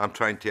 I'm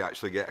trying to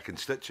actually get a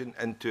constituent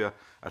into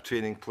a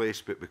training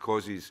place, but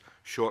because he's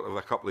short of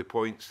a couple of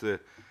points, the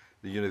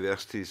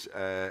universities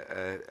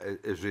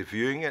is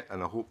reviewing it,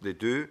 and I hope they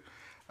do.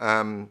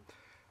 And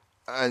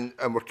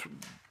we're,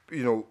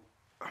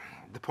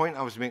 the point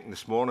I was making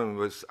this morning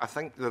was, I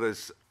think there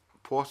is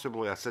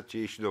possibly a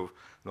situation of,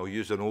 and I'll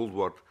use an old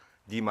word,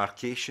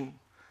 demarcation,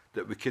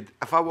 that we could,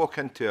 if I walk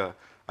into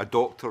a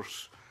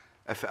doctor's,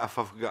 if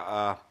I've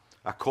got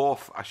a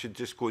cough, I should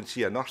just go and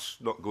see a nurse,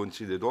 not go and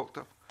see the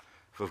doctor.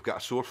 If I've got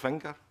a sore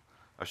finger,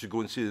 I should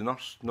go and see the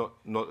nurse, not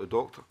the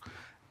doctor.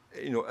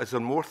 Is there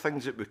more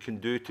things that we can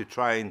do to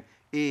try and,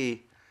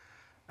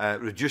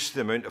 reduce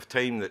the amount of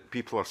time that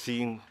people are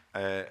seeing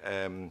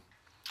the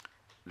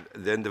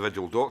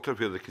individual doctor,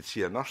 where they could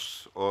see a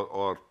nurse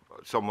or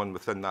someone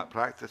within that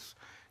practice?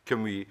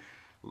 Can we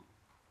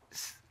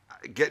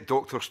get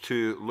doctors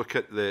to look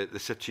at the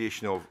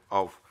situation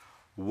of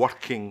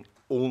working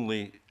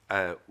only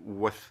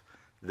with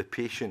the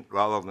patient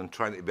rather than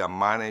trying to be a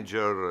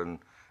manager and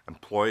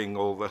employing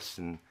all this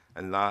and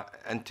that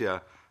into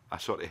a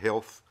sort of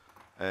health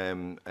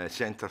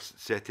centre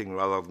setting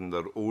rather than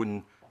their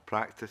own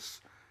practice?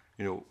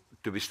 Do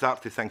we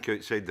start to think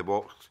outside the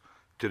box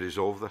to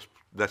resolve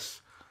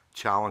this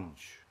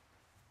challenge?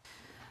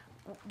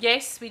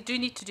 Yes, we do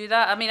need to do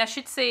that. I mean, I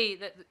should say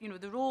that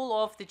the role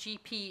of the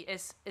GP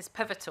is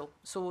pivotal.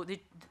 So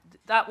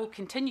that will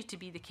continue to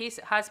be the case.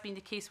 It has been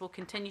the case, will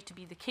continue to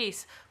be the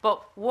case.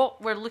 But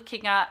what we're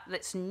looking at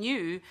that's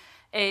new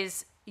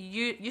is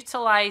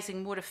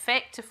utilising more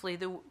effectively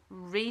the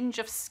range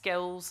of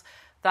skills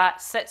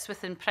that sits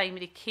within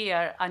primary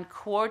care and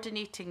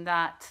coordinating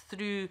that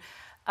through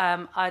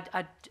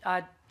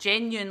a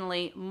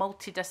genuinely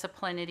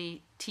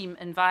multidisciplinary team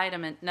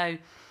environment. Now,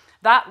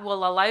 that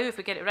will allow, if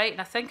we get it right,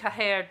 and I think I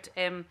heard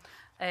Alan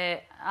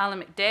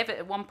McDevitt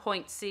at one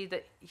point say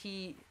that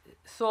he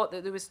thought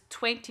that there was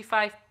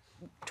 25%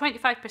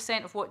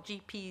 of what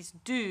GPs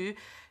do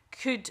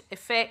could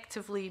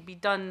effectively be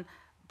done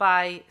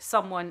by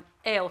someone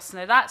else.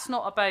 Now, that's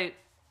not about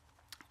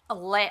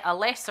a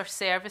lesser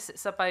service.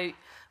 It's about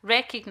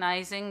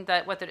recognising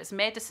that whether it's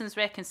medicines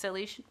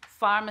reconciliation,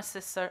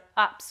 pharmacists are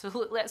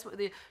absolutely, that's what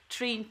they're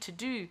trained to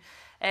do,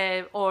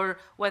 or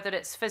whether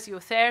it's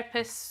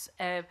physiotherapists,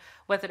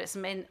 whether it's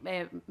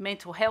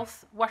mental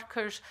health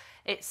workers.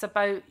 It's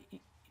about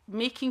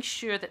making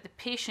sure that the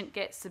patient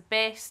gets the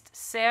best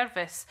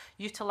service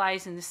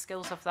utilising the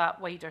skills of that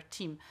wider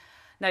team.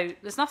 Now,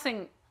 there's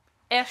nothing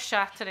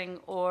earth-shattering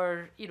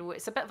or,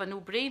 it's a bit of a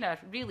no-brainer,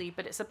 really,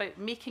 but it's about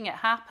making it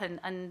happen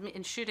and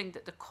ensuring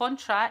that the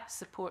contract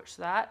supports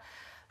that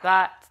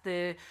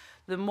the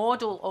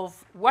model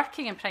of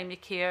working in primary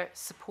care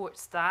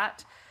supports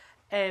that,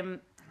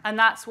 and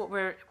that's what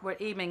we're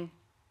aiming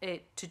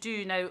to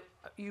do. Now,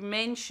 you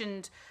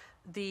mentioned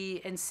the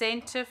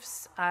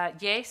incentives.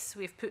 Yes,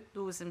 we've put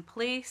those in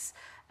place.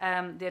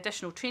 The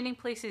additional training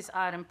places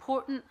are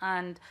important,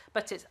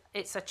 but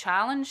it's a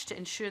challenge to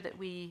ensure that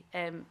we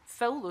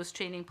fill those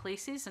training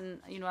places. And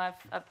I've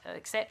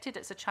accepted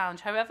it's a challenge.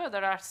 However,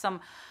 there are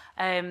some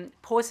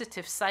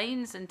positive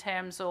signs in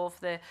terms of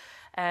the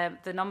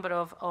number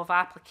of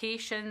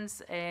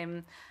applications,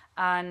 and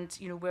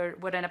we're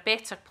in a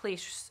better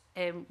place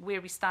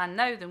where we stand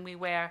now than we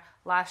were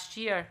last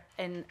year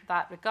in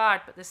that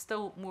regard. But there's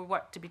still more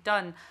work to be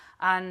done,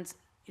 and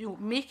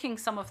making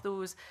some of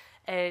those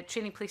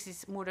training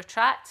places more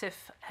attractive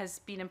has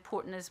been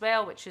important as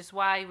well, which is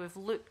why we've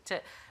looked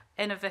at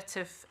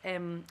innovative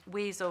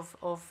ways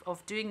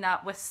of doing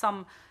that with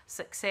some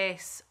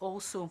success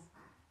also.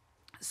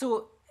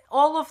 So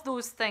all of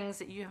those things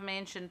that you have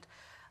mentioned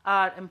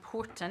are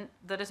important.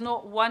 There is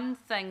not one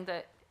thing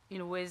that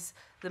is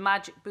the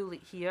magic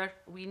bullet here.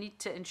 We need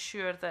to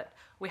ensure that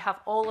we have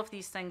all of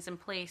these things in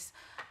place,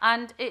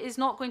 and it is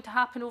not going to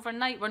happen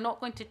overnight. We're not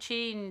going to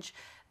change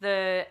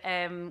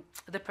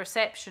the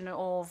perception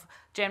of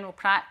general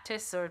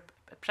practice or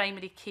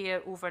primary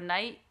care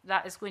overnight.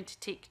 That is going to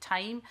take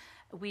time.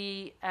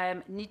 We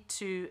need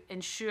to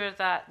ensure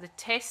that the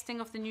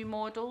testing of the new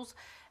models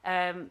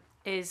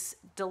is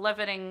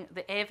delivering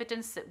the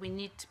evidence that we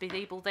need to be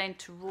able then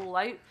to roll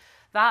out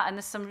that. And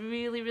there's some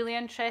really, really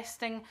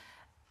interesting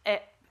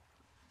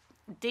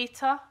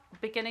data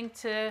beginning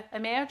to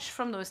emerge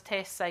from those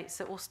test sites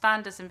that will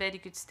stand us in very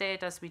good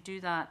stead as we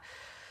do that.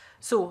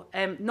 So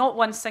not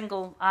one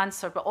single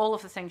answer, but all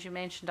of the things you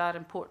mentioned are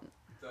important.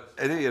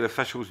 Any of your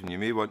officials, and you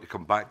may want to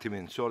come back to me,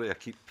 and sorry I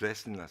keep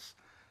pressing this,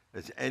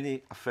 does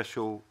any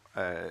official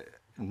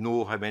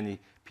know how many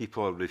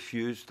people are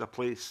refused a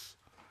place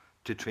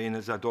to train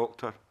as a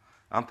doctor?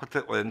 I'm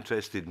particularly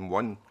interested in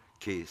one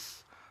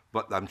case,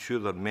 but I'm sure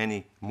there are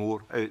many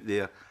more out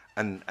there,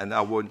 and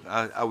I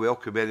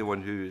welcome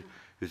anyone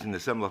who's in a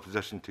similar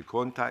position to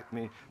contact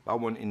me, but I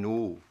want to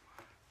know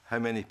how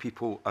many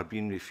people are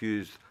being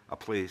refused a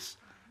place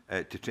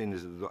to train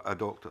as a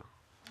doctor.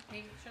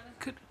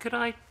 Could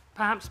I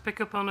perhaps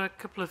pick up on a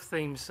couple of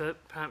themes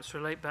that perhaps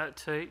relate back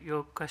to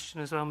your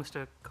question as well,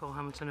 Mr.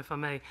 Cole-Hamilton, if I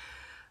may?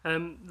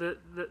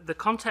 The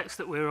context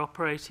that we're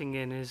operating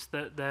in is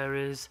that there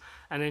is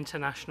an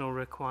international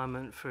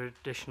requirement for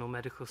additional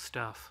medical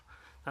staff.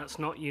 That's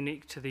not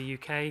unique to the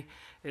UK,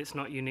 it's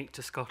not unique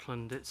to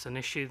Scotland. It's an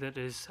issue that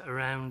is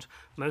around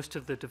most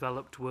of the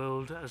developed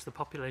world as the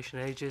population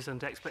ages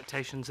and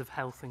expectations of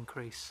health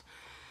increase.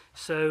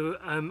 So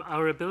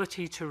our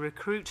ability to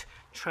recruit,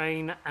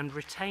 train and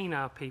retain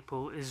our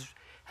people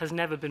has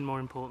never been more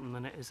important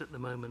than it is at the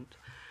moment.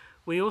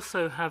 We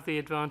also have the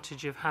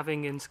advantage of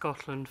having in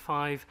Scotland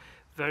 5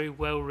 very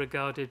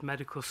well-regarded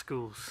medical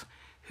schools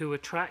who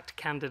attract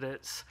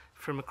candidates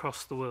from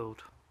across the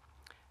world.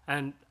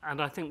 And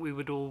I think we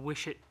would all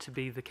wish it to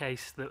be the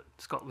case that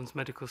Scotland's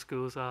medical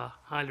schools are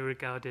highly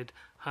regarded,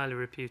 highly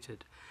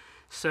reputed.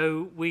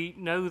 So we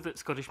know that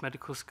Scottish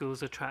medical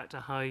schools attract a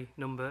high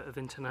number of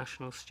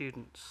international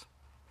students.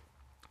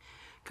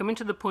 Coming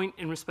to the point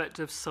in respect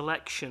of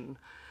selection,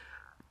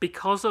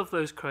 because of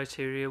those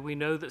criteria, we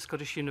know that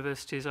Scottish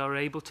universities are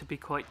able to be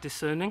quite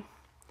discerning.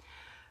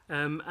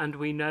 And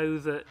we know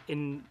that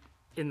in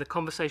the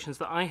conversations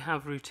that I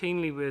have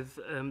routinely with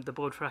the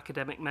Board for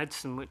Academic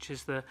Medicine, which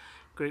is the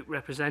group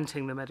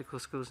representing the medical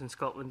schools in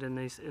Scotland in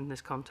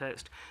this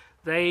context,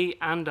 they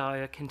and I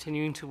are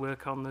continuing to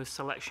work on those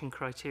selection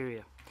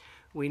criteria.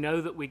 We know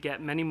that we get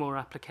many more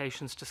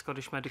applications to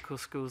Scottish medical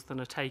schools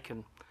than are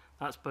taken.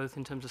 That's both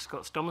in terms of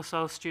Scots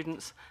domicile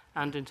students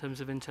and in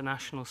terms of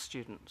international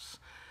students.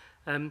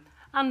 And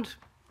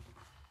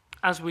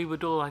as we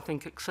would all, I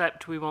think,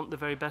 accept, we want the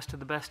very best of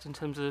the best in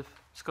terms of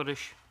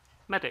Scottish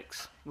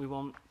medics. We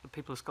want the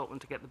people of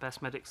Scotland to get the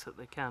best medics that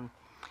they can.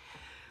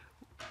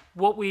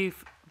 What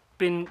we've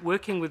been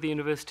working with the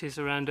universities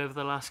around over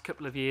the last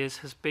couple of years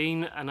has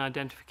been an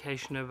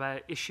identification of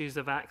issues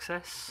of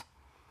access.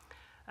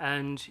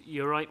 And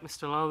you're right,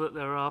 Mr. Lyle, that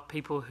there are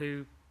people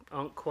who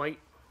aren't quite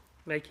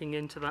making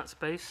into that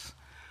space.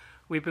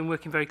 We've been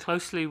working very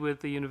closely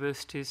with the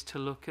universities to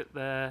look at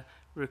their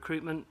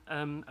recruitment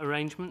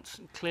arrangements.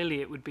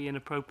 Clearly, it would be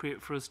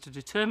inappropriate for us to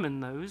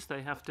determine those.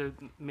 They have to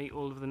meet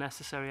all of the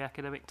necessary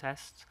academic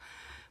tests.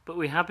 But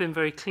we have been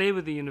very clear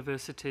with the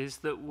universities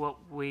that what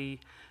we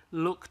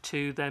look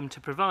to them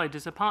to provide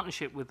is a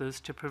partnership with us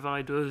to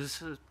provide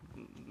us,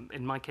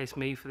 in my case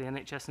me for the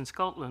NHS in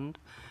Scotland,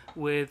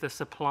 with a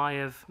supply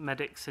of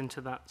medics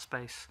into that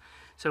space.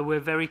 So we're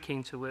very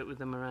keen to work with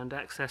them around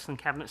access, and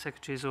Cabinet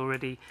Secretary has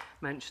already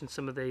mentioned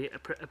some of the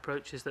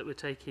approaches that we're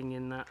taking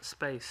in that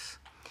space.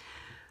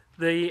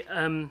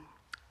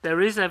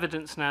 There is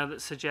evidence now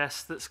that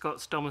suggests that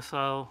Scots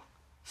domicile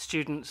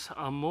students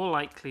are more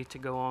likely to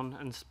go on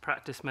and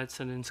practice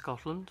medicine in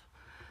Scotland.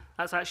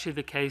 That's actually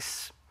the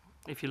case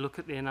if you look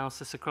at the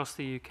analysis across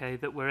the UK,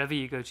 that wherever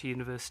you go to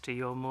university,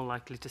 you're more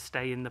likely to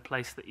stay in the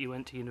place that you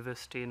went to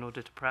university in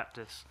order to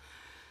practice.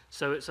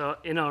 So it's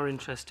in our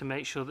interest to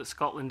make sure that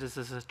Scotland is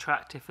as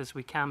attractive as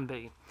we can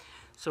be.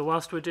 So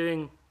whilst we're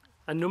doing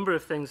a number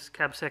of things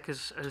CabSec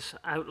has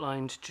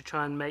outlined to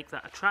try and make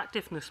that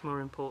attractiveness more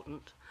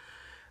important,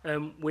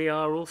 We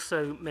are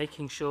also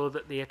making sure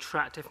that the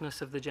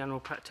attractiveness of the general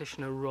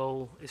practitioner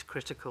role is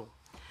critical.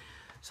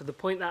 So the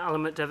point that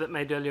Alan McDevitt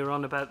made earlier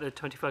on about the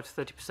 25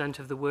 to 30%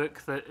 of the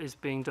work that is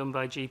being done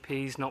by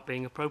GPs not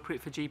being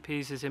appropriate for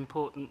GPs is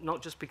important,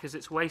 not just because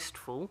it's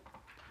wasteful,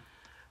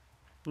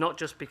 not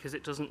just because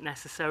it doesn't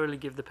necessarily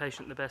give the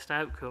patient the best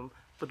outcome,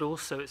 but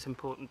also it's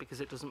important because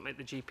it doesn't make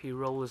the GP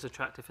role as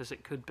attractive as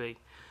it could be.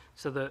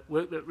 So the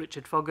work that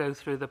Richard Foggo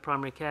through the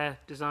primary care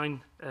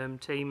design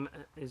team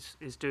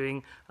is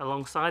doing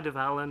alongside of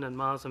Alan and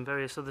Mars and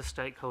various other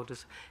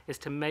stakeholders is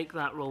to make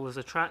that role as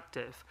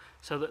attractive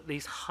so that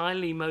these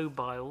highly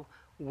mobile,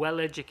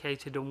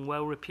 well-educated and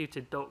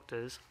well-reputed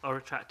doctors are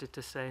attracted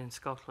to stay in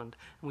Scotland.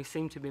 And we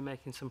seem to be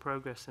making some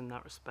progress in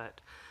that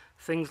respect.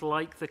 Things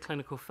like the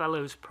Clinical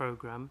Fellows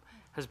programme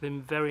has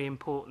been very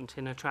important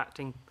in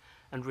attracting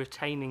and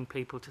retaining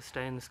people to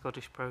stay in the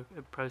Scottish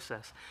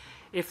process.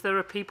 If there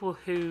are people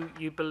who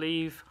you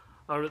believe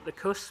are at the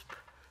cusp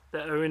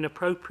that are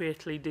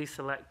inappropriately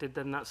deselected,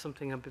 then that's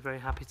something I'd be very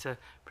happy to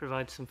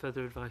provide some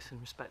further advice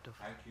in respect of.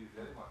 Thank you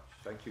very much.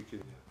 Thank you,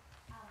 Convener.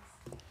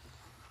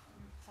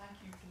 Thank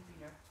you,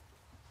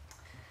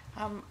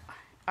 Convener.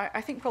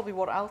 I think probably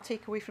what I'll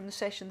take away from the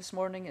session this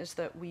morning is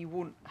that we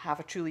won't have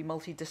a truly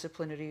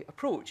multidisciplinary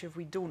approach if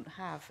we don't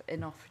have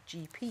enough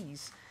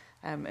GPs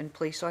in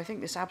place. So I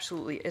think this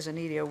absolutely is an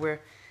area where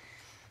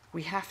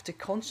we have to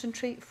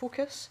concentrate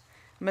focus.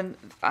 I mean,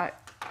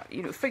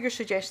 figures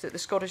suggest that the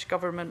Scottish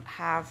Government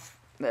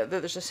that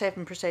there's a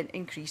 7%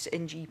 increase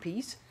in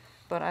GPs,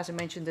 but as I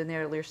mentioned in the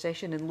earlier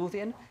session, in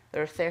Lothian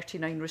there are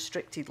 39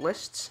 restricted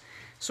lists.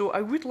 So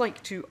I would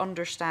like to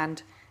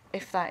understand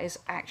if that is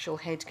actual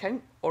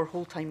headcount or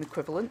whole-time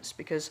equivalents,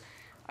 because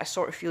I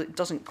sort of feel it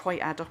doesn't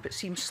quite add up. It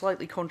seems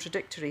slightly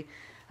contradictory.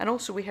 And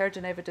also we heard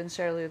in evidence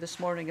earlier this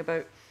morning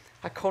about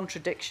a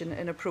contradiction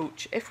in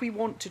approach. If we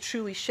want to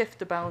truly shift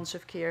the balance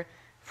of care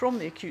from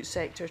the acute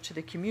sector to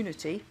the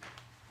community,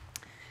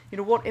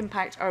 what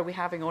impact are we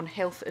having on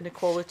health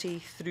inequality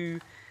through,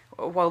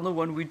 while no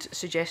one would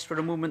suggest for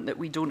a moment that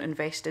we don't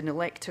invest in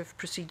elective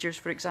procedures,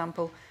 for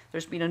example,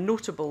 there's been a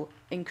notable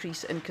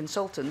increase in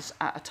consultants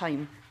at a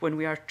time when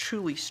we are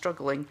truly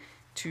struggling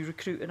to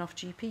recruit enough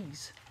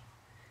GPs.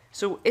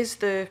 So is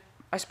the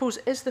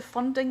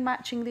funding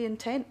matching the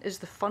intent? Is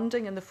the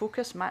funding and the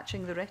focus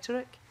matching the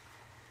rhetoric?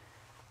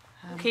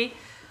 Okay.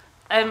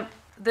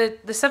 The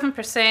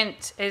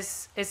 7%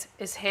 is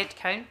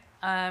headcount.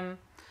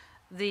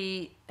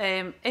 The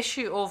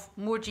issue of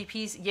more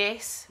GPs,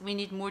 yes, we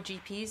need more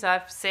GPs.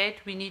 I've said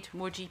we need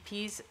more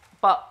GPs,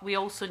 but we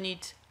also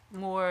need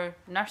more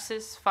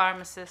nurses,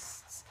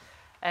 pharmacists,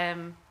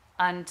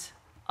 and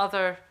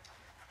other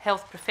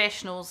health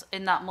professionals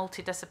in that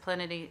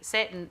multidisciplinary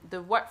setting.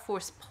 The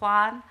workforce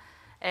plan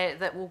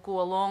that will go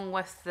along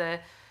with the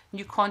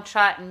new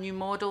contract and new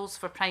models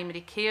for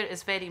primary care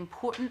is very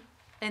important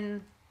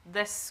in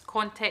this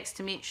context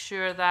to make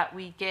sure that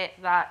we get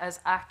that as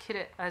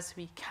accurate as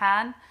we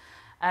can.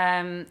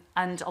 And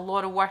a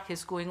lot of work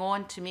is going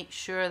on to make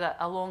sure that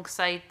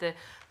alongside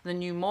the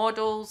new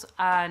models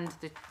and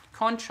the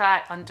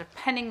contract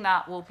underpinning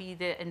that will be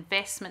the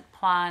investment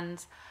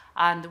plans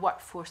and the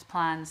workforce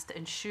plans to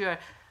ensure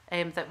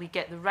that we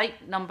get the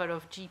right number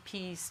of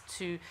GPs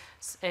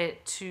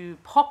to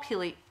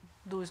populate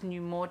those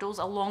new models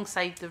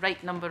alongside the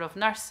right number of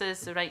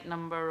nurses, the right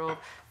number of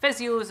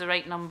physios, the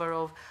right number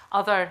of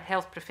other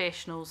health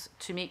professionals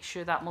to make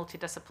sure that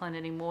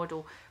multidisciplinary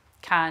model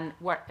can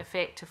work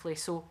effectively.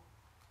 So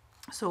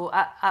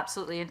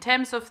absolutely. In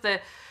terms of the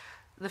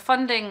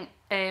funding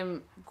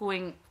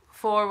going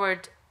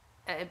forward,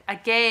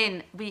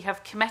 again, we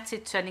have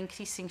committed to an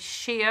increasing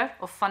share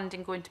of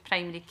funding going to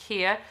primary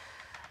care.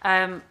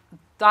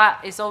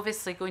 That is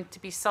obviously going to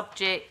be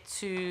subject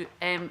to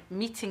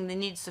meeting the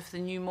needs of the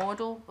new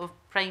model of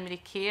primary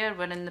care.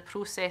 We're in the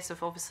process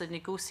of obviously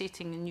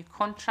negotiating the new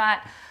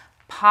contract.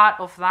 Part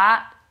of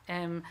that,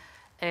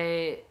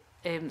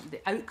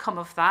 the outcome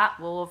of that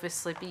will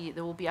obviously be,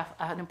 there will be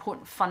an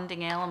important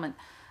funding element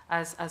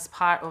as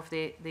part of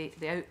the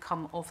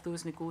outcome of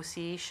those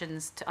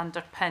negotiations to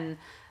underpin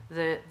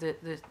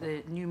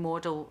the new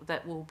model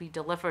that will be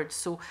delivered.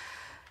 So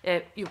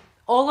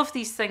all of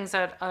these things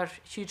are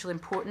hugely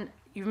important.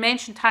 You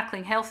mentioned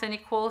tackling health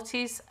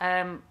inequalities.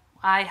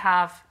 I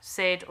have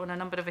said on a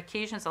number of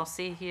occasions, I'll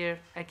say here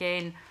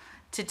again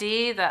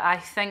today, that I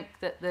think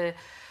that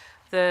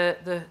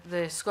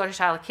the Scottish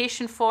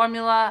allocation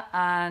formula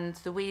and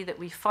the way that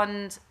we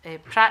fund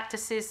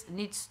practices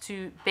needs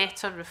to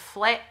better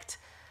reflect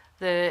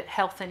the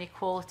health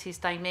inequalities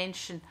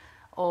dimension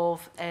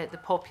of the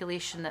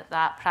population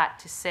that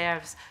practice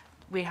serves.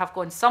 We have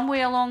gone some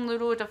way along the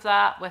road of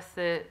that with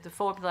the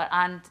formula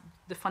and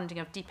the funding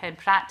of deep end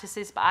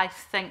practices, but I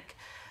think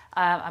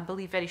and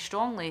believe very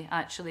strongly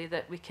actually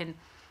that we can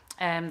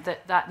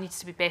that needs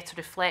to be better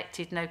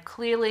reflected. Now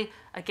clearly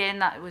again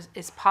that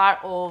is part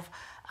of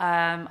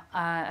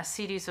a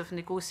series of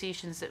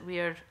negotiations that we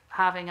are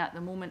having at the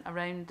moment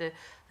around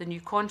the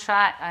new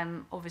contract.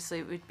 Obviously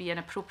it would be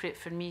inappropriate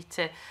for me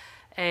to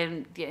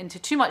get into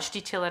too much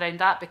detail around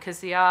that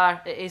because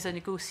it is a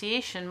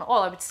negotiation.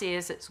 All I would say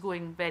is it's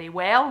going very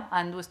well,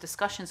 and those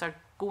discussions are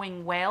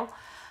going well,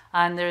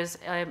 and there's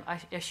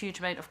a huge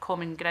amount of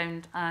common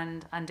ground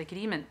and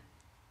agreement.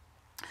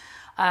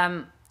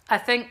 I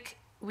think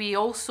we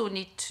also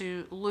need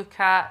to look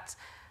at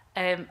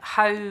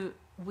how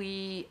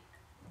we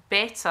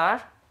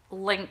better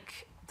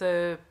link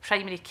the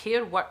primary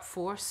care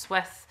workforce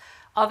with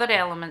other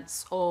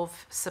elements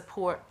of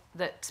support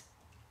that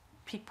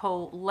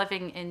people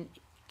living in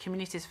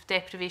communities of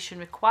deprivation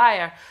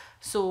require.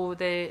 So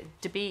the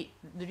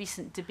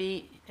recent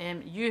debate,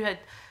 you had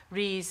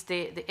raised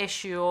the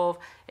issue of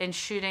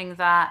ensuring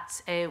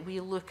that we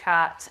look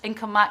at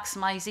income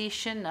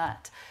maximisation,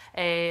 at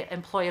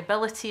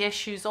employability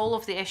issues, all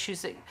of the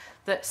issues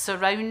that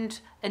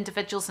surround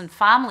individuals and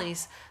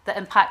families that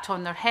impact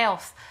on their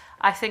health.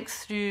 I think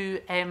through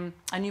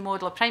a new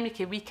model of primary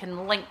care, we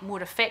can link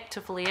more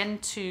effectively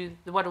into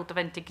the world of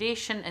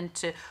integration,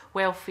 into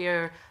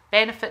welfare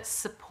benefits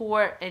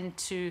support,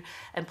 into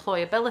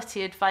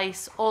employability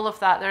advice, all of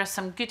that. There are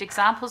some good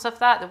examples of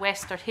that. The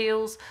Wester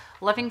Hales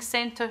Living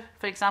Centre,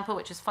 for example,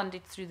 which is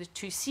funded through the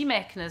 2C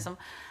mechanism,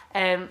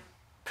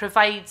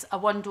 provides a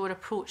one-door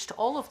approach to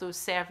all of those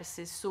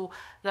services. So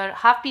there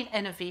have been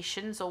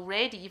innovations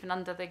already, even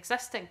under the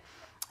existing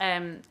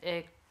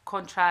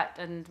contract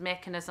and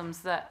mechanisms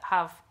that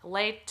have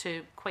led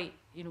to quite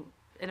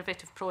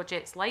innovative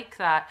projects like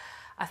that.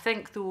 I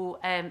think though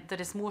there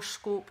is more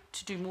scope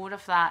to do more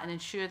of that and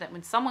ensure that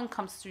when someone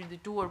comes through the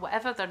door,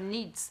 whatever their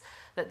needs,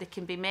 that they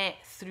can be met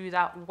through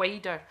that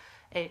wider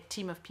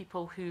team of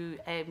people who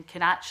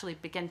can actually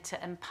begin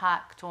to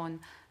impact on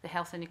the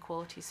health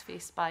inequalities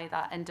faced by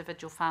that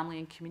individual, family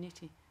and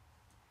community.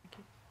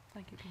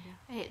 Thank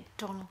you,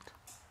 Donald.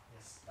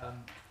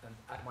 And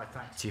add my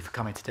thanks to you for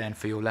coming today and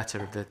for your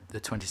letter of the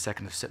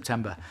 22nd of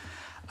September.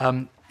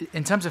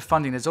 In terms of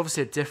funding, there's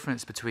obviously a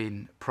difference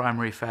between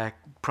primary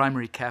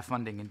care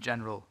funding in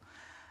general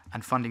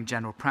and funding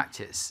general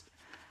practice.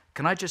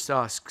 Can I just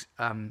ask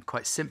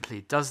quite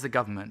simply, does the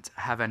government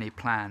have any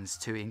plans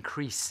to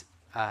increase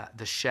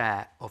the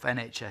share of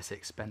NHS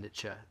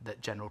expenditure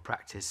that general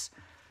practice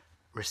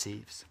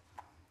receives?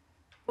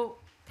 Well,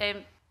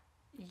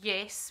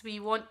 yes,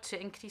 we want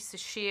to increase the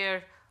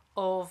share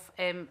of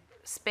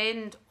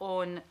spend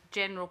on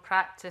general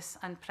practice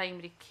and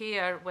primary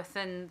care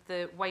within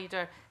the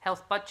wider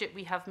health budget.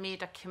 We have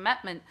made a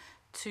commitment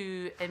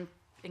to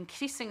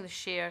increasing the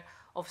share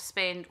of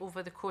spend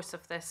over the course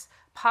of this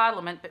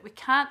Parliament, but we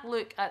can't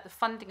look at the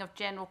funding of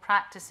general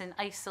practice in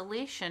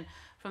isolation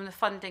from the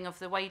funding of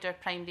the wider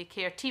primary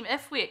care team.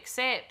 If we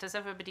accept, as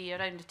everybody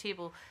around the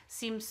table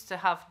seems to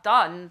have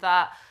done,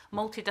 that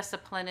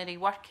multidisciplinary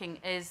working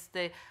is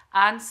the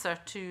answer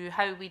to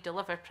how we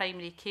deliver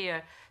primary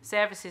care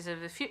services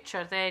of the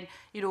future, then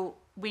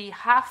we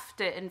have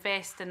to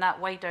invest in that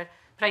wider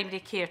primary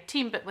care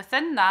team. But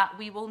within that,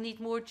 we will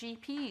need more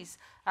GPs.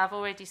 I've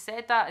already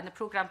said that in the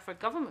programme for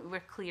government.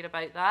 We're clear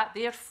about that.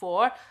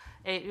 Therefore,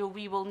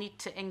 we will need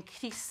to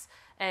increase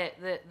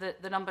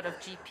the number of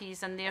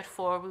GPs, and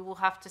therefore we will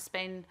have to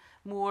spend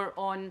more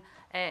on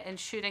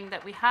ensuring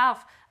that we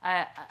have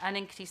an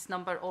increased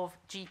number of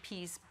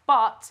GPs.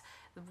 But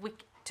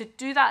to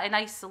do that in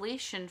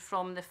isolation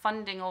from the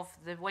funding of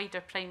the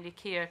wider primary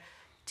care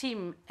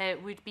team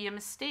would be a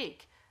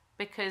mistake,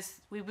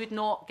 because we would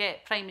not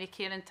get primary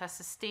care into a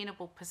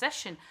sustainable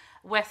position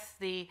with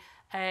the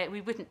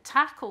we wouldn't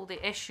tackle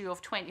the issue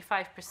of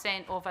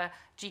 25% of a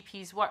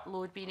GP's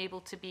workload being able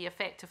to be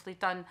effectively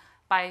done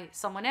by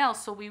someone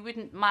else. So we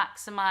wouldn't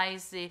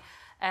maximise the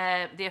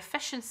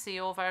efficiency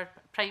of our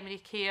primary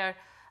care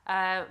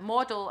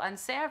model and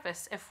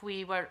service if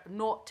we were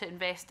not to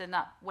invest in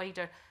that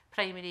wider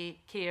primary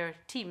care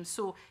team.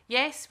 So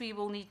yes, we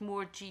will need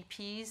more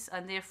GPs,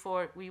 and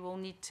therefore we will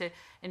need to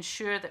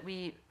ensure that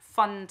we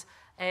fund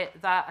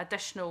that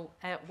additional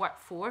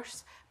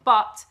workforce,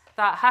 but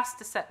that has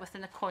to sit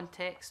within the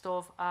context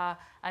of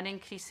an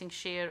increasing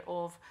share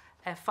of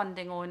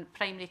funding on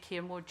primary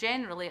care more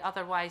generally.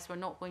 Otherwise, we're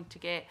not going to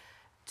get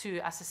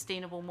to a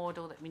sustainable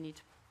model that we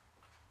need.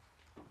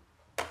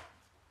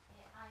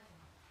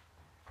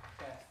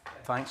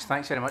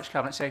 Thanks very much,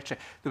 Cabinet Secretary.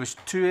 There was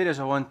two areas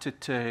I wanted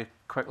to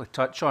quickly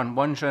touch on.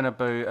 One's around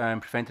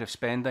about preventative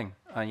spending,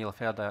 and you'll have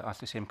heard I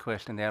asked the same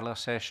question in the earlier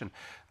session,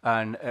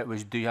 and it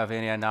was, do you have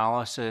any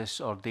analysis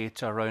or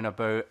data around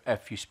about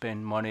if you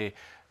spend money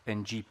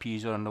in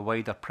GPs or in the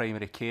wider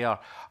primary care,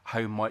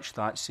 how much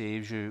that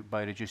saves you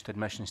by reduced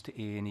admissions to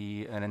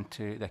A&E and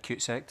into the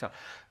acute sector?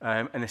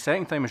 And the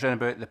second thing was around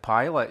about the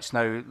pilots.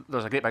 Now,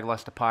 there's a great big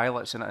list of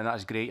pilots, and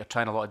that's great. You're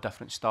trying a lot of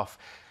different stuff,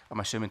 I'm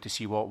assuming, to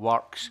see what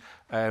works.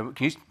 Can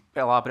you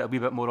elaborate a wee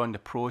bit more on the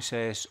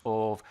process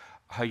of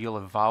how you'll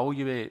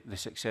evaluate the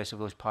success of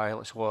those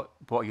pilots? What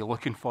are you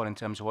looking for in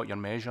terms of what you're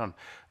measuring?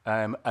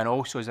 And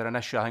also, is there an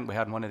issue, I think we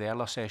had in one of the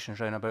earlier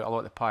sessions around about a lot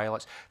of the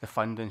pilots, the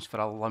funding's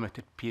for a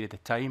limited period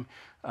of time,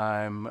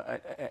 and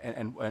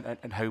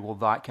how will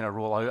that kind of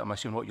roll out? I'm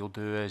assuming what you'll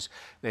do is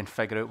then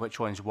figure out which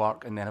ones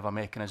work and then have a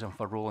mechanism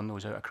for rolling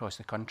those out across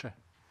the country.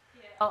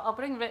 I'll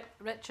bring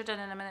Richard in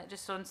a minute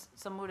just on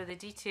some more of the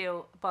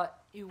detail,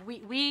 but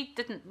we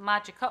didn't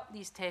magic up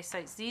these test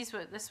sites.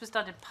 This was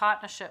done in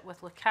partnership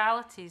with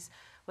localities,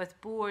 with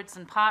boards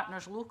and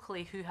partners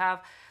locally who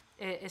have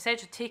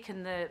essentially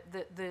taken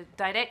the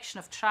direction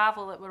of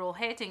travel that we're all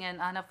heading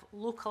in and have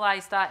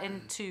localised that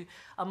into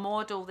a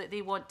model that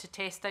they want to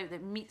test out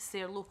that meets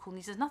their local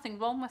needs. There's nothing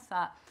wrong with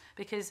that,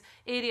 because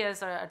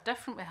areas are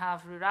different. We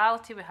have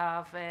rurality, we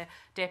have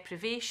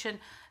deprivation.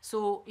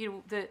 So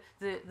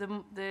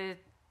the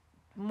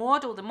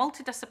model, the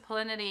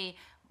multidisciplinary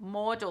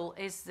model,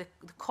 is the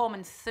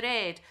common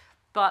thread,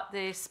 but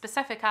the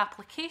specific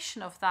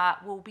application of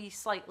that will be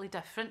slightly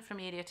different from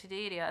area to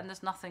area, and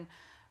there's nothing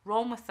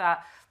wrong with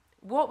that.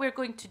 What we're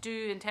going to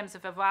do in terms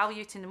of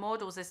evaluating the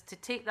models is to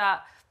take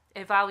that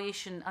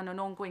evaluation on an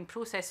ongoing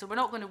process. So we're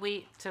not going to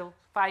wait till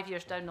 5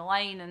 years down the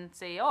line and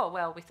say, oh,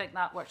 well, we think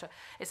that works.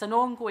 It's an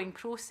ongoing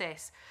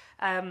process.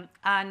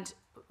 And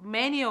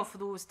many of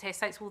those test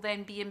sites will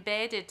then be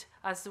embedded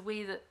as the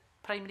way that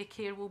primary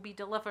care will be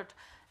delivered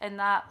in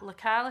that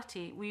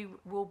locality. We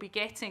will be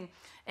getting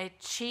a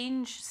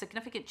change,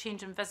 significant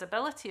change in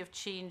visibility of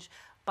change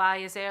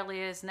by as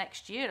early as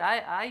next year.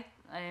 I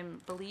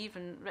believe,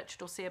 and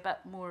Richard will say a bit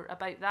more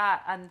about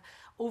that, and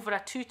over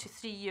a 2 to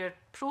 3 year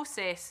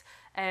process,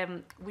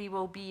 we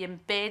will be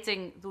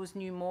embedding those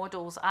new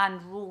models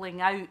and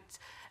rolling out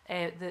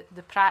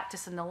the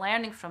practice and the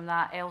learning from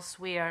that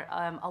elsewhere,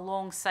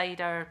 alongside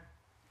our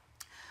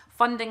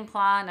funding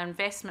plan, our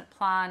investment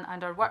plan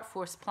and our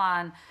workforce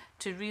plan,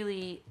 to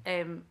really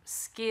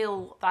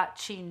scale that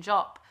change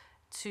up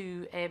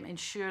to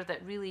ensure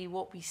that really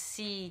what we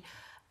see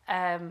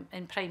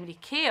in primary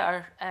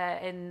care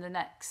in the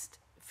next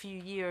few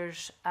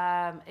years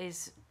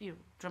is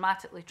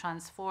dramatically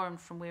transformed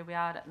from where we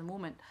are at the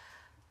moment.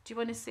 Do you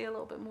want to say a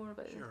little bit more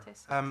about the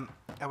test?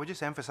 I would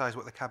just emphasise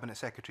what the Cabinet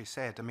Secretary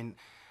said. I mean,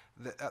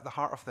 at the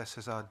heart of this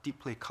is a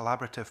deeply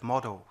collaborative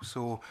model.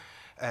 So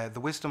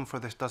the wisdom for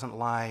this doesn't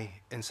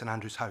lie in St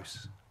Andrews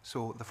House.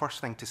 So the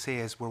first thing to say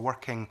is we're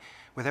working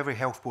with every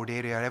health board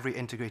area, every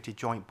integrated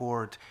joint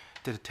board,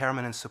 to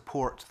determine and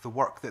support the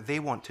work that they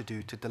want to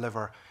do to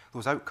deliver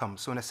those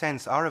outcomes. So in a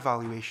sense, our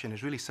evaluation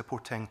is really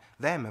supporting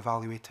them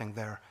evaluating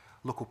their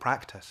local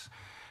practice.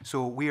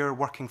 So we are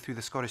working through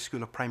the Scottish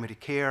School of Primary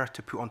Care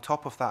to put on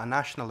top of that a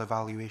national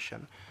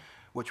evaluation,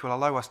 which will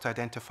allow us to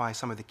identify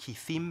some of the key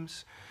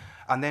themes,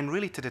 and then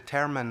really to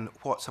determine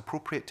what's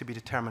appropriate to be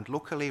determined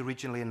locally,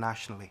 regionally and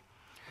nationally.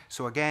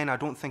 So again, I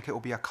don't think it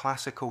will be a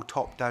classical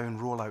top-down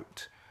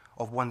rollout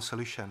of one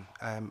solution.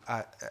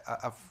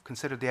 I've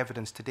considered the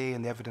evidence today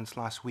and the evidence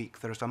last week.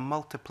 There's a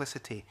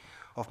multiplicity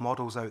of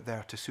models out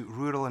there to suit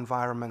rural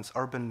environments,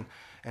 urban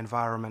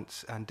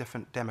environments and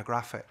different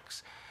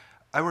demographics.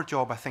 Our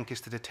job, I think,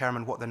 is to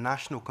determine what the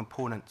national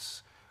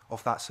components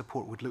of that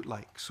support would look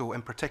like. So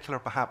in particular,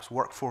 perhaps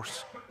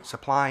workforce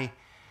supply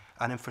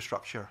and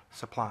infrastructure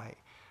supply.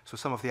 So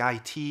some of the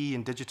IT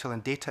and digital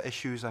and data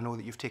issues I know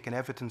that you've taken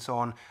evidence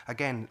on,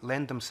 again,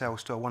 lend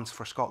themselves to a Once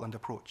for Scotland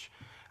approach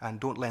and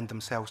don't lend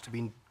themselves to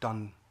being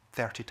done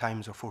 30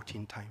 times or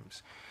 14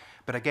 times.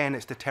 But again,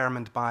 it's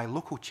determined by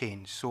local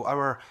change. So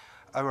our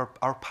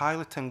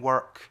piloting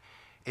work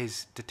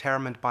is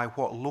determined by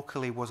what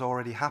locally was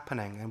already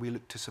happening, and we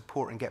look to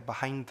support and get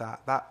behind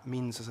that. That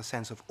means there's a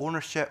sense of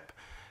ownership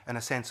and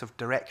a sense of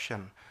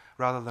direction,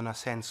 rather than a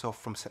sense of,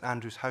 from St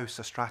Andrews House,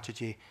 a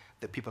strategy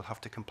that people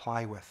have to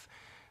comply with.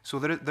 So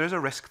there's a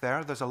risk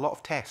there. There's a lot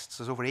of tests.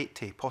 There's over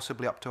 80,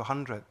 possibly up to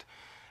 100.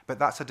 But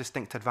that's a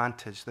distinct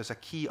advantage. There's a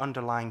key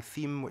underlying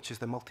theme, which is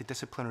the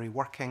multidisciplinary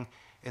working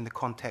in the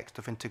context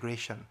of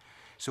integration.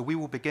 So we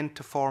will begin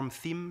to form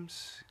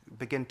themes,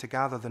 begin to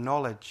gather the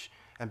knowledge,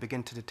 and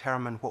begin to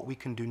determine what we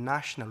can do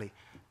nationally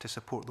to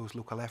support those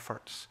local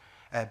efforts.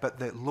 But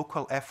the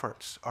local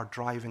efforts are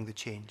driving the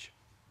change.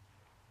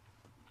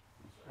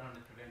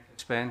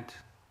 Spend.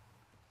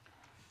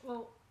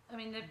 Well, I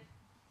mean,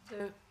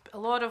 a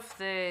lot of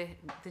the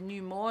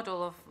new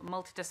model of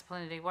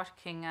multidisciplinary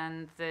working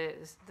and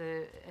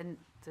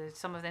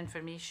some of the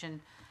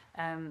information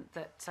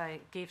that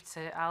I gave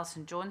to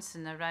Alison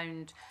Johnson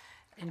around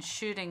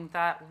ensuring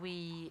that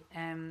we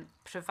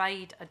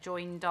provide a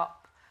joined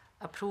up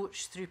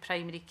approach through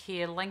primary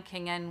care,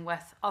 linking in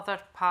with other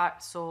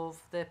parts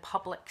of the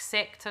public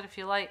sector, if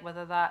you like,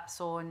 whether that's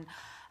on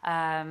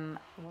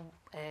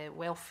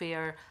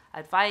welfare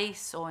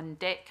advice, on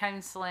debt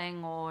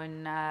counselling,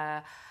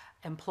 on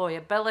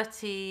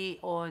employability,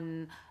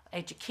 on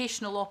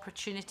educational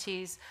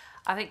opportunities.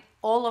 I think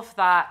all of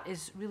that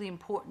is really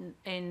important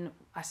in,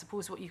 I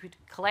suppose, what you could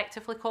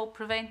collectively call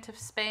preventive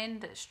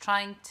spend. It's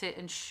trying to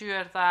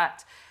ensure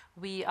that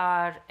we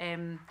are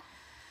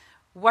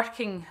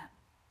working,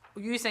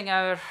 using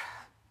our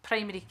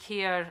primary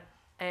care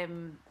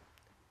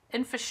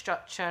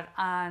infrastructure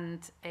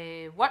and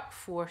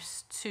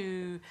workforce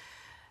to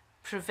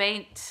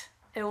prevent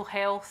ill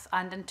health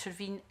and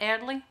intervene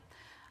early.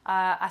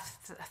 I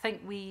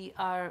think we've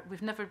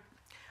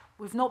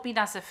not been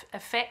as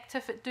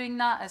effective at doing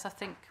that as I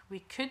think we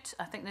could.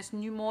 I think this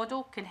new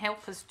model can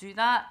help us do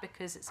that,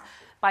 because it's,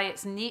 by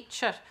its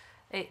nature,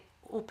 it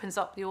opens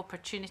up the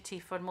opportunity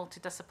for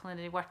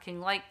multidisciplinary working,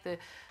 like the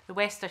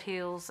Wester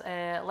Hales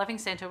Living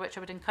Centre, which I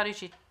would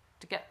encourage you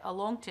to get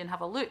along to and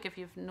have a look if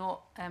you've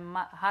not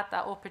had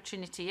that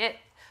opportunity. It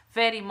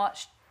very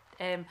much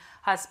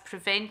has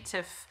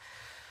preventive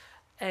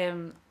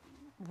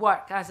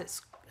work as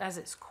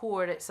its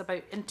core. It's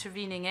about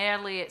intervening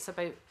early, it's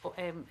about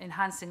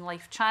enhancing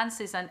life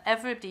chances, and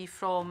everybody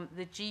from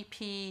the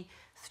GP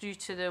through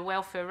to the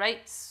welfare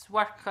rights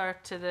worker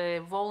to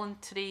the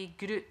voluntary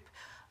group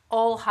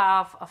all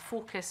have a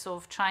focus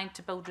of trying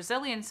to build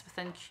resilience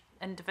within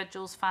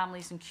individuals,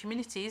 families and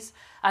communities,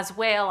 as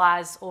well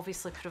as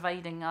obviously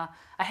providing a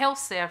health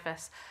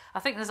service. I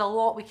think there's a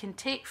lot we can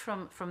take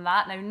from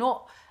that. Now,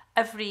 not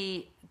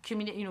every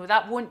community, you know,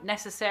 that won't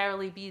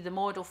necessarily be the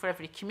model for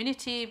every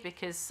community,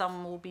 because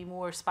some will be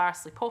more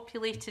sparsely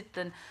populated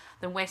than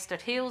Wester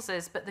Hales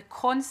is, but the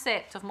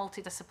concept of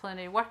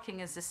multidisciplinary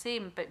working is the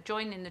same, but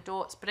joining the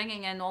dots,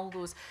 bringing in all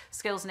those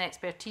skills and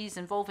expertise,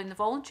 involving the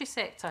voluntary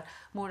sector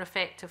more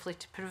effectively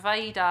to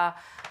provide a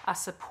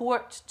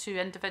support to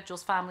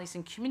individuals, families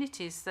and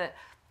communities that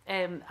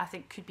I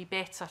think could be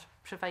better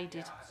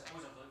provided.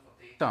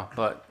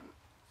 But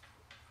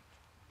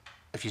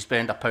if you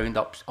spend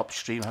 £1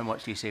 upstream, how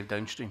much do you save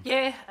downstream?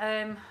 Yeah,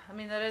 I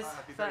mean, there is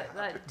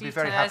that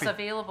data is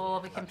available.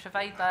 We can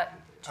provide that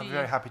to you. I'm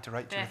very happy to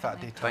write to you with that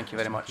data. Thank you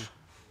very much.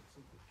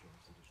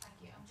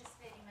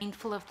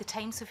 Mindful of the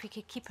time, so if we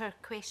could keep our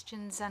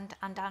questions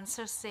and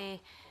answers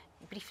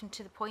brief and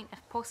to the point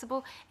if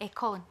possible.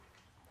 Colin.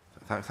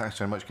 Thanks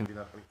very much,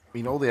 Convener. I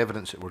mean, all the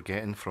evidence that we're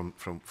getting from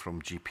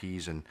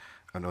GPs and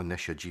on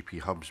this year GP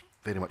hubs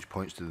very much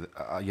points to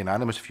a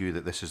unanimous view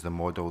that this is the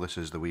model, this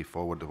is the way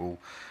forward, the whole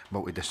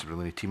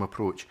multidisciplinary team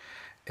approach.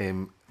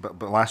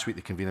 But last week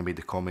the convener made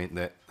the comment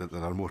that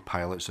there are more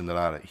pilots than there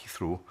are at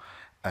Heathrow,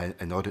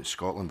 and Audit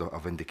Scotland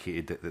have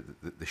indicated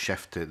that the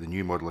shift to the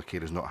new model of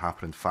care is not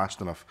happening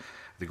fast enough.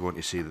 They go on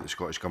to say that the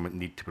Scottish Government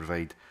need to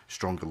provide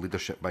stronger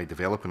leadership by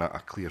developing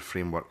a clear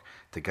framework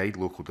to guide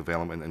local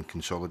development and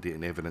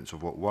consolidating evidence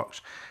of what works.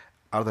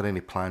 Are there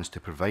any plans to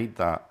provide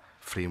that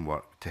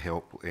framework to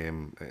help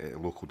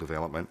local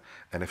development,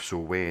 and if so,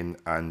 when?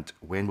 And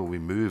when will we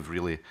move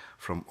really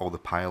from all the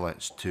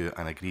pilots to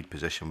an agreed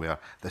position where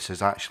this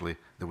is actually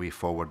the way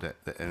forward,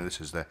 and this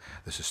is the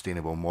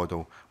sustainable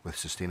model with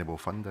sustainable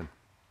funding?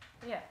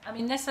 Yeah, I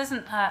mean, this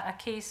isn't a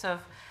case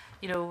of,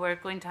 you know, we're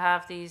going to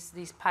have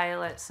these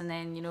pilots and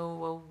then, you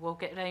know, we'll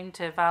get round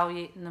to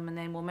evaluating them and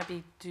then we'll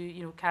maybe do,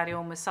 you know, carry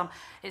on with some.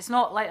 It's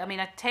not like, I mean,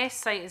 a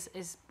test site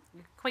is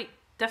quite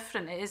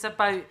different. It is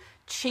about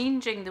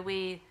changing the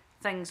way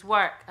things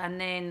work, and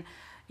then,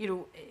 you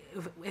know,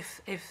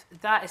 if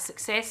that is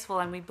successful,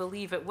 and we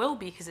believe it will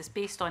be because it's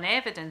based on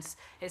evidence,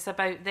 it's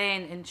about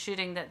then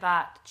ensuring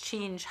that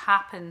change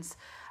happens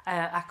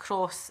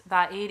across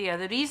that area.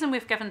 The reason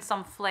we've given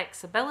some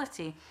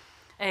flexibility,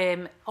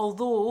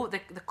 although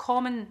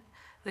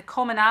the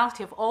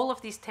commonality of all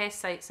of these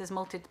test sites is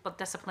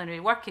multidisciplinary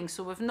working,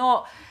 so we've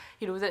not,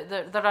 you know,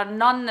 there are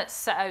none that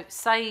sit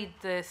outside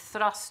the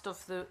thrust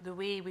of the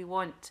way we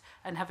want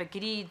and have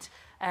agreed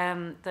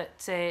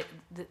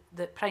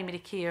that primary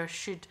care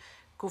should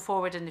go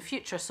forward in the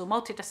future. So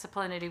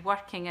multidisciplinary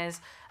working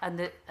is, and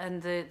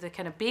the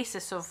kind of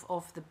basis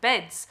of the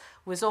bids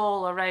was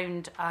all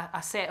around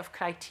a set of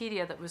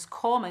criteria that was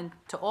common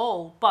to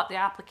all, but the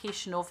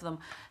application of them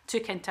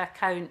took into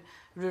account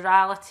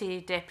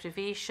rurality,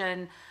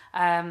 deprivation,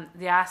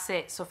 the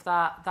assets of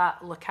that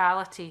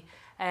locality,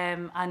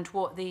 and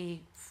what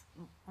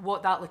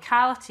that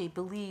locality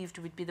believed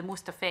would be the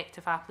most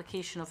effective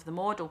application of the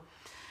model.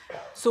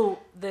 So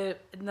the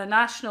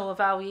national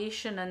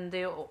evaluation and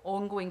the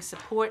ongoing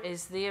support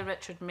is there.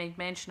 Richard made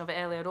mention of it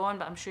earlier on,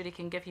 but I'm sure he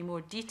can give you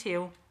more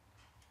detail.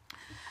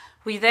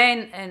 We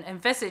then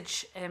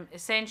envisage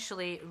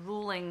essentially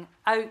rolling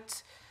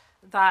out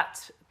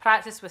that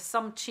practice with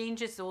some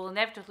changes. There will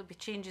inevitably be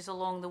changes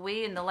along the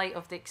way in the light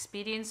of the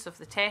experience of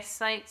the test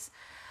sites.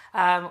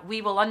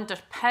 We will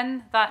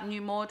underpin that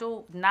new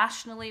model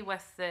nationally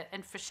with the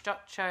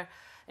infrastructure,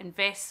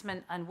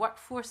 investment and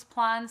workforce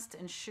plans to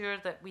ensure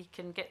that we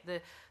can get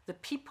the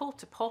people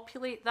to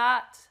populate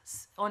that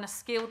on a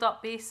scaled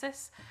up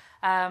basis,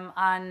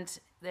 and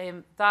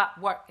that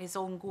work is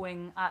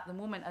ongoing at the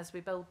moment as we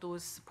build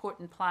those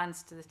supporting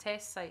plans to the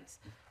test sites.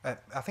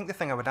 I think the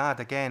thing I would add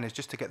again is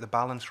just to get the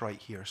balance right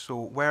here. So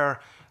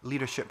where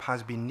leadership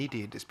has been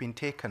needed, it's been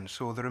taken.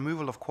 So the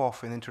removal of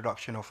QOF and the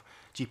introduction of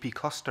GP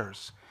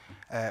clusters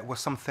was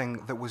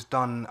something that was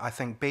done, I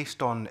think,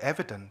 based on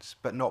evidence,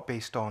 but not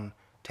based on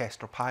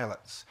test or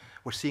pilots.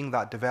 We're seeing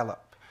that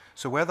develop.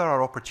 So where there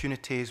are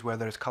opportunities, where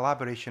there is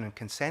collaboration and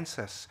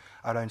consensus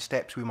around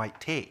steps we might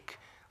take,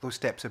 those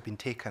steps have been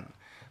taken.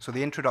 So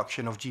the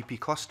introduction of GP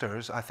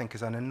clusters, I think,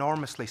 is an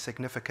enormously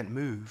significant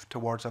move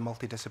towards a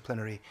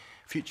multidisciplinary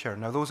future.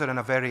 Now, those are in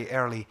a very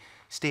early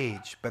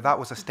stage, but that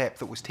was a step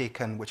that was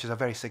taken, which is a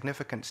very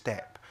significant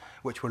step,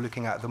 which we're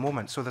looking at the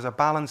moment. So there's a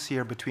balance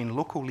here between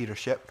local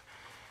leadership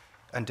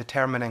and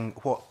determining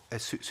what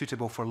is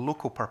suitable for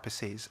local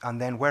purposes,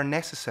 and then where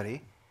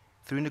necessary,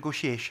 through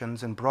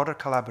negotiations and broader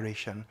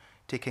collaboration,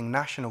 taking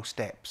national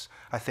steps,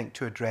 I think,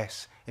 to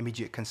address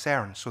immediate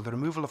concerns. So the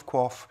removal of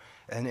QOF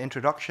and the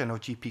introduction of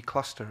GP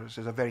clusters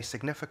is a very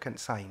significant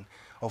sign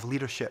of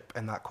leadership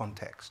in that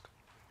context.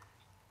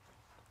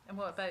 And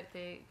what about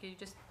can you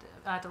just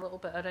add a little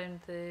bit around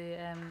the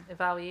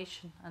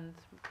evaluation and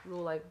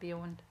rollout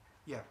beyond?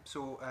 Yeah,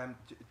 so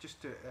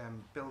just to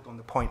build on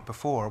the point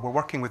before, we're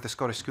working with the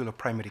Scottish School of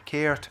Primary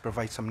Care to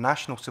provide some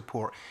national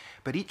support,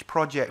 but each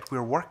project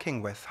we're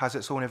working with has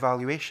its own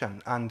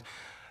evaluation, and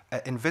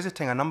in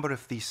visiting a number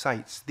of these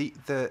sites,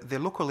 the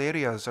local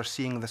areas are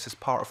seeing this as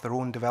part of their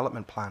own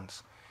development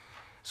plans.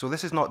 So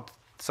this is not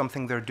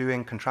something they're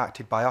doing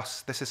contracted by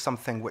us. This is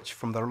something which,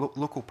 from their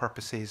local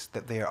purposes,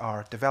 that they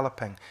are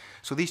developing.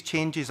 So these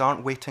changes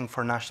aren't waiting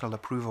for national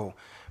approval.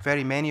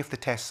 Very many of the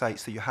test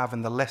sites that you have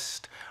in the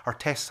list are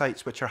test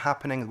sites which are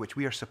happening, which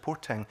we are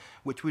supporting,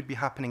 which would be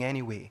happening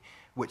anyway,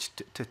 which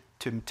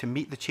to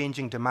meet the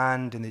changing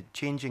demand and the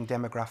changing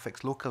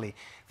demographics locally,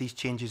 these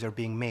changes are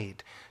being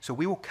made. So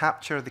we will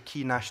capture the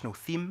key national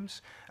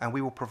themes, and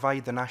we will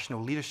provide the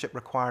national leadership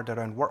required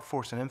around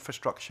workforce and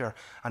infrastructure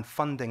and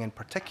funding in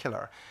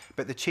particular.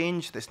 But the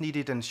change that's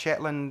needed in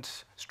Shetland,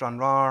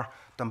 Stranraer,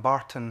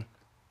 Dumbarton,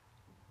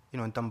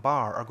 and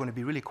Dunbar are going to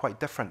be really quite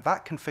different.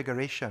 That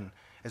configuration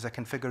is a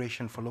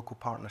configuration for local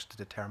partners to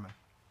determine.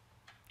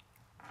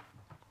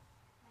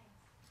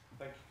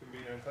 Thank you,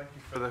 Convener, and thank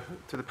you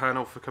to the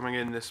panel for coming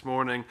in this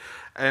morning.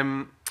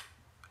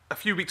 A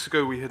few weeks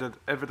ago, we had an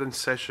evidence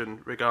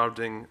session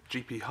regarding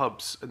GP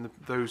hubs, and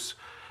those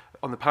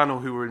on the panel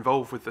who were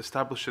involved with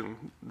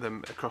establishing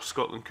them across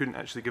Scotland couldn't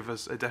actually give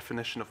us a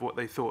definition of what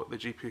they thought the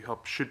GP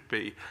hub should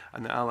be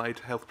and the allied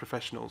health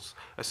professionals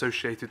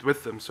associated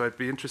with them. So I'd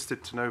be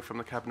interested to know from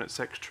the Cabinet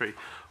Secretary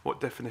what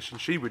definition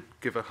she would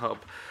give a hub.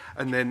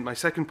 And then my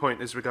second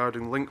point is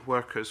regarding link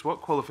workers.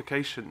 What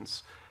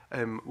qualifications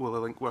will a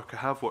link worker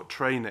have? What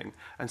training?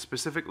 And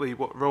specifically,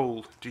 what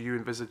role do you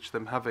envisage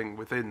them having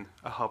within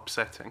a hub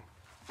setting?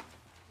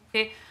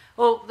 Okay,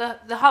 well,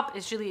 the hub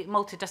is really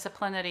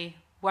multidisciplinary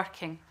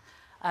working.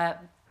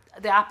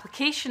 The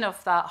application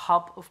of that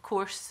hub, of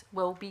course,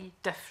 will be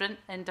different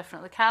in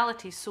different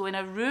localities. So in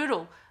a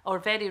rural or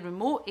very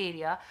remote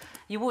area,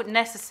 you won't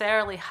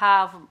necessarily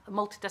have a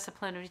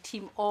multidisciplinary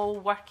team all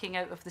working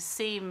out of the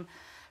same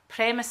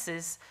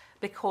premises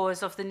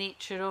because of the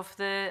nature of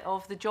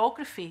the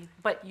geography.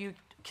 But you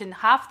can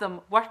have them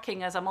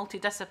working as a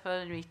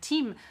multidisciplinary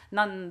team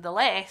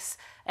nonetheless.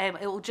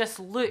 It will just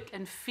look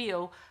and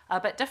feel a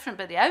bit different,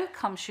 but the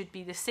outcome should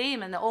be the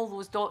same, and that all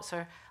those dots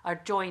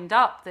are joined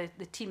up.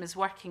 The team is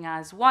working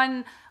as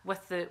one,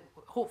 with the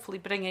hopefully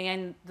bringing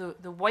in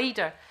the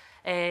wider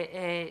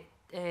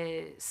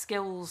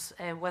skills,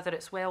 whether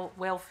it's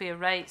welfare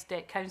rights,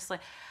 debt counselling,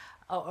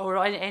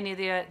 or any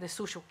of the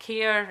social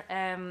care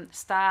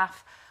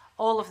staff,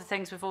 all of the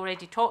things we've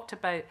already talked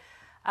about.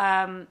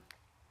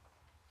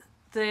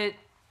 The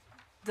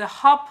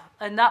hub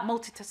and that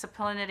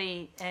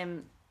multidisciplinary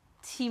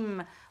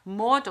team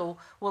model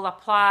will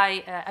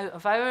apply out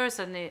of hours,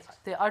 and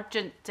the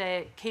urgent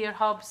care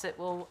hubs. It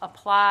will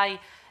apply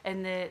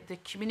in the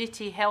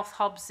community health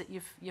hubs that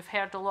you've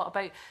heard a lot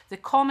about. The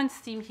common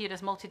theme here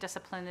is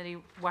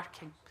multidisciplinary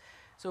working.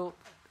 So,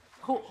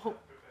 professionals would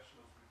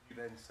you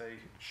then say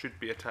should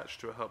be attached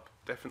to a hub?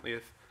 Definitely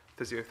a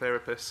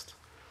physiotherapist.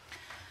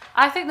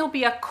 I think there'll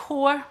be a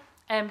core.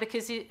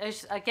 Because,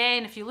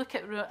 again, if you look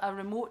at a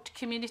remote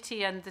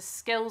community and the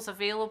skills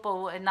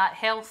available in that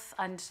health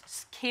and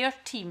care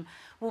team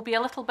will be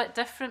a little bit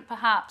different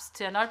perhaps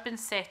to an urban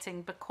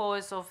setting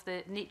because of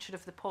the nature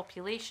of the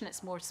population.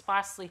 It's more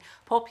sparsely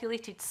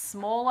populated,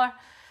 smaller.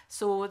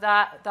 So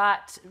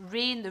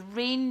the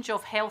range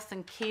of health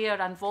and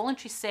care and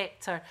voluntary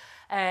sector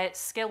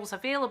skills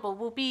available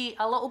will be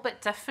a little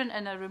bit different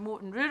in a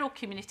remote and rural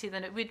community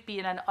than it would be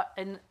in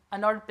an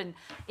urban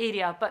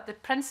area. But the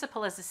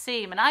principle is the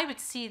same. And I would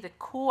see the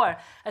core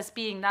as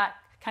being that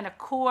kind of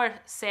core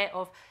set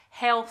of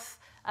health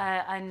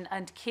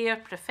and care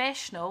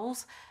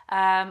professionals.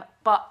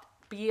 But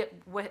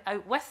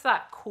with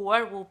that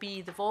core will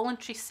be the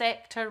voluntary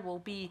sector, will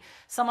be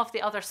some of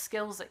the other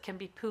skills that can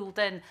be pulled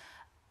in.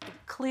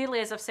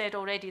 Clearly, as I've said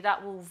already,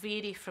 that will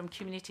vary from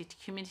community to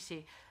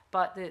community,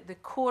 but the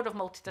core of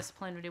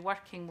multidisciplinary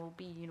working will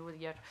be,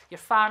 your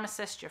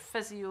pharmacist, your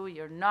physio,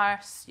 your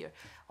nurse,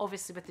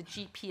 obviously with the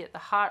GP at the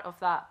heart of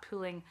that,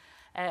 pulling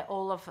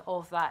all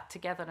of that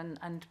together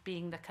and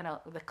being the kind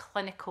of the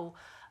clinical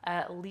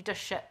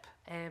leadership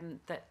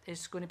that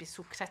is going to be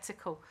so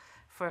critical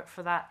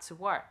for that to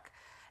work.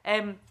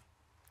 In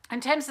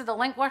terms of the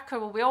link worker,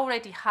 well, we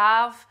already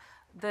have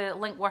the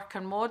link worker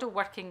model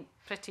working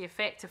pretty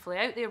effectively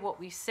out there. What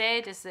we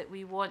said is that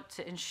we want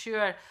to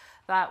ensure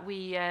that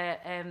we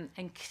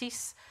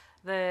increase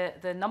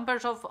the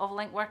numbers of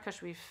link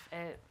workers. We've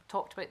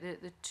talked about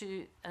the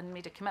two and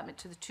made a commitment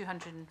to the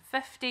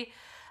 250.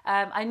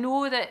 I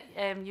know that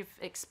you've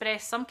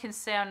expressed some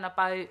concern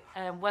about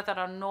whether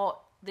or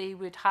not they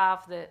would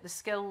have the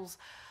skills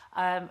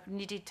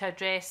needed to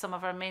address some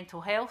of our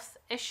mental health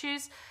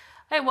issues.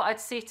 What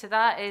I'd say to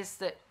that is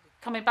that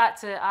coming back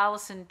to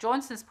Alison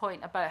Johnson's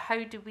point about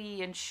how do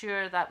we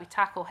ensure that we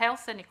tackle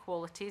health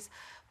inequalities,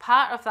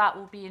 part of that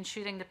will be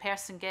ensuring the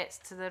person gets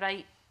to the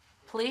right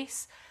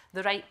place,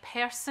 the right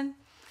person.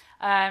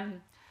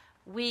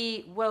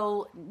 We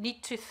will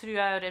need to, through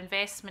our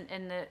investment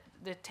in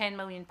the £10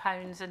 million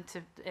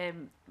into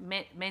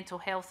mental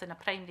health in a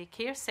primary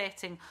care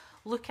setting,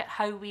 look at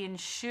how we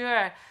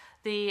ensure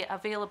the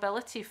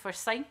availability for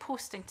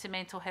signposting to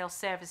mental health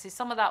services.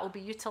 Some of that will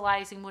be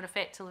utilising more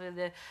effectively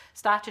the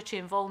statutory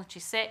and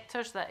voluntary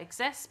sectors that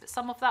exist, but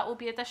some of that will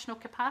be additional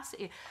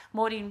capacity.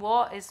 Maureen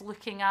Watt is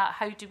looking at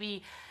how do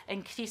we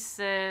increase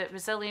the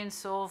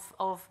resilience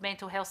of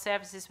mental health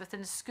services within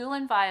the school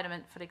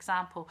environment, for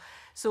example.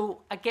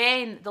 So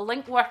again, the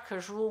link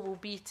worker's role will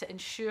be to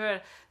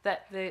ensure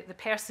that the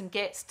person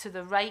gets to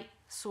the right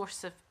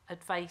source of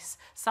advice.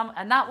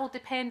 And that will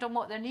depend on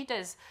what their need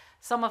is.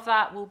 Some of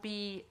that will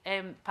be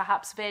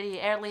perhaps very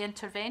early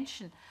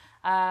intervention,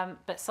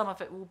 but some of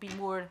it will be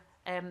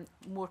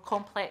more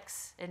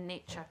complex in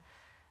nature.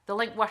 The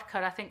link worker,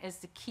 I think, is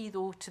the key,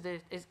 though,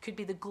 it could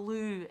be the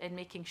glue in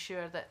making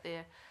sure that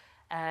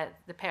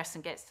the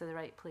person gets to the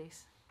right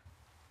place.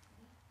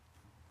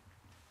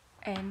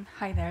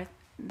 Hi there.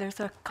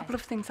 There's a couple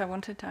of things I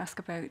wanted to ask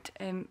about.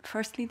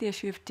 Firstly, the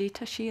issue of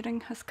data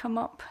sharing has come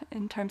up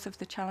in terms of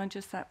the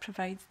challenges that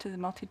provides to the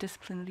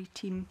multidisciplinary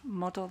team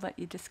model that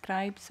you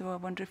described. So I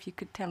wonder if you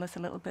could tell us a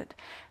little bit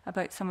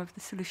about some of the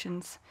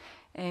solutions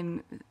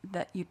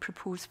that you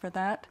propose for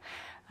that.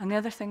 And the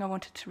other thing I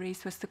wanted to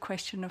raise was the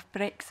question of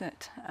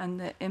Brexit and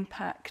the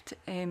impact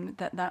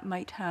that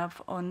might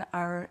have on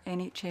our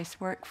NHS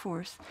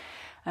workforce.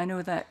 I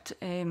know that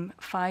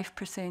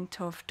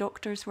 5% of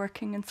doctors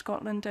working in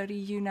Scotland are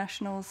EU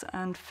nationals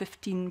and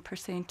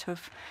 15%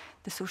 of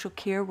the social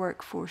care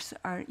workforce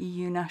are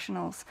EU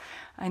nationals.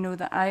 I know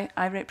that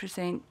I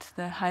represent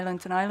the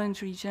Highlands and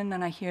Islands region,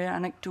 and I hear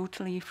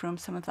anecdotally from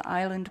some of the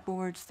island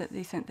boards that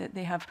they think that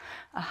they have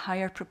a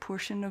higher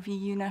proportion of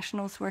EU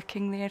nationals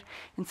working there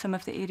in some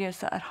of the areas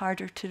that are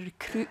harder to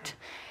recruit.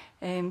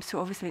 So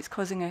obviously it's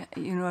causing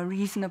a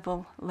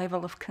reasonable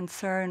level of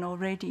concern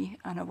already,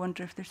 and I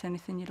wonder if there's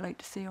anything you'd like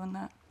to say on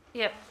that.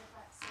 Yep.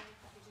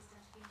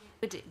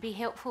 Would it be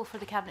helpful for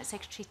the Cabinet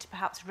Secretary to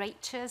perhaps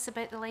write to us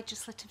about the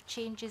legislative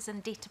changes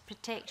and data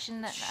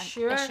protection and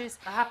issues?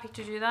 I'm happy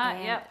to do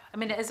that, yeah. I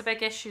mean, it is a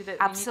big issue that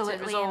absolutely, we need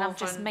to resolve. And I'm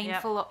just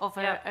mindful of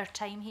our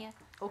time here.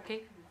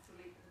 Okay.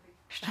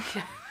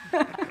 Happy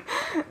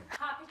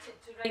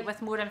to write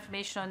with more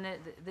information on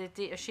the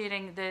data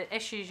sharing. The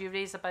issues you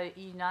raise about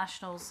EU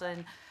nationals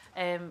and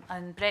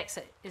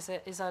Brexit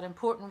is an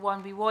important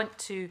one. We want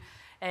to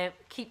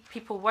keep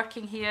people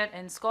working here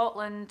in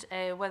Scotland,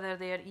 whether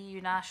they are EU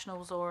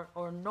nationals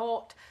or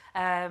not.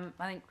 I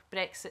think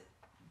Brexit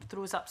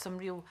throws up some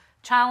real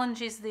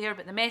challenges there,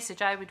 but the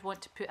message I would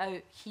want to put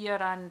out here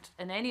and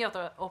in any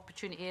other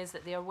opportunity is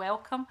that they are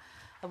welcome.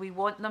 We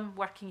want them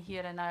working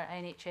here in our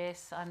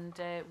NHS, and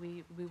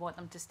we want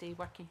them to stay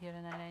working here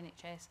in our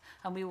NHS,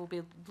 and we will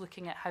be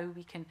looking at how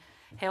we can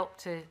help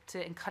to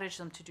encourage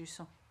them to do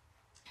so.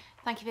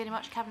 Thank you very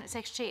much, Cabinet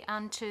Secretary,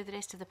 and to the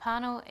rest of the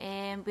panel.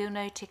 We'll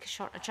now take a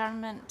short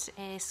adjournment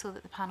so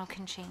that the panel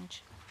can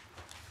change.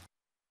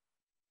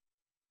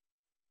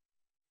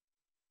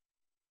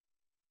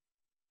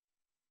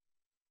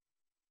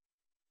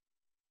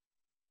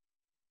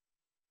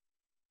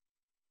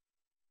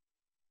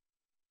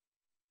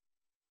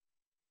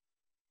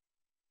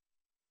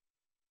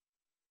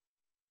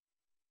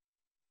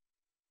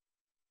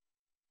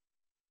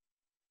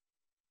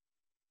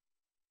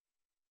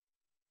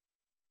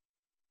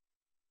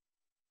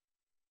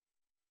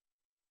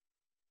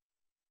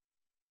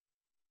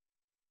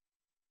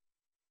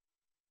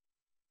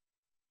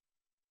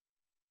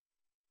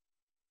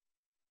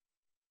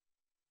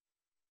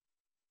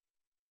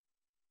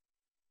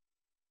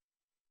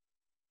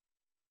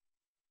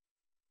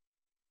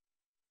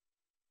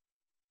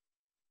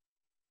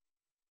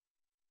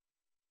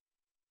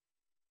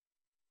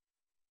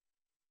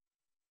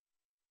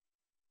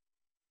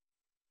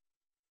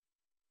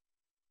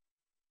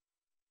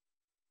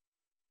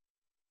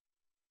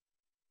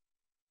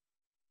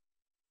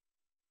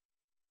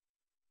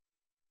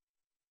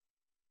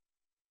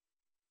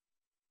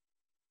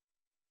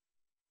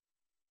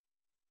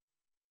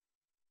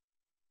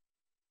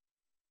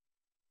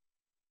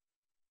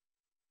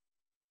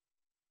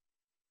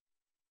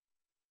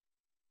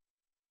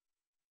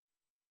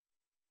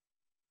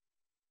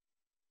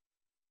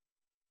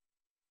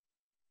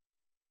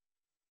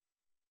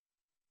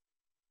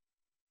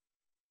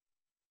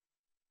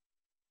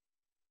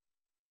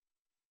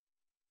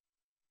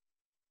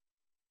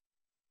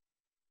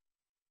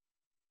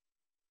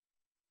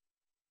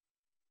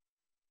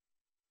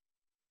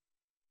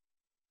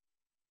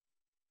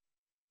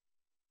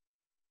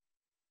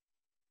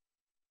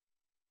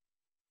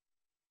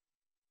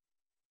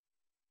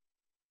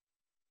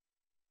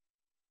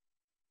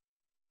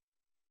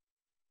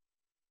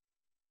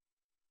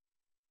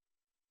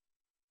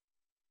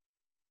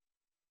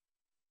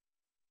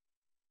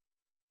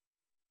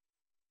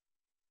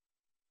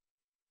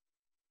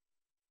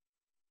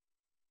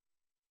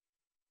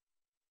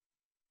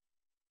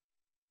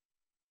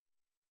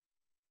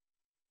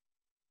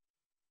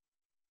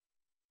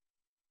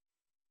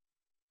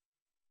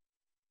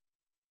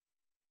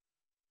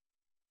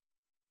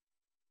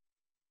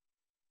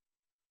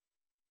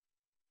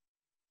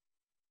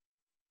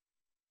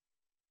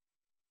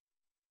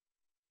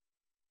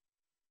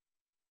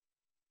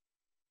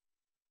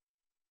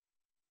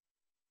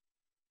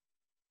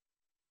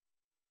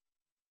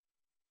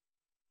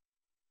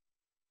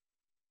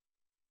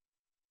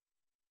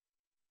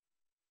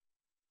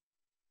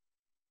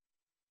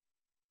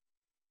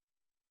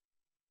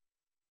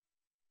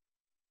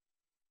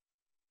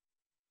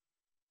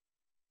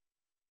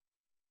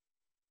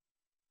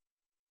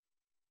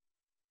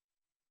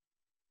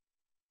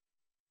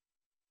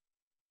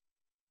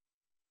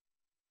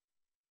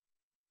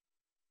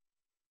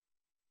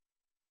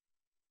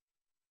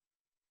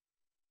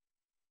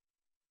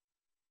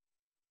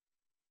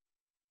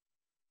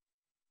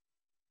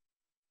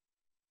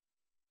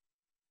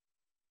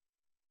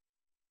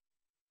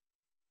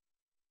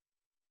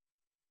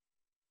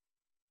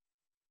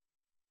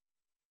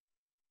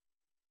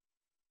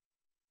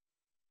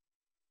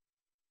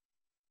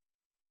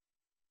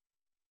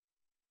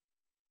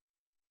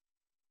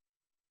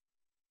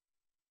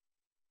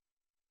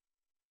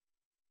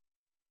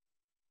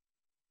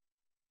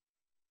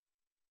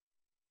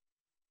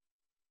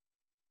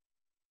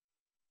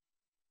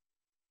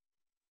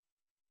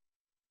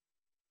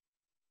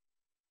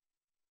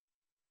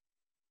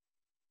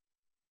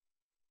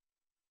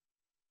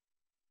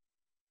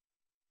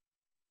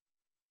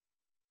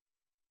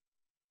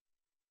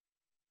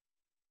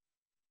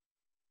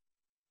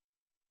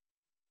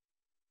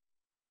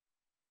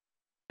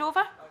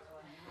 Over.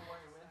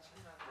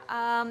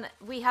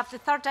 We have the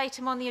third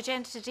item on the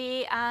agenda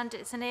today, and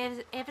it's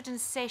an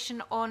evidence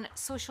session on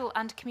social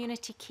and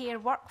community care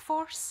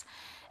workforce.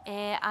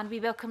 And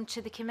we welcome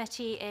to the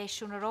committee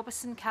Shona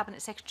Robison,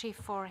 Cabinet Secretary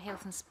for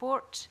Health and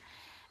Sport,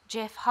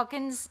 Jeff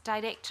Huggins,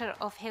 Director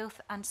of Health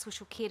and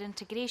Social Care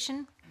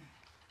Integration,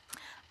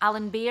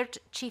 Alan Baird,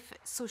 Chief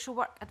Social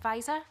Work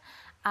Advisor,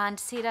 and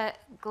Sarah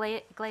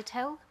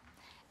Gledhill,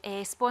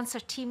 sponsor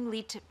team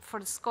lead for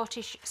the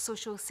Scottish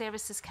Social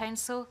Services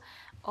Council,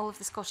 all of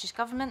the Scottish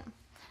Government.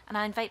 And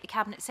I invite the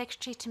Cabinet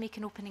Secretary to make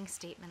an opening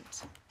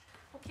statement.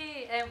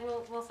 Okay,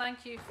 well,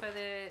 thank you for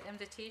the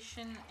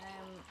invitation,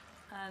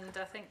 and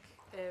I think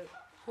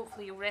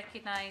hopefully you'll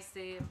recognise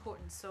the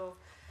importance of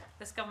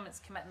this Government's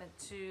commitment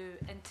to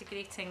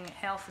integrating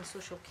health and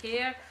social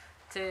care,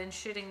 to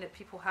ensuring that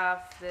people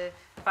have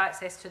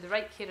access to the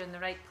right care in the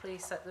right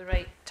place at the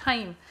right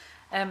time.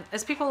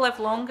 As people live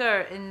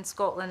longer in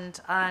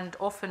Scotland and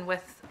often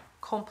with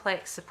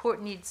complex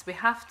support needs, we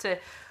have to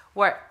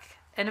work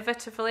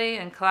innovatively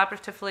and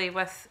collaboratively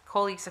with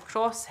colleagues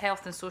across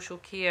health and social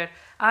care,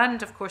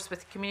 and of course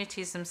with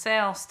communities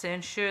themselves, to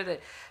ensure that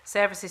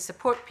services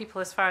support people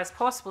as far as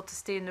possible to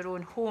stay in their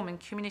own home and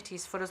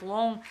communities for as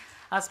long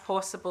as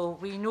possible.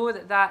 We know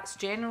that that's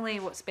generally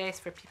what's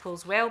best for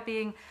people's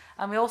well-being,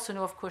 and we also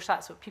know, of course,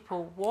 that's what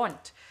people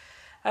want.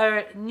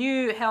 Our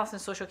new health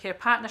and social care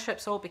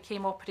partnerships all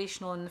became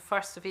operational on the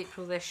 1st of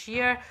April this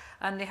year,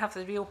 and they have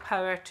the real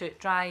power to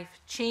drive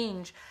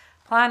change.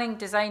 Planning,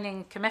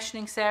 designing,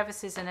 commissioning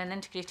services in an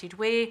integrated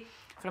way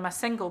from a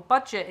single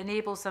budget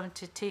enables them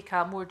to take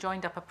a more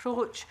joined-up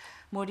approach,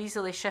 more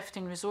easily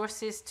shifting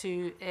resources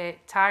to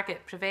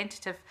target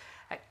preventative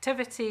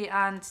activity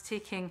and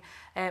taking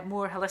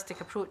more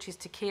holistic approaches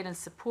to care and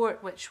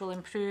support, which will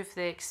improve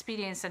the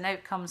experience and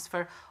outcomes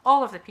for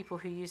all of the people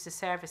who use the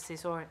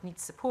services or need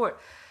support.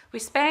 We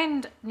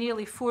spend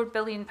nearly £4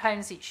 billion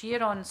each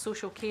year on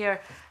social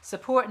care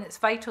support, and it's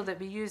vital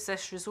that we use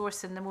this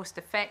resource in the most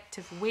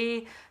effective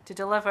way to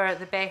deliver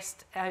the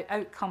best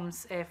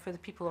outcomes for the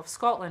people of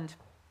Scotland.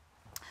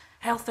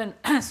 Health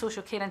and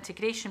social care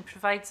integration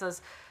provides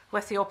us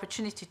with the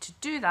opportunity to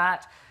do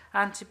that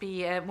and to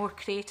be more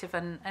creative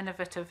and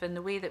innovative in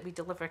the way that we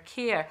deliver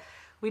care.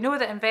 We know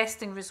that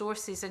investing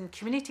resources in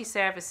community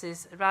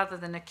services rather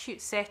than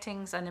acute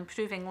settings and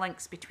improving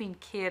links between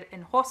care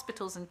in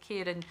hospitals and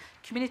care in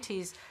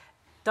communities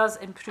does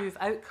improve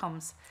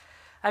outcomes.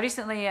 I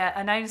recently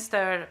announced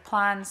our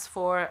plans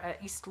for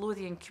East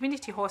Lothian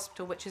Community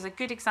Hospital, which is a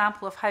good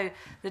example of how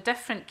the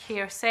different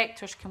care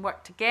sectors can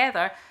work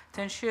together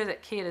to ensure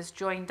that care is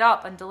joined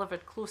up and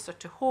delivered closer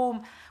to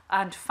home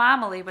and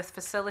family, with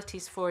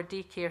facilities for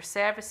daycare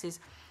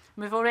services.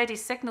 We've already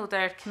signalled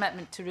our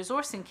commitment to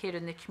resourcing care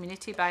in the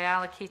community by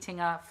allocating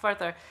a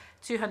further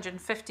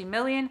 £250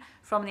 million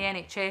from the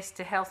NHS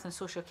to health and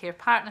social care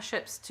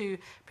partnerships to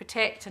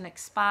protect and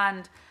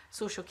expand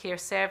social care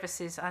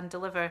services and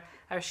deliver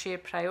our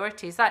shared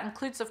priorities. That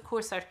includes, of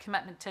course, our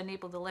commitment to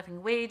enable the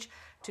living wage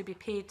to be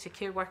paid to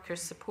care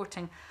workers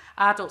supporting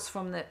adults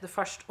from the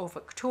 1st of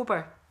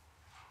October.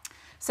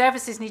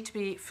 Services need to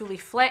be fully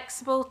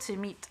flexible to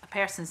meet a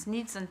person's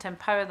needs and to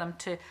empower them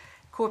to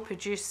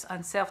co-produce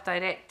and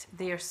self-direct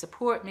their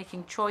support,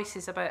 making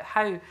choices about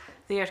how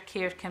their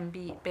care can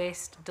be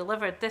best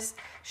delivered. This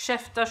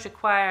shift does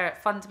require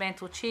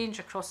fundamental change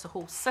across the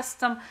whole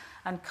system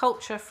and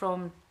culture,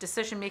 from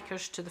decision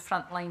makers to the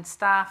frontline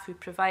staff who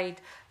provide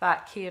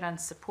that care and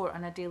support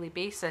on a daily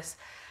basis.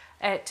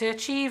 To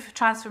achieve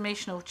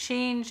transformational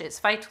change, it's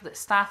vital that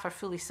staff are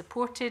fully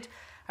supported.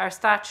 Our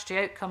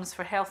statutory outcomes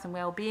for health and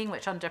wellbeing,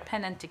 which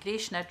underpin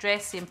integration,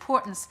 address the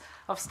importance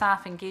of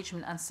staff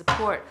engagement and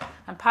support,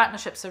 and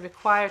partnerships are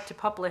required to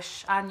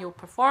publish annual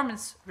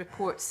performance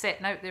reports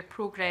setting out their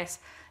progress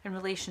in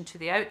relation to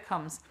the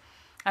outcomes.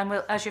 And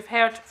as you've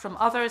heard from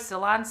others, the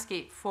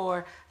landscape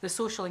for the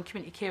social and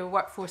community care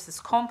workforce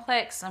is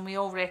complex, and we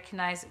all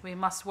recognise that we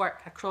must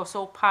work across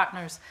all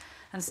partners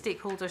and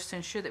stakeholders to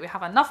ensure that we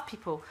have enough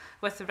people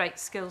with the right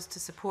skills to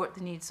support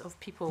the needs of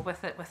people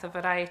with a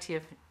variety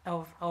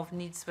of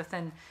needs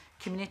within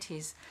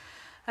communities.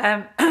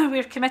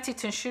 We're committed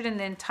to ensuring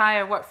the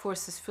entire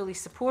workforce is fully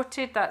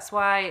supported. That's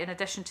why, in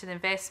addition to the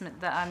investment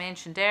that I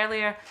mentioned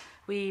earlier,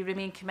 we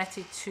remain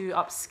committed to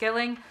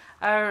upskilling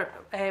our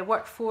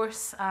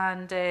workforce,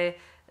 and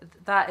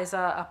that is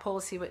a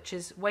policy which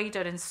is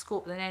wider in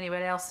scope than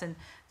anywhere else in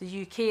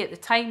the UK. At the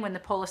time when the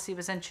policy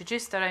was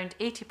introduced, around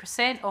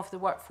 80% of the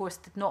workforce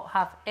did not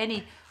have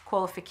any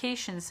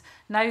qualifications.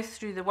 Now,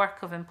 through the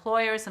work of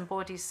employers and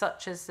bodies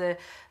such as the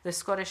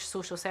Scottish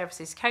Social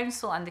Services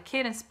Council and the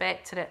Care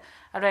Inspectorate,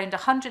 around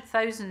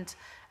 100,000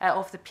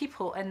 of the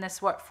people in this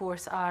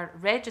workforce are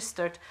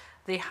registered.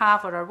 They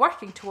have or are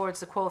working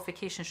towards the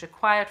qualifications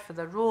required for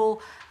their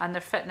role, and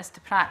their fitness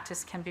to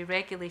practice can be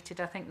regulated.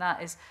 I think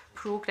that is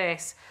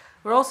progress.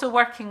 We're also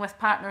working with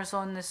partners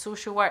on the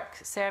Social Work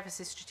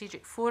Services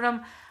Strategic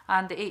Forum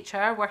and the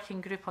HR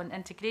Working Group on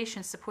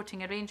Integration,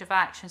 supporting a range of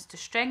actions to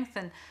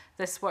strengthen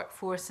this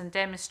workforce and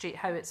demonstrate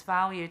how it's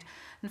valued.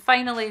 And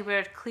finally,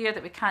 we're clear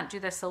that we can't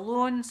do this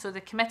alone, so the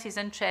committee's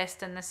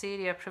interest in this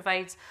area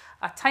provides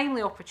a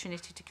timely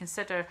opportunity to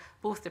consider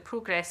both the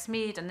progress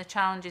made and the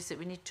challenges that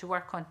we need to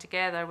work on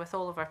together with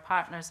all of our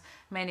partners,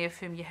 many of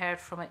whom you heard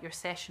from at your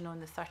session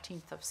on the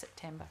 13th of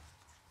September.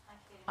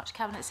 Much,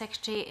 Cabinet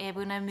Secretary.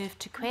 We'll now move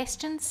to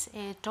questions.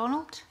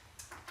 Donald?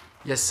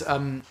 Yes,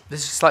 this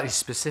is a slightly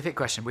specific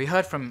question. We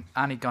heard from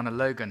Annie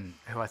Gunnar-Logan,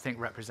 who I think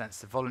represents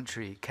the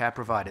voluntary care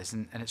providers,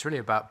 and it's really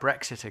about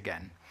Brexit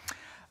again.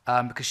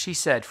 Because she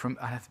said,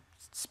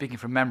 speaking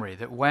from memory,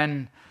 that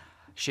when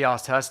she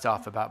asked her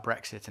staff about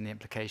Brexit and the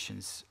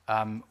implications,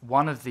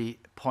 one of the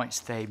points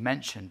they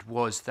mentioned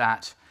was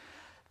that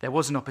there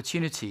was an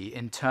opportunity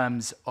in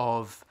terms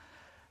of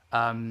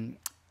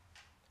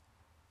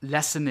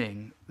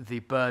lessening the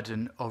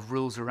burden of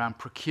rules around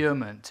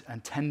procurement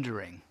and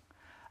tendering,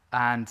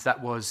 and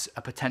that was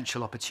a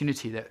potential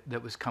opportunity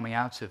that was coming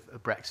out of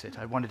Brexit.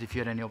 I wondered if you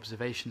had any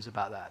observations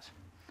about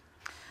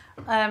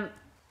that.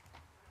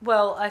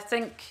 Well, I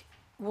think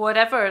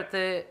whatever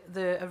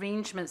the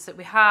arrangements that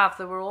we have,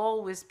 there will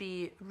always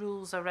be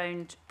rules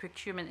around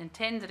procurement and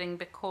tendering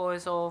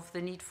because of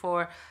the need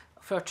for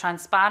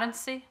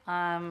transparency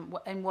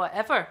in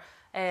whatever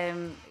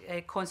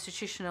a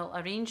constitutional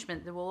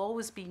arrangement. There will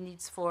always be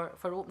needs for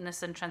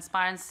openness and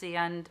transparency,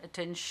 and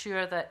to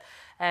ensure that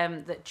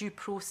that due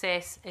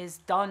process is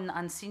done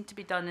and seen to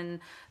be done in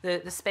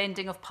the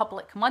spending of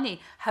public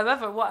money.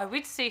 However, what I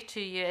would say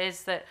to you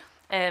is that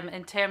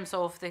in terms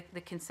of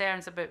the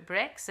concerns about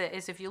Brexit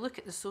is if you look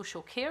at the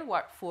social care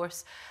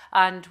workforce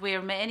and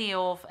where many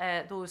of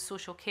those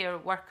social care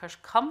workers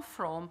come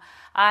from,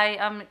 I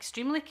am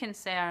extremely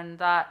concerned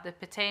that the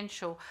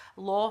potential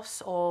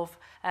loss of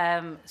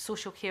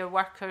social care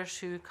workers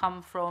who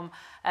come from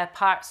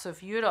parts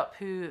of Europe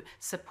who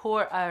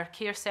support our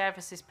care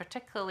services,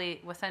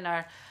 particularly within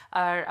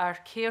our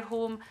care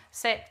home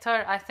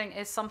sector, I think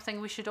is something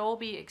we should all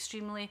be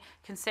extremely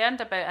concerned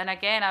about. And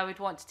again, I would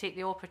want to take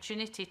the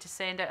opportunity to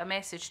send out a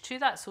message to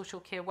that social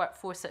care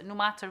workforce that no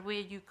matter where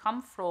you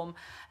come from,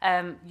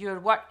 your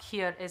work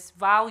here is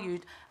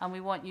valued, and we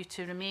want you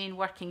to remain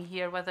working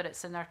here, whether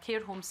it's in our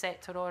care home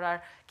sector or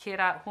our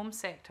care at home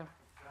sector.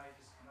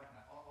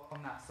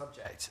 On that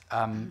subject,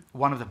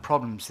 one of the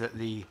problems that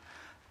the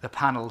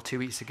panel 2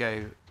 weeks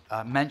ago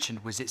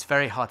mentioned was it's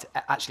very hard to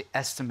actually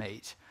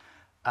estimate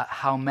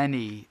how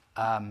many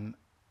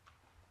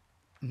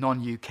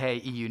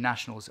non-UK EU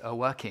nationals are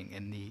working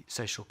in the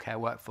social care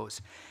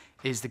workforce.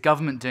 Is the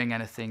government doing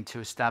anything to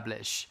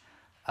establish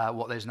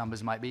what those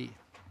numbers might be?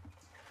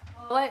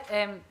 I'll let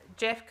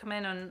Jeff come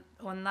in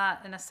on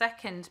that in a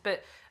second,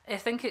 but I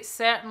think it's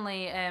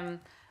certainly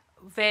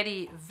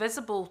very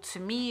visible to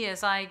me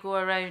as I go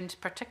around,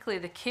 particularly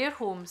the care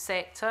home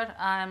sector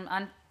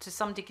and to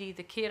some degree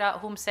the care at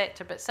home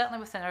sector, but certainly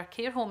within our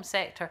care home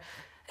sector.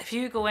 If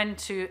you go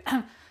into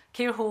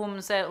care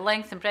homes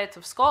length and breadth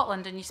of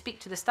Scotland and you speak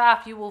to the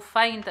staff, you will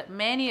find that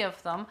many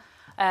of them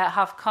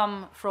have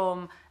come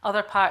from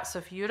other parts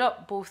of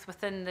Europe, both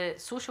within the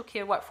social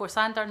care workforce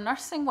and our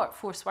nursing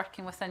workforce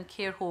working within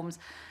care homes.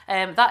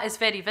 That is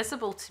very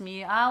visible to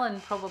me. Alan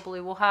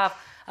probably will have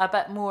a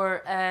bit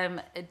more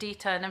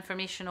data and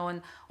information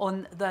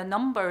on the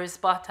numbers,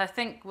 but I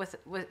think with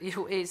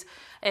it's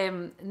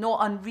not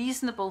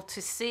unreasonable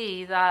to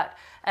say that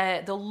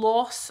the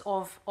loss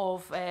of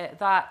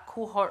that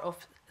cohort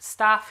of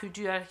staff who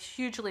do a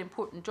hugely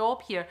important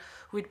job here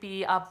would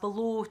be a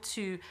blow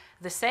to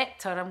the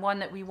sector, and one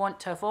that we want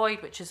to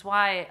avoid, which is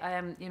why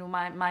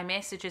my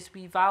message is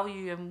we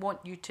value and want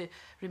you to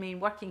remain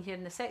working here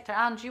in the sector.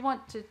 Anne, do you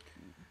want to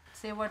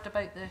say a word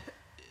about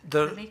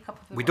the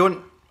makeup of the we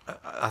don't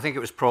I think it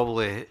was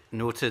probably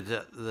noted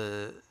at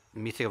the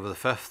meeting of the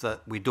 5th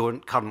that we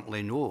don't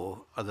currently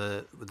know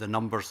the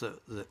numbers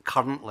that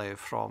currently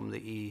from the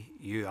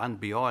EU and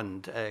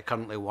beyond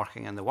currently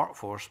working in the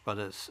workforce, but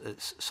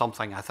it's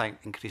something I think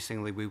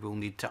increasingly we will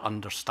need to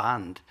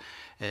understand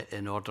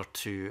in order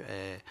to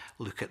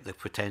look at the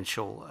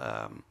potential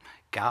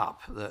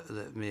gap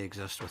that may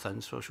exist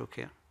within social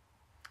care.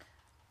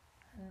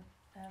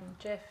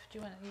 Jeff, do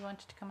you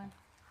wanted to come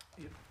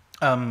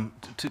in?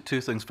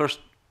 Two things. First,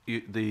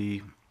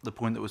 the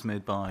point that was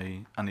made by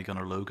Annie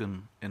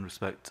Gunnar-Logan in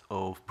respect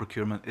of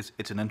procurement,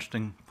 it's an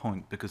interesting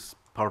point because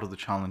part of the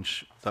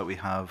challenge that we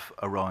have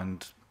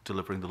around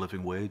delivering the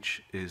living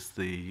wage is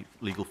the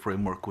legal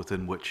framework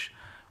within which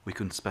we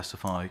can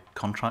specify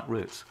contract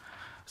rates.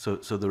 So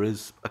there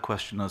is a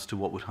question as to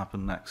what would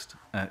happen next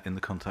in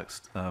the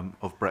context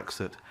of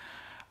Brexit.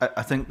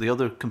 I think the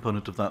other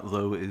component of that,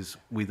 though, is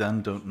we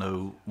then don't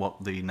know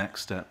what the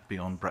next step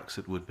beyond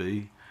Brexit would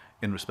be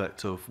in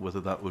respect of whether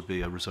that would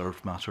be a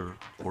reserved matter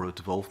or a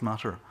devolved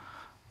matter.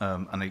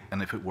 And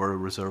if it were a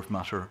reserved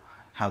matter,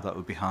 how that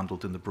would be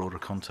handled in the broader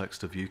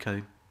context of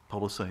UK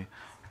policy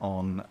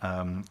on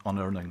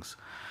earnings.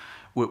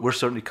 we're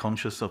certainly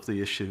conscious of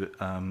the issue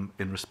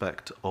in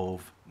respect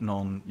of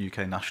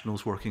non-UK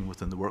nationals working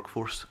within the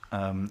workforce,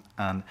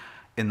 and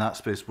in that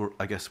space,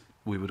 I guess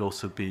we would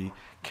also be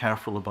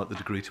careful about the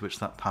degree to which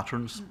that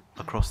patterns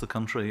across the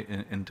country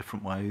in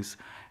different ways,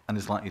 and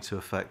is likely to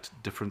affect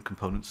different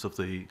components of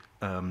the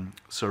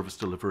service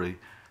delivery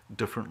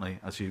differently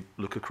as you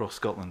look across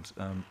Scotland,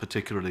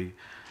 particularly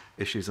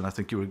issues, and I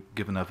think you were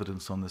given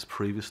evidence on this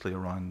previously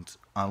around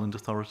island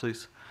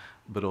authorities,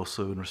 but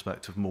also in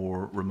respect of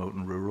more remote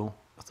and rural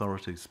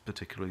authorities,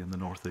 particularly in the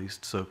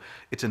northeast. So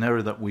it's an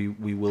area that we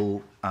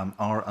will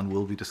are and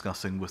will be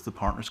discussing with the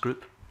partners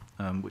group,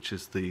 which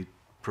is the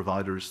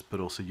providers, but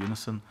also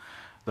Unison,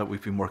 that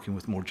we've been working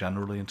with more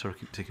generally in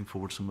taking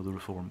forward some of the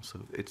reforms. So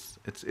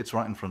it's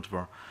right in front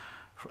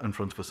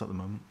of us at the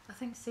moment. I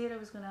think Sarah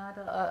was going to add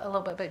a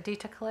little bit about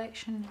data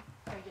collection.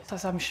 Yes,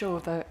 as I'm sure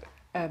that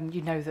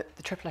you know that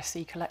the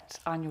SSSC collects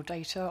annual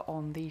data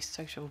on the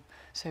social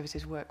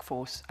services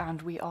workforce,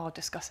 and we are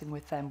discussing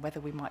with them whether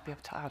we might be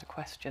able to add a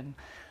question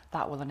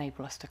that will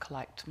enable us to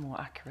collect more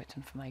accurate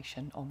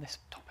information on this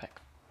topic.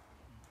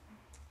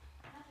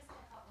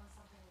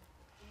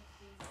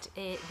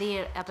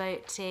 There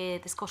about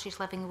the Scottish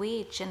Living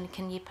Wage, and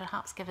can you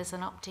perhaps give us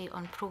an update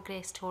on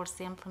progress towards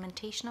the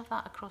implementation of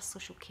that across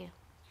social care?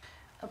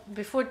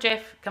 Before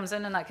Jeff comes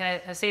in and that, can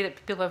I say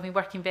that people have been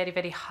working very,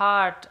 very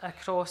hard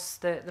across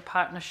the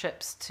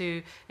partnerships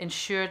to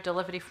ensure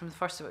delivery from the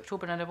 1st of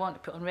October, and I want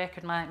to put on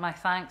record my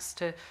thanks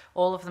to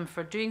all of them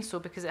for doing so,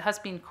 because it has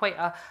been quite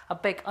a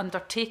big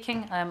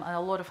undertaking, and a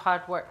lot of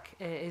hard work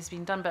is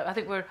being done, but I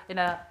think we're in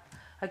a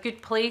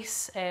good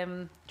place.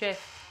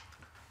 Jeff?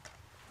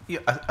 Yeah,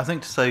 I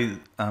think to say,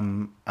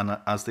 and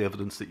as the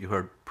evidence that you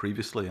heard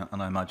previously,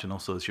 and I imagine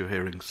also as you're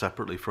hearing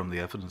separately from the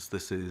evidence,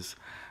 this is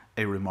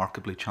a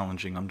remarkably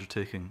challenging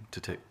undertaking to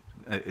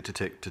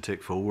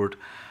take forward.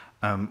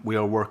 We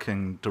are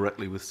working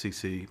directly with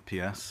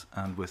CCPS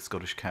and with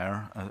Scottish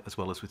Care, as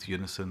well as with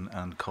Unison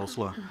and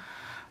COSLA.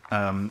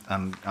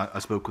 And I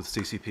spoke with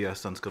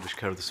CCPS and Scottish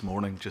Care this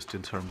morning, just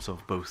in terms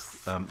of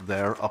both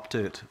their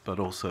update, but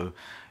also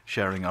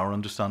sharing our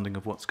understanding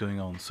of what's going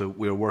on. So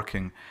we are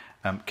working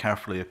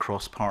carefully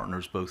across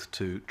partners, both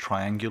to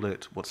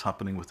triangulate what's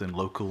happening within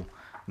local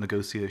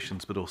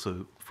negotiations, but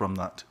also from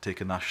that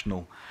take a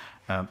national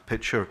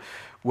picture.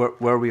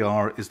 Where we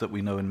are is that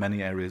we know in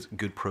many areas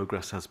good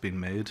progress has been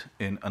made.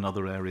 In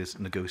other areas,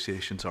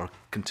 negotiations are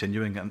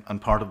continuing,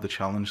 and part of the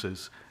challenge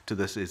to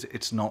this is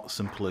it's not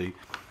simply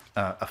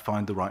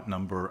find the right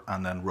number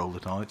and then roll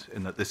it out,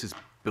 in that this is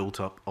built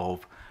up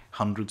of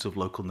hundreds of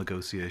local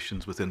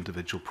negotiations with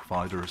individual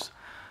providers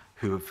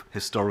who have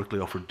historically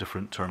offered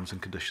different terms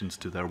and conditions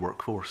to their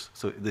workforce.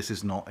 So this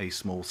is not a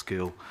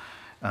small-scale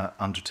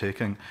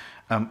undertaking.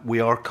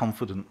 We are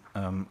confident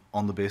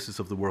on the basis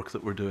of the work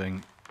that we're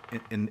doing,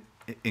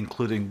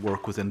 including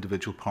work with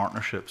individual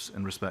partnerships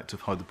in respect of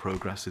how the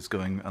progress is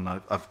going. And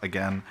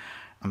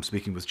I'm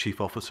speaking with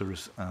chief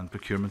officers and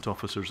procurement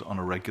officers on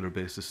a regular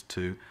basis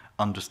to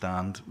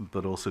understand,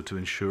 but also to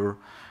ensure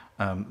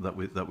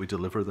that we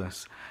deliver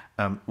this.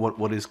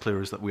 What is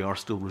clear is that we are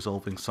still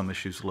resolving some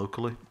issues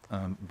locally,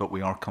 but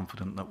we are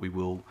confident that we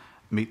will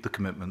meet the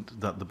commitment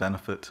that the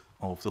benefit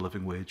of the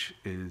living wage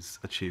is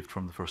achieved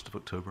from the 1st of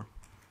October.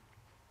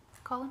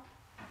 Colin?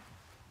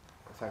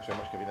 Thanks very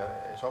much, Kavina.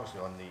 It's obviously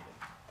on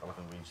the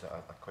living wage that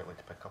I'd quite like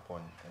to pick up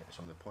on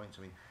some of the points.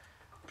 I mean,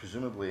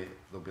 presumably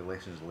there'll be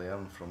lessons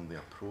learned from the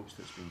approach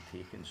that's been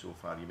taken so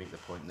far. You make the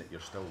point that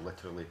you're still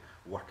literally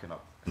working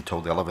up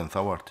until the 11th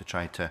hour to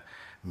try to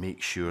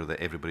make sure that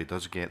everybody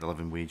does get the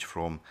living wage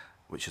from,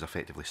 which is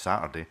effectively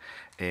Saturday.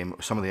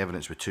 Some of the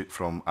evidence we took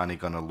from Annie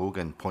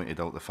Gunnar-Logan pointed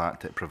out the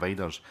fact that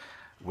providers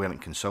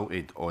weren't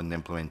consulted on the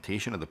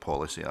implementation of the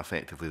policy.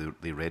 Effectively,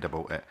 they read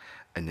about it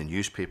in the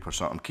newspaper.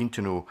 So I'm keen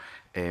to know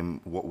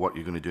what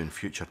you're going to do in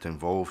future to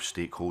involve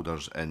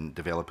stakeholders in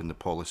developing the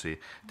policy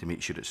to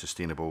make sure it's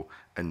sustainable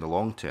in the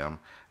long term.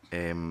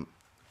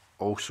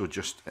 Also,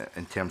 just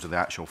in terms of the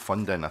actual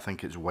funding, I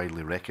think it's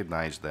widely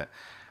recognised that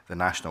the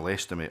national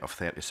estimate of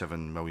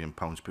 £37 million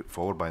put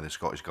forward by the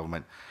Scottish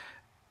Government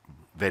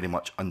very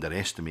much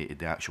underestimated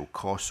the actual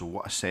cost. So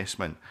what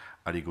assessment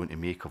are you going to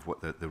make of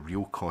what the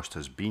real cost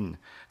has been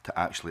to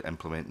actually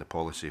implement the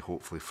policy,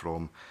 hopefully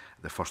from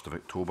the 1st of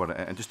October?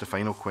 And just a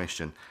final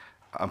question,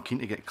 I'm keen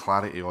to get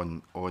clarity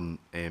on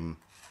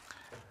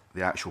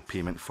the actual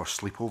payment for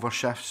sleepover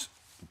shifts.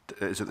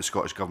 Is it the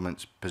Scottish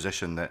Government's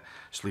position that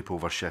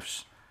sleepover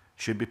shifts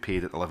should be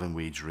paid at the living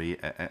wage rate,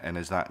 and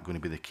is that going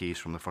to be the case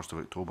from the 1st of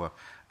October,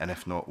 and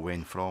if not,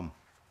 when from?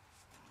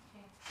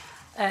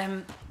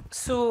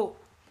 So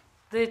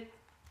the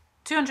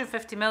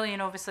 250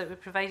 million obviously that we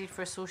provided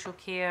for social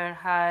care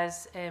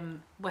has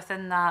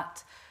within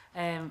that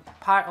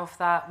part of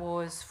that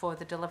was for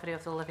the delivery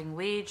of the living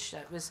wage.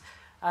 It was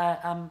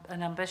an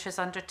ambitious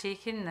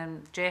undertaking,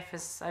 and Jeff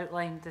has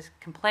outlined the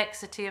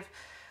complexity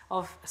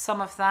of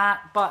some of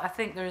that, but I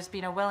think there has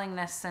been a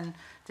willingness and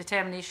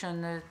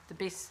determination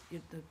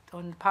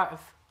on the part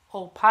of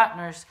all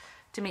partners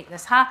to make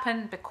this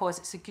happen, because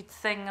it's a good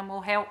thing and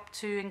will help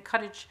to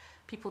encourage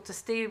people to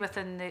stay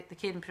within the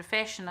caring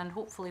profession, and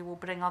hopefully will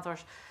bring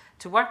others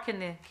to work in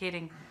the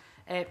caring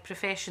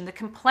profession. The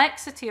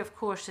complexity, of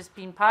course, has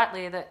been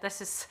partly that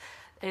this is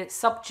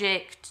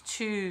subject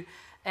to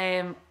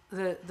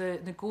the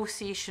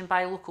negotiation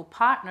by local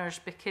partners,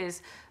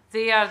 because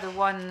they are the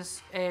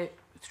ones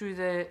through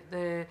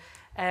the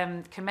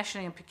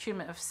commissioning and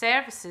procurement of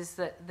services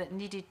that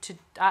needed to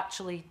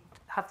actually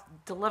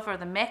deliver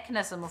the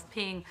mechanism of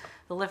paying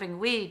the living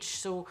wage.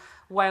 So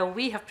while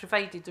we have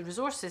provided the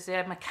resources,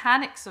 the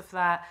mechanics of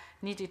that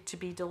needed to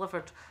be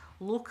delivered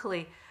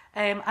locally.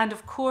 And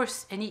of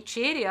course, in each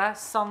area,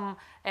 some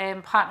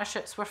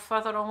partnerships were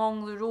further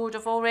along the road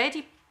of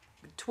already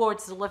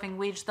towards the living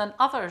wage than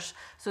others.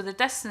 So the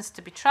distance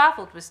to be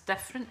travelled was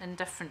different in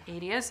different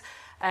areas.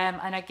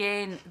 And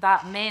again,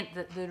 that meant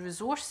that the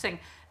resourcing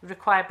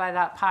required by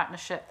that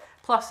partnership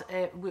plus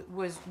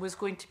was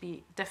going to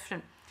be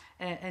different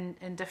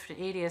in different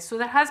areas. So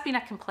there has been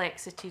a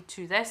complexity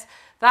to this.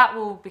 That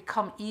will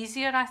become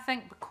easier, I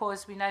think,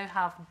 because we now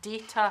have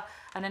data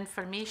and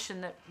information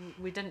that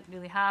we didn't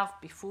really have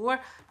before,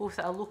 both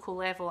at a local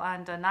level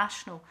and a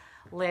national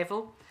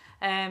level.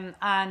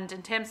 And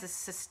in terms of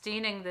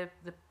sustaining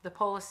the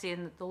policy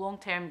in the long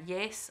term,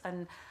 yes.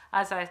 And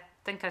as I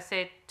think I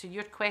said to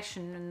your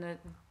question in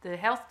the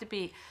health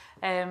debate,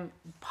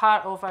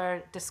 part of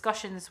our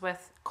discussions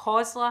with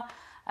COSLA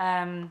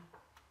and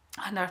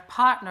our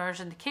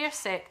partners in the care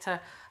sector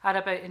are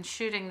about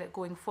ensuring that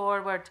going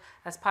forward,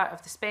 as part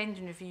of the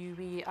spending review,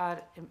 we are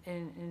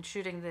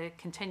ensuring the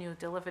continual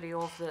delivery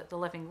of the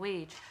living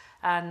wage.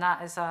 And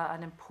that is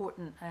an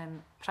important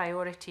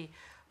priority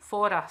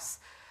for us.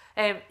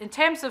 In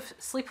terms of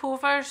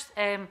sleepovers,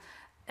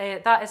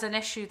 that is an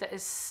issue that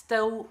is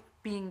still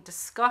being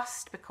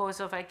discussed because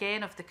of,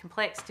 again, of the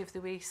complexity of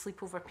the way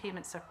sleepover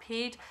payments are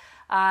paid.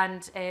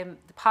 And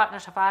the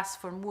partners have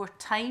asked for more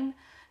time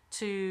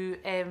to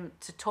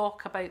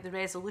talk about the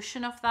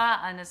resolution of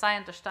that. And as I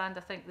understand,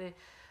 I think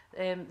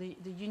the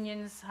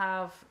unions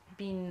have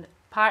been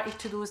party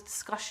to those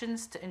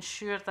discussions to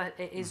ensure that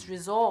it is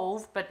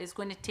resolved, but it's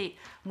going to take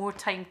more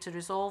time to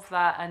resolve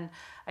that. And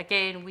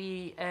again,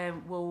 we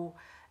will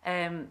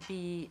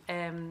be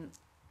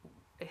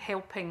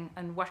helping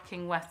and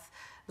working with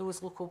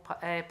those local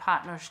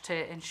partners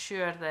to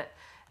ensure that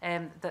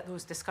that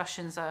those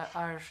discussions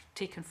are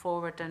taken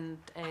forward and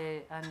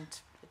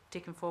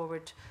taken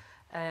forward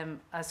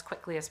as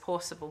quickly as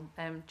possible.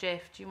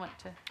 Jeff, do you want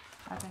to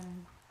add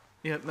anything?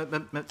 Yeah,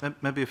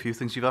 maybe a few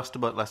things. You've asked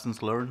about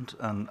lessons learned,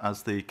 and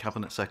as the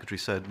Cabinet Secretary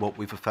said, what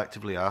we've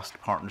effectively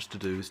asked partners to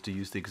do is to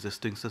use the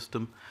existing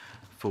system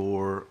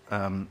for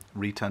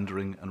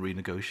retendering and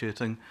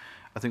renegotiating.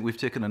 I think we've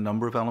taken a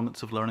number of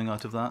elements of learning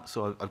out of that,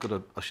 so I've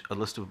got a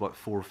list of about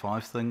 4 or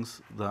 5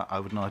 things that I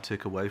would now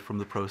take away from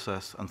the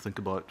process and think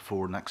about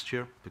for next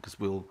year, because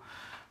we'll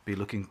be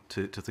looking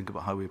to think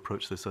about how we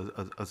approach this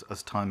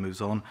as time moves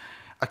on.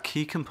 A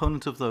key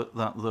component of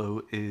that,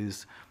 though,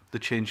 is the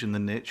change in the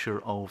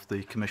nature of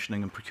the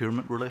commissioning and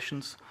procurement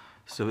relations.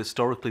 So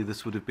historically,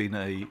 this would have been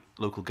a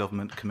local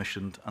government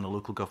commissioned and a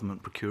local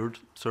government procured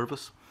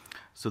service.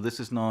 So this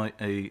is now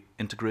a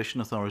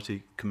integration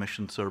authority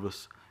commissioned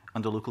service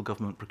and a local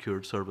government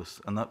procured service.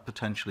 And that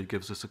potentially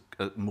gives us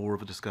more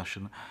of a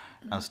discussion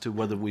as to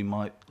whether we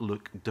might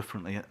look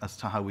differently as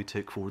to how we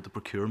take forward the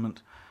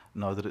procurement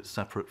now that it's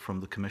separate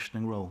from the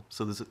commissioning role.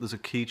 So there's a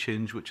key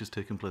change which has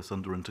taken place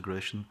under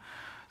integration.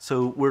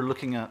 So we're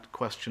looking at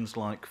questions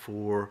like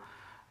for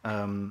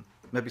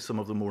maybe some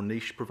of the more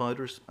niche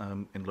providers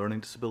in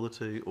learning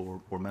disability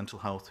or mental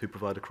health who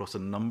provide across a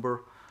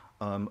number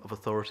of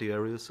authority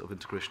areas, of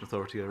integration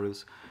authority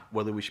areas,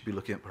 whether we should be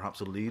looking at perhaps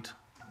a lead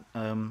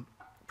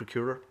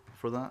procurer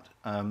for that,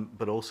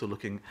 but also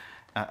looking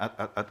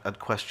at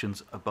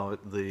questions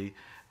about the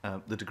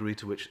degree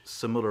to which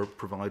similar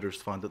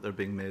providers find that they're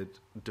being made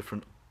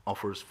different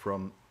offers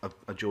from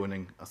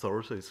adjoining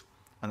authorities,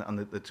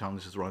 and the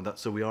challenges around that.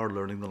 So we are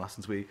learning the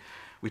lessons. We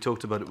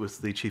talked about it with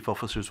the chief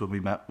officers when we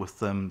met with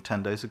them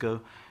 10 days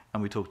ago,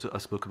 and I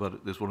spoke about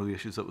it. There's one of the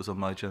issues that was on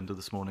my agenda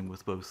this morning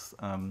with both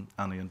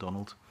Annie and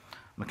Donald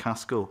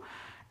McCaskill.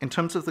 In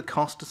terms of the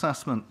cost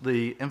assessment,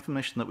 the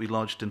information that we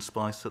lodged in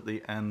SPICE at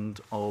the end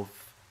of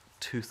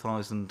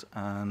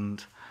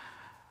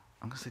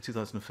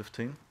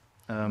 2015,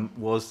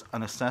 was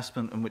an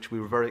assessment in which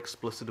we were very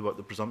explicit about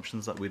the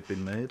presumptions that we'd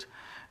been made.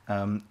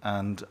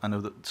 And I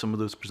know that some of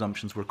those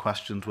presumptions were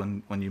questioned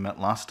when you met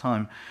last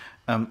time.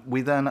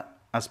 We then,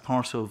 as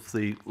part of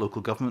the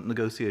local government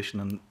negotiation,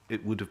 and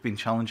it would have been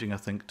challenging, I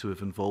think, to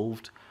have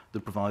involved the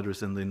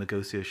providers in the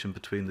negotiation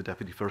between the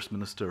Deputy First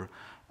Minister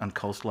and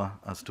COSLA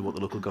as to what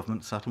the local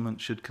government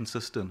settlement should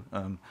consist in,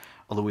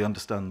 although we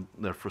understand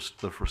their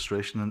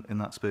frustration in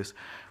that space.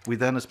 We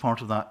then, as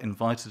part of that,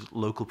 invited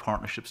local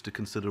partnerships to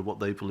consider what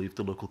they believed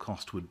the local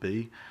cost would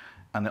be,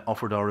 and it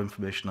offered our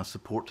information as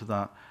support to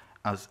that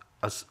as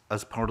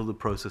part of the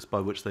process by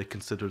which they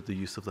considered the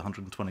use of the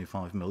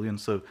 125 million.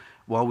 So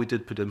while we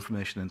did put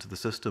information into the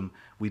system,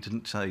 we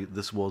didn't say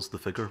this was the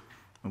figure.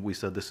 And we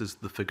said this is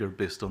the figure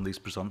based on these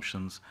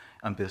presumptions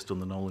and based on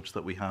the knowledge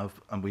that we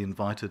have. And we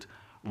invited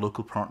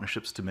local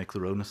partnerships to make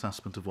their own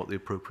assessment of what the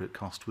appropriate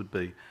cost would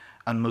be.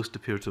 And most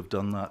appear to have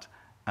done that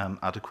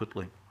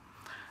adequately.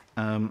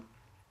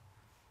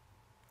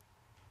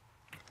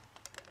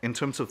 In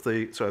terms of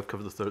so I've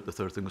covered the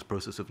third thing was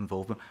process of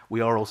involvement.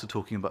 We are also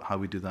talking about how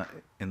we do that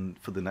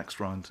for the next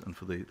round and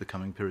for the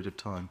coming period of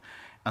time.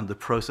 And the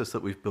process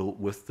that we've built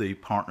with the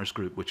partners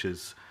group, which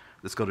is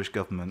the Scottish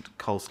Government,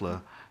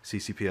 COSLA,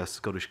 CCPS,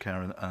 Scottish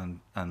Care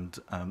and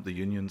the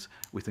unions,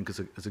 we think is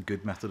a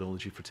good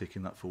methodology for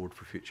taking that forward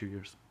for future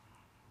years.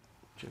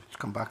 Just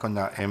come back on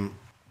that. I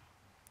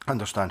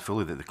understand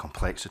fully that the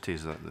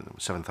complexities, that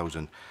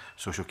 7,000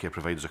 social care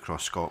providers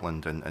across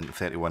Scotland and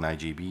 31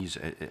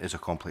 IGBs is a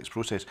complex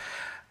process.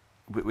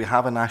 We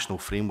have a national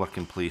framework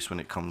in place when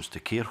it comes to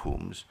care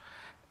homes.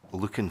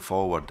 Looking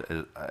forward,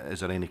 is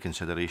there any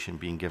consideration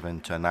being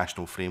given to a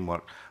national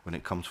framework when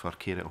it comes for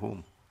care at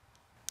home?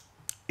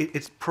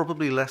 It's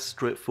probably less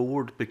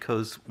straightforward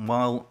because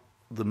while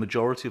the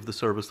majority of the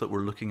service that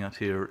we're looking at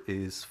here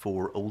is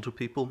for older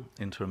people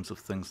in terms of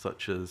things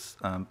such as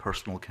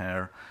personal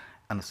care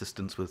and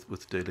assistance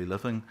with daily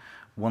living,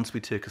 once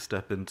we take a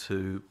step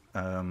into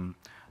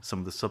some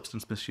of the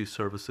substance misuse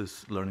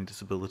services, learning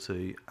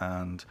disability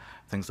and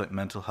things like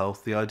mental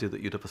health, the idea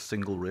that you'd have a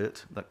single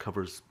rate that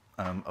covers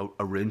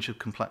a range of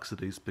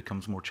complexities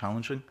becomes more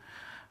challenging.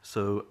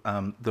 So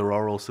there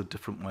are also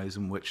different ways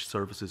in which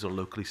services are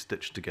locally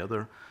stitched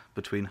together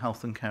between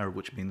health and care,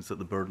 which means that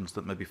the burdens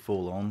that maybe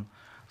fall on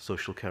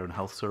social care and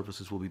health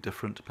services will be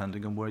different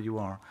depending on where you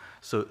are.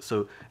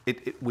 So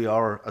we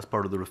are, as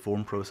part of the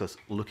reform process,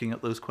 looking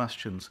at those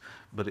questions,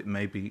 but it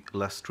may be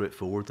less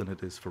straightforward than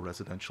it is for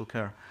residential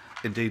care.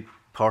 Indeed,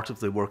 part of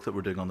the work that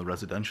we're doing on the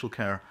residential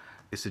care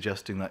is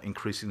suggesting that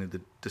increasingly the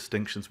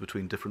distinctions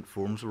between different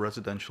forms of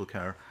residential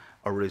care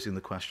are raising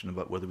the question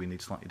about whether we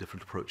need slightly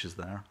different approaches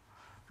there.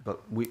 But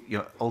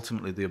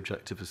ultimately the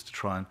objective is to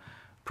try and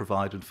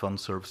provide and fund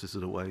services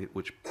in a way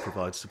which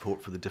provides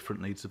support for the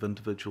different needs of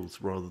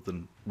individuals rather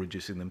than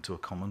reducing them to a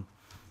common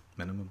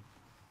minimum.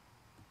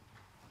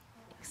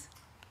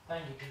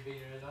 Thank you,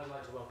 Convener, and I'd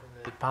like to welcome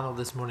the panel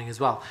this morning as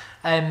well.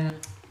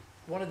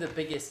 One of the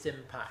biggest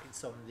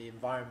impacts on the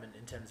environment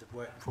in terms of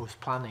workforce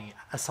planning,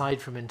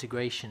 aside from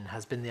integration,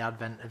 has been the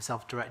advent of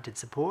self-directed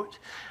support.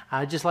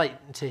 I'd just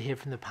like to hear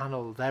from the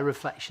panel their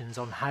reflections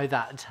on how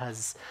that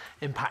has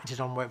impacted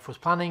on workforce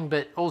planning,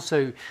 but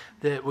also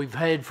that we've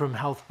heard from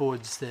health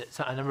boards that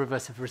a number of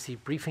us have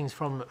received briefings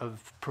from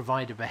of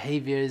provider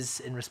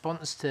behaviours in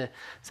response to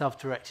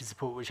self-directed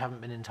support which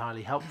haven't been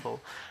entirely helpful.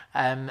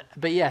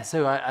 But yeah,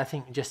 so I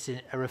think just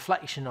a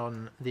reflection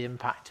on the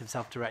impact of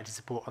self-directed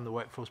support on the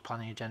workforce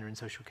planning agenda in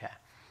social care.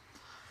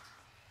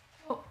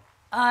 Well,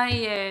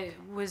 I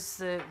was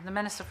the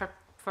Minister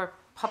for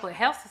Public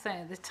Health, I think,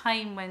 at the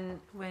time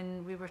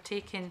when we were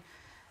taking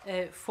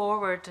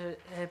forward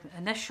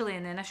initially,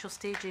 in the initial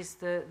stages,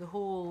 the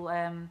whole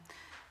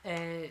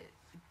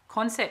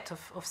concept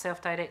of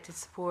self-directed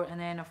support,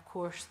 and then, of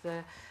course,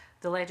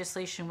 the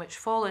legislation which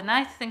followed. And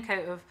I think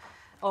out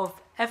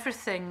of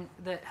everything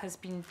that has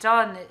been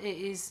done,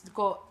 it has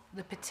got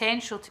the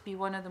potential to be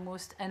one of the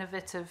most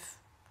innovative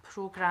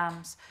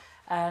programmes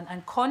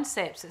and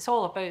concepts. It's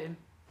all about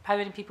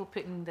empowering people,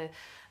 putting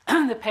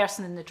the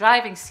person in the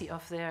driving seat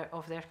of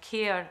their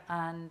care,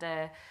 and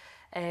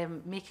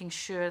making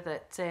sure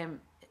that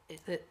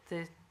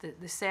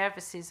the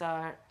services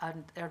are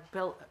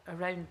built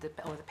around the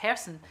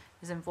person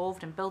is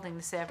involved in building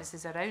the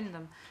services around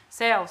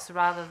themselves,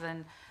 rather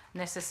than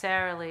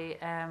necessarily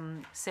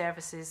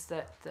services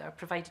that are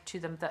provided to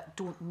them that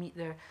don't meet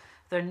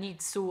their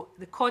needs. So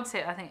the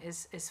concept, I think,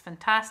 is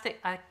fantastic.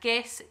 I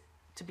guess,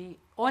 to be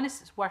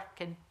honest, it's work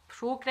in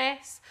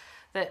progress,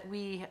 that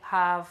we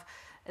have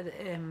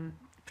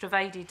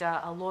provided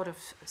a lot of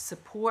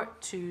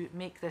support to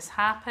make this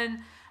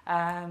happen.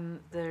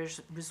 There's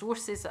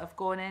resources that have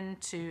gone in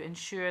to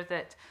ensure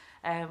that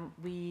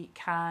we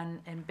can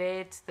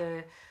embed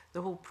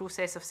the whole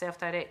process of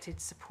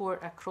self-directed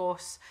support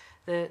across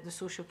the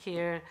social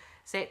care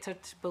sector,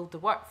 to build the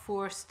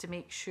workforce, to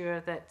make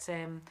sure that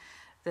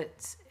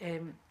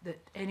that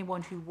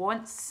anyone who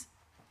wants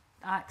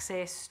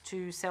access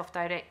to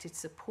self-directed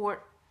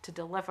support to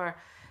deliver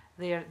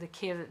the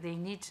care that they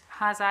need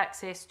has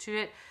access to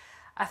it.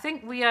 I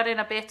think we are in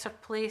a better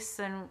place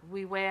than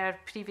we were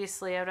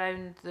previously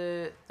around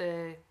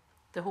the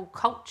whole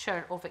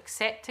culture of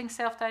accepting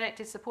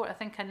self-directed support. I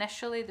think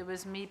initially there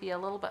was maybe a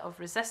little bit of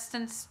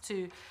resistance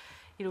to,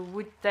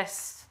 would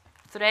this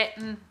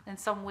threaten in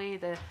some way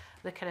the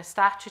kind of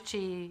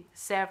statutory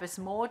service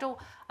model.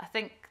 I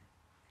think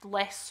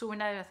less so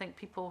now. I think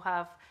people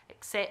have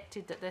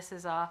accepted that this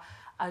is a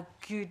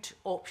good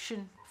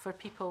option for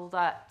people,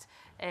 that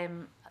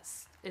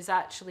is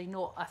actually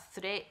not a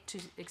threat to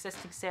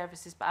existing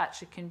services, but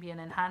actually can be an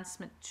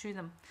enhancement to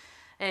them.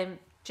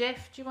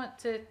 Jeff, do you want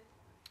to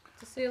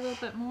say a little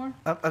bit more?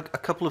 A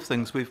couple of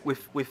things.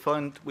 We've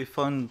found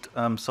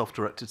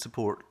self-directed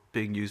support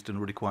being used in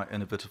really quite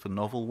innovative and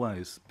novel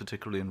ways,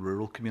 particularly in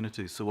rural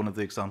communities. So one of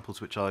the examples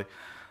which I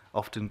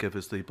often give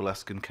us the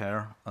Boleskine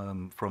care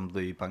from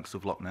the banks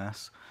of Loch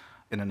Ness,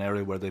 in an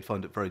area where they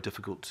find it very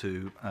difficult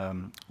to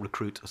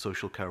recruit a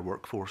social care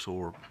workforce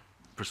or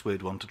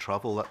persuade one to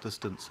travel that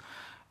distance.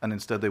 And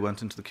instead they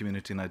went into the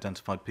community and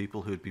identified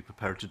people who would be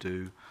prepared to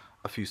do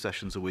a few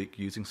sessions a week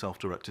using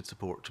self-directed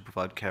support to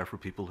provide care for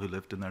people who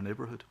lived in their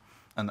neighbourhood.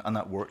 And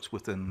that worked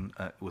within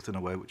a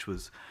way which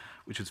was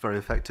very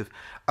effective.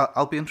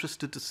 I'll be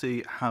interested to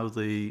see how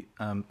the,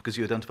 because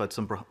you identified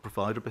some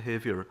provider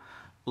behaviour,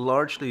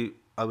 largely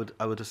I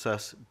would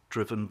assess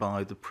driven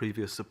by the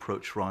previous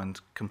approach around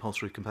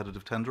compulsory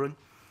competitive tendering.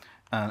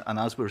 And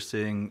as we're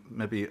seeing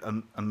maybe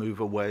a move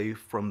away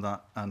from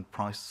that, and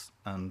price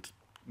and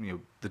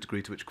the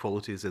degree to which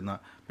quality is in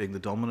that being the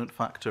dominant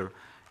factor,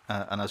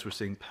 and as we're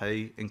seeing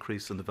pay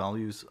increase and the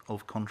values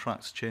of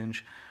contracts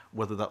change,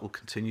 whether that will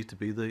continue to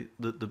be that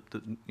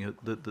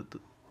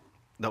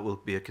will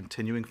be a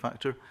continuing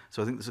factor.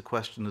 So I think there's a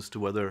question as to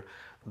whether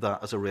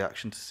that, as a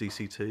reaction to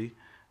CCT,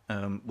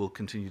 will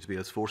continue to be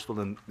as forceful.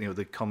 And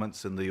the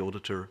comments in the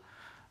Auditor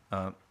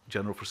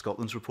General for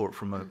Scotland's report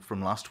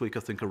from last week, I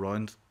think,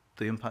 around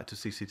the impact of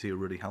CCT are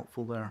really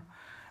helpful there.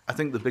 I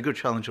think the bigger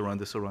challenge around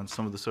this, around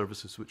some of the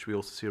services which we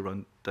also see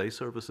around day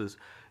services,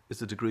 is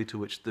the degree to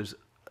which there's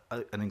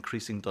an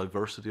increasing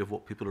diversity of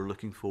what people are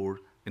looking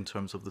for in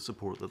terms of the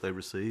support that they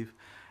receive.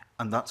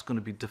 And that's going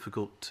to be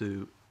difficult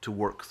to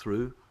work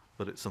through,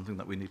 but it's something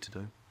that we need to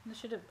do. I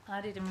should have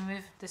added,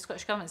 the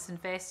Scottish Government's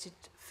invested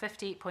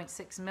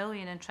 58.6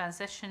 million in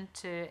transition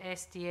to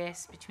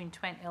SDS between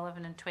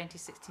 2011 and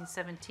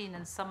 2016-17,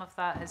 and some of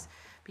that has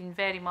been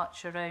very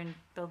much around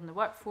building the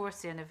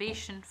workforce, the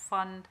innovation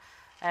fund.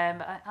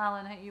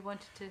 Alan, you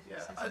wanted to say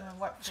something on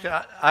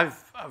workforce?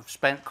 I've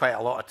spent quite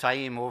a lot of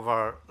time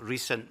over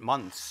recent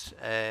months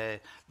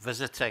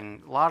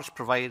visiting large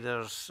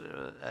providers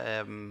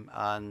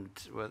and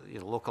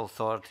local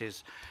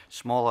authorities,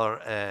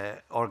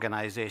 smaller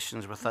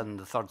organisations within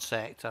the third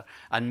sector,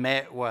 and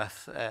met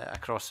with a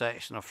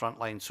cross-section of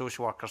frontline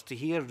social workers to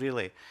hear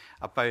really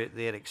about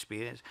their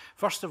experience.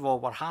 First of all,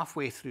 we're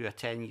halfway through a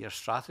 10-year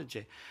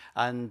strategy,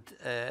 and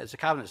as the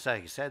Cabinet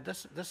Secretary said,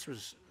 this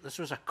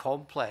was a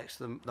complex.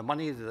 The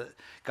money that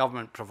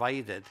government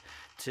provided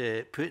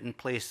to put in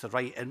place the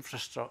right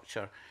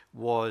infrastructure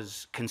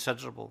was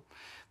considerable.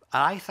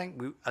 And I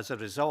think as a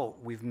result,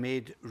 we've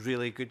made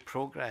really good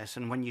progress.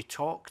 And when you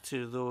talk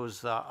to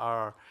those that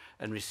are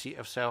in receipt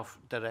of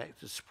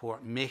self-directed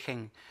support,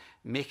 making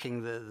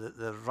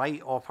the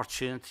right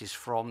opportunities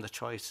from the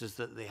choices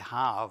that they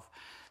have,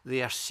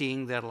 they are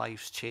seeing their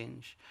lives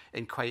change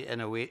in quite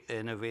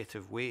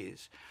innovative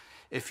ways.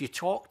 If you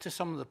talk to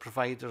some of the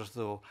providers,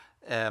 though,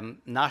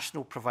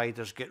 national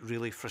providers get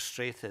really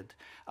frustrated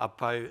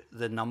about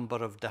the number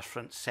of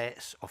different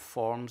sets of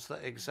forms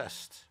that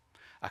exist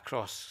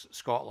across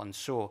Scotland.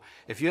 So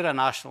if you're a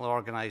national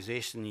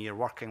organisation and you're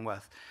working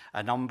with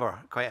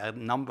quite a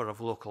number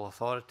of local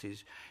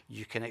authorities,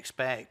 you can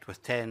expect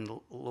with 10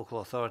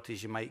 local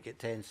authorities you might get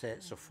 10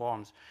 sets of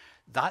forms.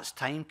 That's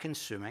time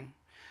consuming.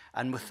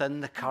 And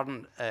within the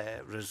current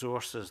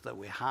resources that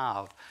we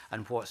have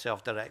and what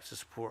self-directed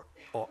support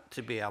ought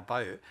to be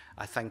about,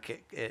 I think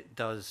it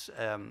does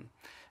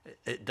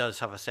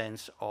have a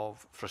sense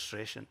of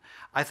frustration.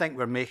 I think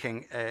we're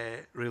making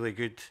really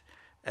good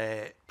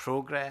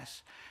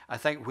progress. I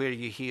think where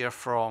you hear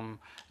from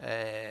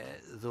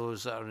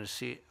those that are in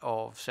receipt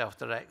of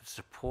self-directed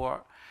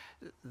support,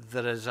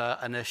 there is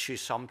an issue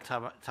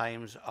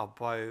sometimes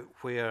about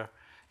where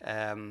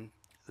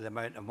the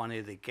amount of money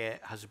they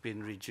get has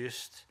been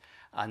reduced,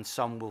 and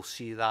some will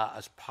see that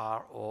as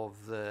part of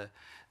the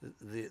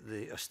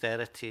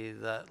austerity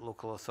that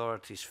local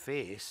authorities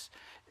face.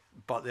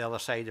 But the other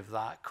side of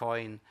that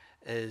coin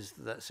is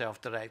that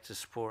self-directed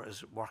support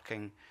is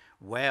working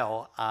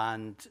well,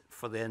 and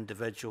for the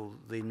individual,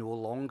 they no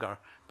longer,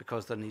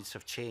 because their needs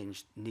have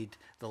changed, need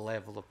the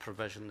level of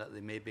provision that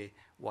they maybe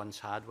once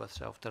had with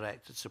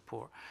self-directed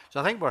support. So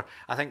I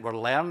think we're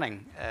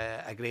learning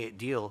a great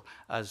deal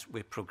as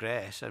we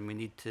progress, and we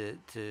need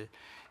to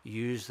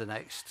use the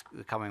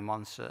coming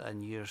months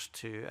and years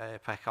to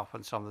pick up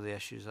on some of the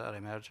issues that are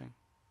emerging.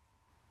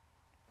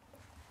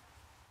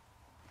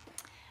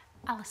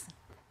 Alison.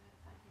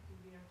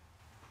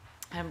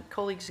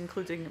 Colleagues,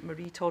 including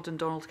Marie Todd and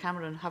Donald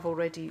Cameron, have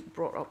already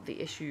brought up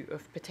the issue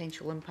of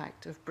potential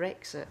impact of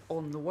Brexit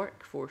on the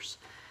workforce.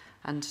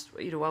 And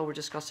while we're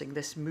discussing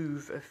this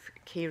move of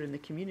care in the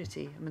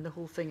community, the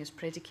whole thing is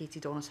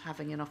predicated on us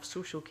having enough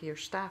social care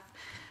staff.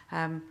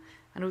 I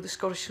know the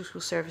Scottish Social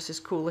Services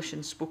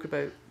Coalition spoke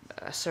about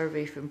a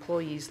survey of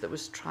employees that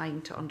was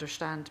trying to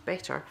understand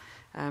better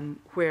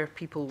where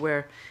people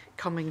were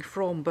coming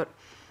from, but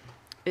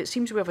it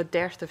seems we have a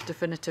dearth of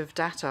definitive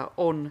data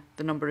on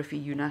the number of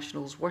EU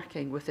nationals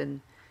working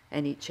within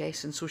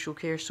NHS and social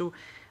care. So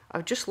I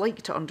would just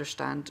like to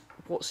understand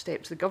what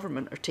steps the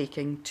government are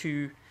taking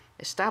to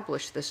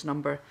establish this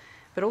number,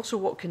 but also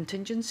what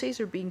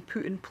contingencies are being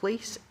put in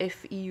place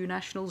if EU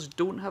nationals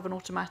don't have an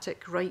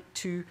automatic right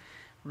to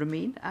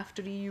remain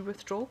after EU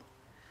withdrawal.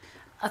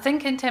 I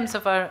think in terms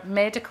of our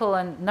medical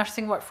and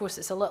nursing workforce,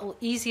 it's a little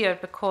easier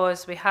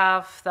because we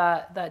have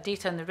that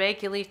data and the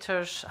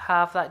regulators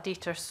have that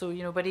data. So,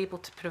 you know, we're able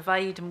to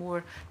provide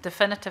more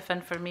definitive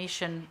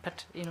information,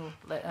 but, you know,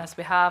 as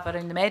we have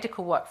around the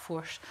medical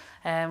workforce,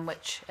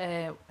 which,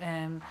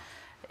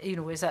 you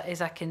know, is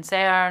a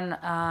concern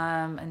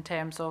in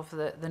terms of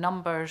the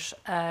numbers.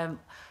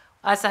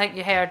 As I think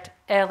you heard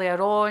earlier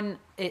on,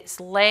 it's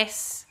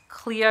less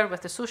clear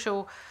with the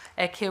social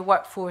care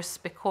workforce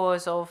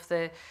because of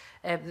the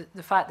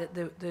fact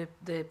that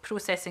the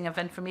processing of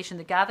information,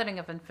 the gathering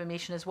of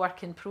information is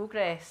work in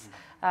progress.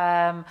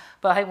 But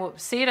I think what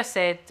Sarah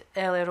said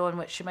earlier on,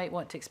 which you might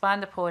want to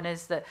expand upon,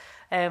 is that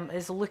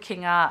is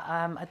looking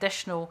at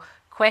additional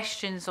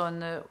questions on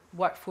the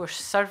workforce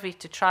survey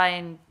to try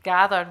and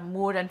gather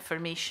more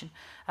information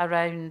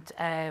around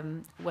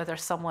whether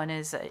someone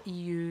is a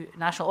EU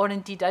national or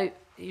indeed out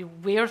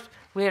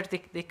where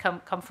they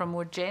come from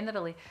more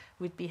generally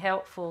would be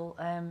helpful.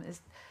 Do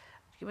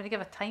you want to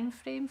give a time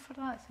frame for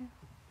that?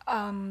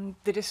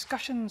 The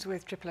discussions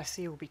with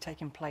SSSC will be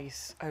taking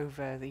place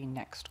over the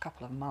next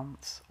couple of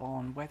months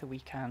on whether we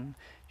can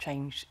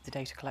change the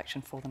data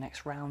collection for the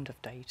next round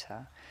of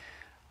data.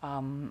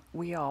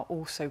 We are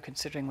also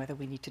considering whether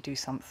we need to do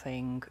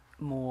something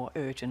more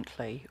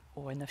urgently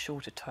or in the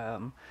shorter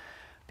term,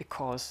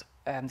 because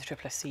the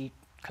SSSC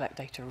collect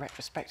data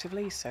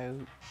retrospectively, so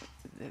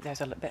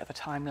there's a bit of a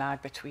time lag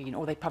between,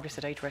 or they publish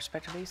the data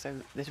retrospectively, so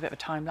there's a bit of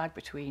a time lag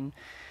between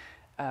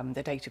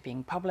the data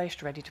being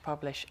published, ready to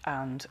publish,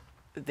 and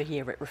the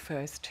year it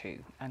refers to.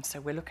 And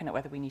so we're looking at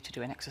whether we need to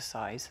do an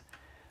exercise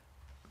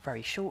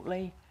very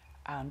shortly,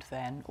 and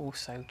then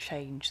also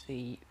change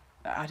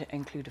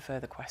include a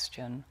further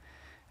question,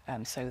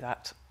 so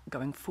that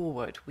going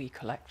forward we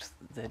collect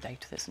the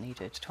data that's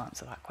needed to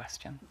answer that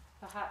question.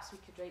 Perhaps we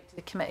could write to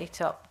the committee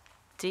to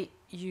update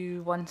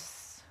you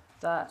once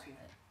that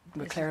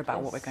we're clear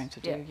about what we're going to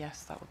do. Yeah.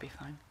 Yes, that would be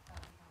fine.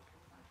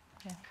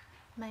 Yeah.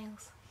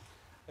 Miles.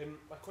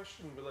 My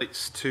question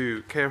relates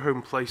to care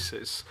home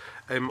places.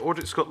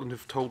 Audit Scotland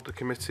have told the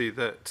committee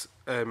that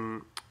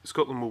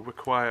Scotland will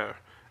require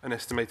an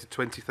estimated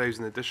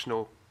 20,000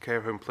 additional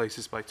care home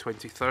places by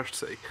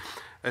 2030.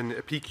 And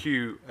a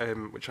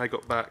PQ, which I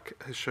got back,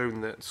 has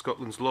shown that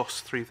Scotland's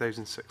lost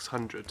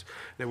 3,600.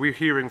 Now, we're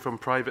hearing from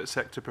private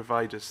sector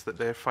providers that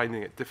they're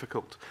finding it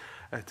difficult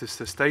to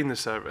sustain the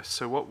service.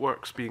 So what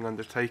work's being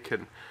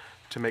undertaken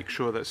to make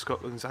sure that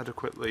Scotland's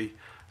adequately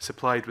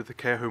supplied with the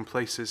care home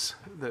places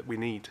that we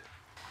need?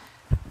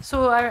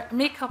 So our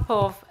makeup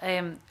of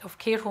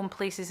care home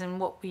places and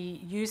what we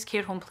use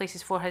care home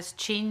places for has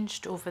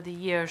changed over the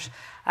years,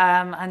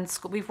 and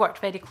we've worked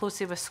very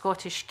closely with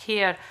Scottish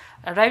Care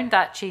around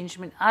that change.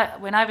 When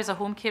I was a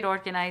home care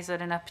organiser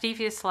in a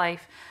previous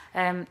life,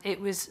 it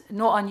was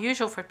not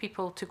unusual for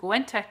people to go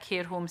into a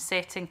care home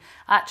setting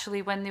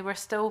actually when they were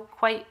still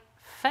quite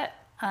fit,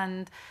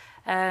 and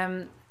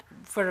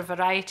for a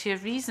variety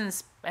of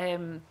reasons,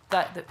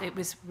 that it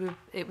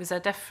was a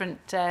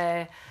different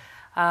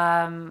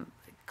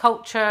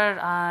culture,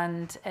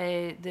 and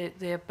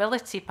the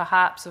ability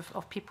perhaps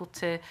of people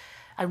to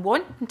and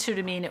wanting to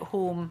remain at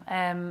home.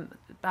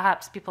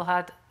 Perhaps people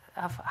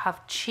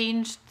have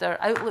changed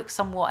their outlook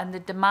somewhat, and the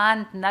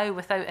demand now,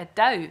 without a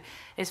doubt,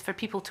 is for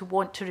people to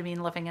want to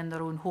remain living in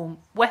their own home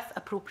with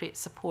appropriate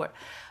support.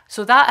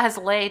 So that has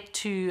led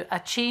to a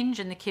change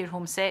in the care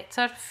home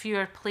sector,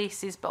 fewer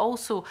places, but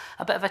also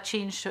a bit of a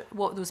change to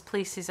what those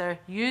places are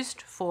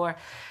used for.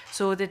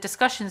 So the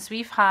discussions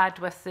we've had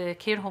with the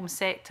care home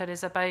sector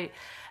is about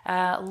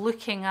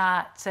looking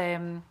at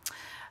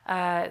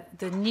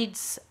the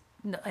needs,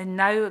 and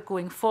now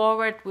going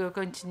forward we're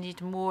going to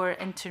need more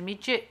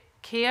intermediate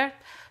care,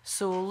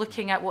 so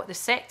looking at what the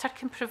sector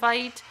can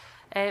provide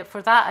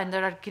for that, and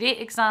there are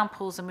great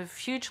examples, and we've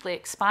hugely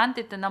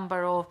expanded the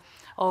number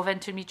of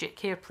intermediate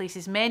care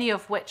places, many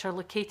of which are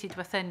located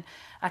within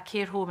a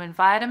care home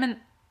environment.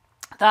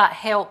 That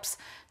helps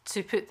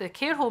to put the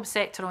care home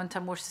sector onto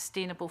a more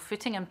sustainable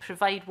footing and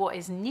provide what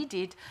is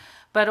needed,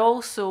 but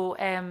also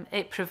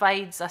it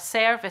provides a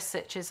service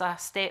which is a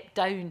step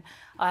down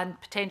and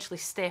potentially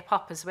step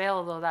up as well,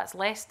 although that's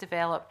less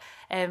developed,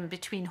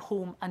 between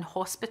home and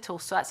hospital.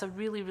 So that's a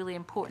really, really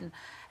important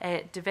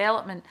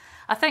development.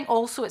 I think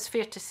also it's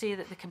fair to say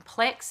that the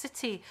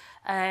complexity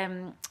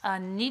and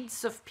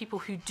needs of people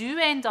who do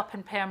end up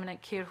in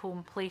permanent care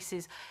home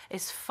places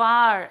is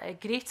far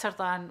greater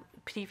than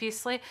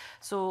previously.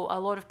 So a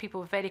lot of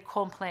people with very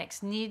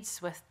complex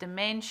needs with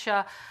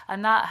dementia,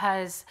 and that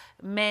has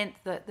meant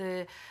that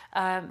the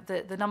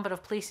number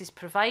of places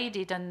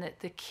provided and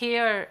the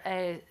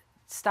care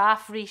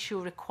staff ratio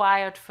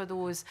required for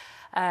those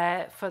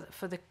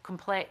for the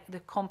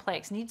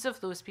complex needs of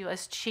those people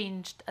has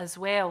changed as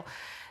well.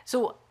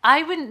 So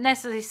I wouldn't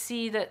necessarily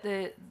see that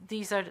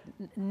these are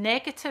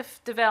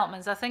negative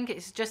developments. I think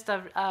it's just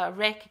a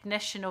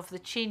recognition of the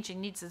changing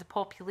needs of the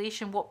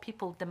population, what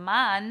people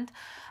demand,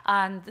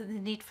 and the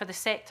need for the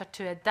sector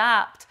to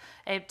adapt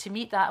to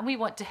meet that. And we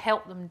want to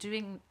help them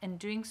in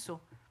doing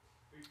so.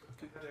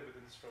 We've had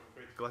evidence from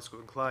Great Glasgow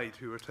and Clyde,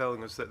 who were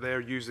telling us that they're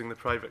using the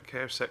private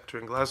care sector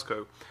in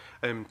Glasgow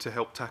to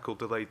help tackle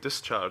delayed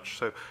discharge.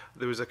 So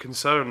there was a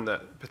concern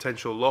that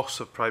potential loss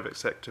of private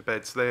sector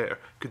beds there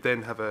could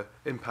then have an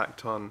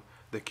impact on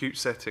the acute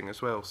setting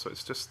as well. So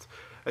it's just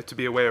to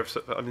be aware of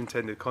sort of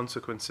unintended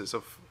consequences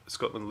of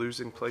Scotland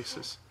losing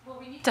places. Well,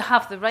 we need to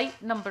have the right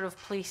number of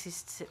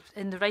places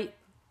in the right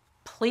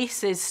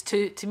places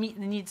to meet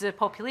the needs of the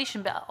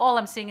population, but all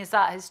I'm saying is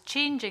that is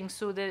changing.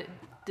 So the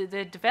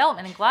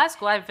development in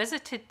Glasgow, I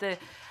visited the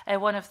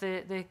one of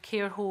the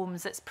care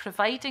homes that's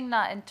providing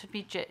that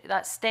intermediate,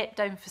 that step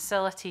down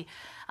facility,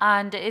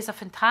 and it is a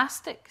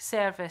fantastic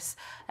service,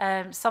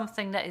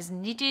 something that is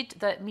needed,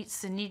 that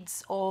meets the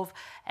needs of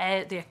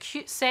the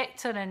acute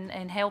sector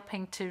in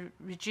helping to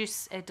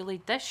reduce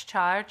delayed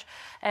discharge,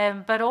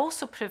 but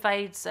also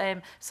provides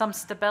some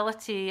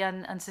stability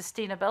and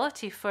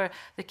sustainability for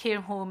the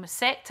care home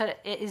sector.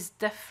 It is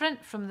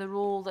different from the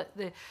role that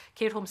the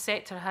care home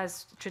sector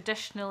has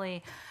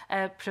traditionally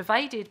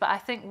provided, but I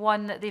think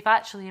one that they've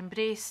actually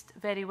embraced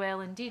very well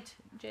indeed.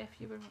 Jeff,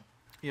 you were...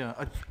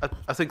 Yeah,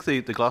 I think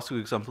the Glasgow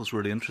example is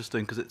really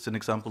interesting because it's an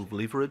example of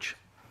leverage.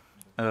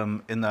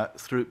 In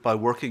that, by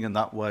working in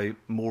that way,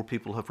 more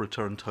people have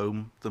returned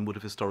home than would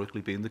have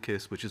historically been the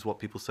case, which is what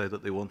people say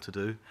that they want to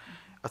do.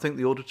 I think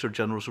the Auditor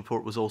General's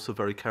report was also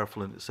very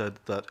careful, and it said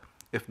that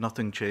if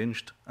nothing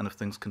changed and if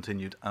things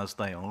continued as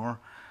they are,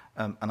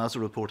 and as a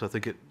report, I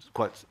think it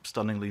quite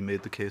stunningly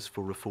made the case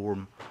for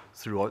reform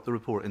throughout the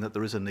report, in that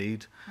there is a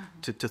need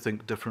to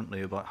think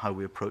differently about how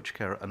we approach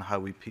care and how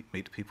we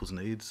meet people's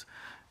needs.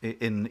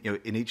 In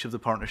each of the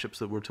partnerships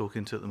that we're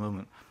talking to at the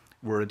moment,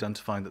 we're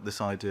identifying that this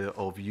idea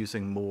of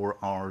using more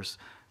hours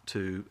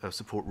to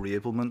support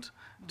reablement,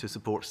 to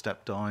support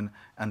step down,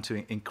 and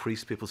to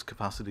increase people's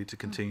capacity to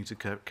continue to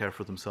care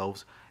for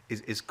themselves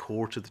is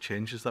core to the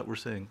changes that we're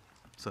seeing.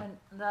 So. And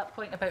that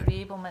point about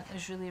reablement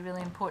is really,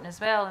 really important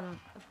as well. And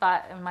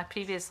back in my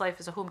previous life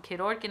as a home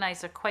care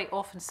organiser, quite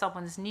often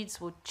someone's needs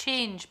will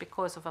change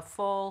because of a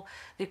fall.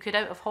 They get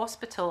out of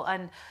hospital,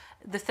 and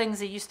the things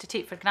they used to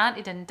take for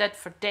granted and did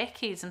for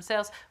decades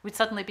themselves would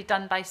suddenly be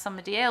done by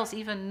somebody else,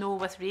 even though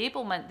with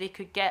reablement they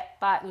could get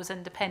back those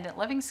independent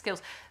living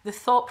skills. The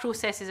thought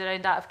processes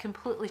around that have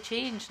completely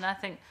changed, and I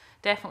think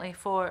definitely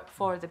for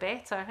the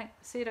better. I think,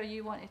 Sarah,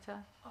 you wanted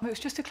to... It was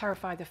just to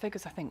clarify the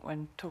figures, I think,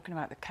 when talking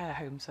about the care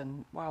homes,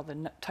 and while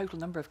the total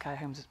number of care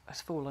homes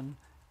has fallen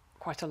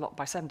quite a lot,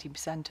 by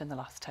 70% in the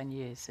last 10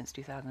 years since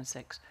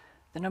 2006,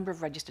 the number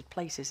of registered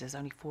places has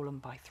only fallen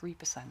by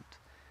 3%,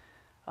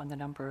 and the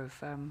number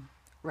of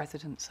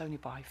residents only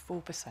by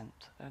 4%.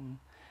 And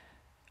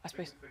I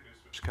suppose... The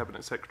figures which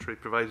Cabinet Secretary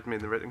provided me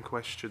in the written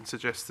question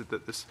suggested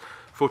that there's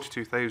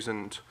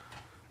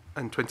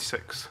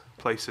 42,026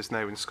 places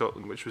now in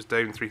Scotland, which was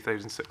down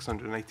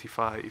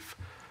 3,685.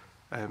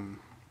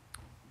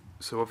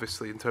 So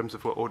obviously, in terms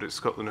of what Audit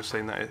Scotland are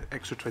saying, that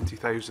extra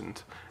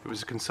 20,000, it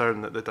was a concern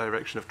that the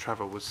direction of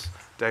travel was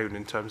down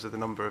in terms of the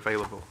number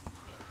available.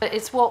 But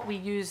it's what we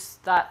use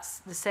that's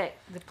the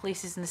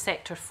places in the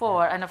sector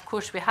for, and of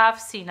course we have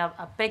seen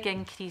a big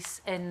increase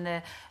in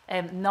the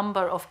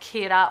number of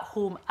care at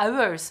home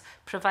hours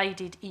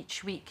provided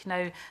each week.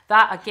 Now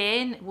that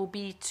again will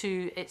be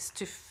to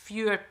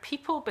fewer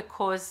people,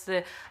 because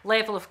the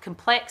level of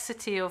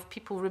complexity of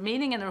people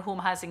remaining in their home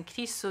has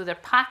increased, so their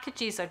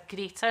packages are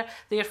greater,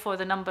 therefore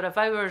the number of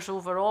hours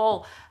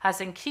overall has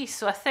increased.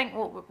 So I think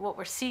what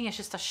we're seeing is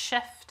just a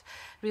shift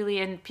really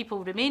in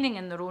people remaining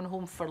in their own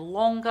home for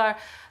longer,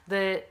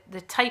 the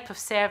type of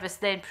service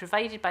then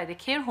provided by the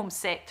care home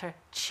sector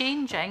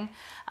changing,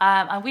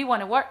 and we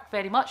want to work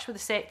very much with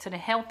the sector in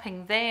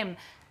helping them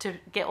to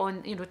get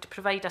on, to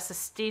provide a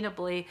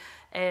sustainable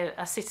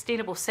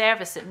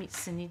service that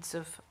meets the needs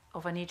of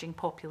an ageing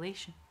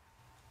population.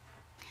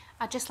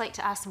 I'd just like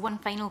to ask one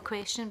final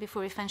question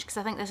before we finish, because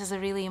I think this is a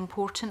really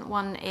important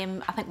one.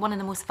 I think one of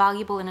the most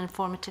valuable and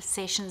informative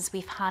sessions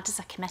we've had as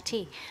a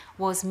committee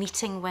was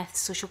meeting with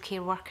social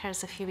care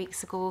workers a few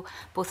weeks ago,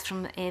 both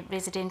from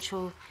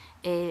residential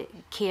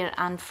care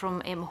and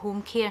from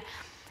home care.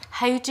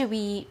 How do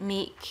we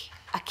make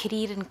a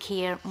career in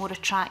care more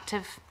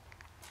attractive,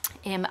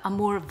 a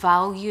more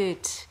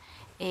valued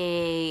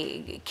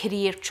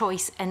career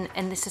choice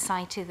in the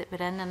society that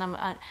we're in? And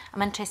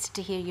I'm interested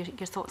to hear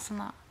your thoughts on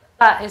that.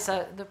 That is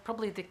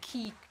probably the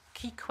key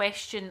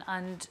question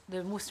and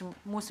the most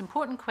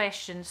important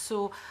question.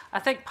 So I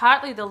think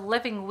partly the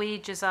living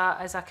wage is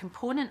a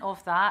component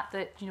of that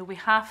we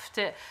have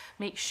to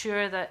make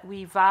sure that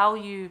we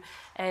value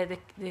the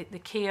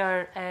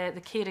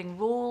caring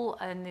role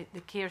and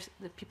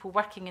the people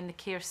working in the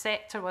care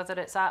sector, whether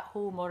it's at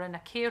home or in a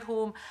care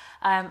home.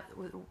 And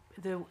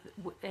the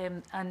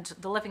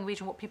living wage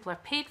and what people are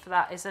paid for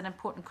that is an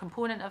important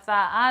component of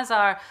that, as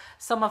are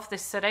some of the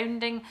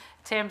surrounding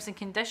terms and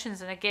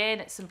conditions. And again,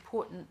 it's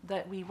important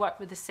that we work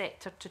with the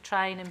sector to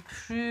try and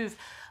improve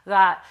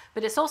that.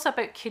 But it's also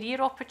about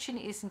career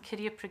opportunities and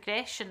career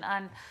progression,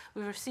 and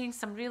we were seeing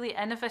some really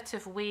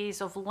innovative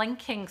ways of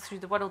linking through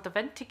the world of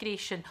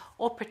integration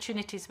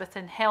opportunities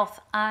within health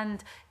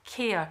and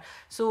care.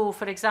 So,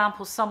 for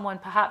example, someone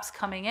perhaps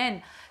coming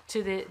in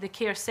to the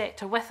care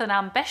sector with an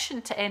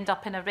ambition to end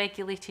up in a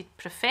regulated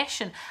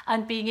profession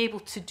and being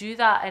able to do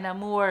that in a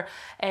more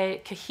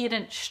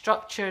coherent,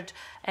 structured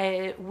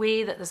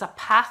way, that there's a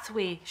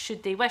pathway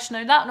should they wish.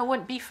 Now, that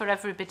won't be for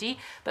everybody,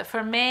 but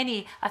for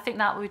many, I think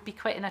that would be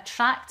quite an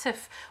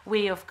attractive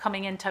way of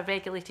coming into a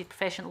regulated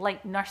profession,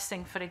 like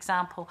nursing, for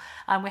example.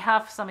 And we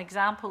have some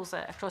examples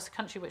across the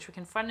country which we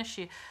can furnish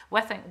you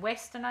with. I think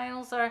Western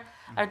Isles are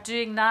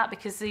doing that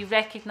because they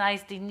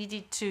recognised they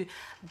needed to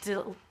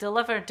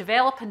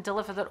develop and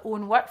deliver their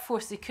own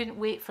workforce. They couldn't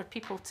wait for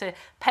people to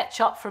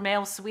pitch up from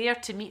elsewhere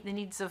to meet the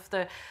needs of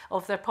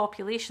their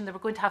population. They were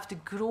going to have to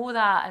grow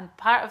that, and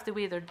part of the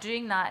way they're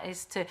doing that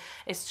is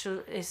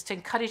to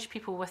encourage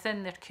people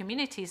within their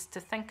communities to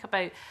think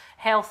about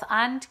health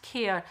and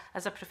care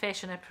as a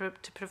profession, and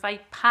to provide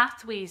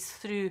pathways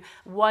through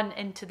one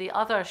into the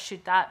other,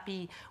 should that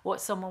be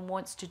what someone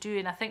wants to do.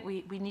 And I think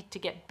we need to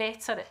get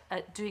better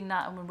at doing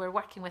that, and when we're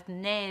working with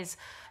NES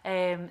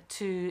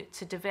to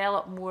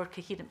develop more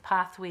coherent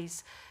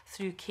pathways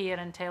through care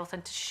and health,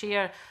 and to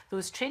share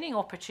those training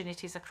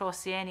opportunities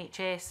across the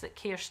NHS that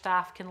care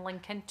staff can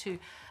link into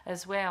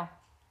as well.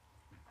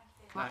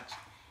 Thanks.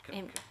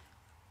 Can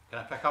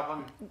I pick up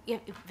on? Yeah,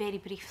 very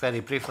briefly. Very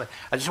briefly.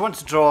 I just want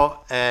to draw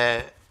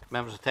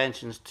members'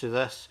 attentions to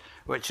this,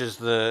 which is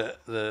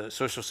the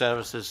social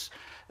services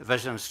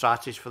vision and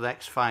strategy for the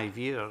next 5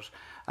 years.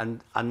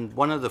 And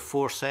one of the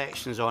 4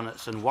 sections on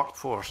it's in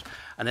workforce,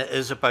 and it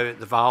is about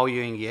the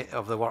valuing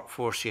of the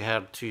workforce you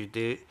heard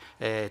 2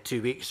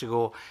 weeks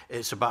ago.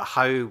 It's about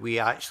how we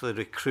actually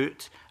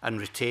recruit and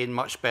retain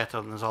much better,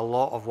 and there's a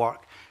lot of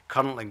work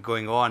currently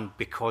going on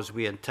because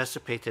we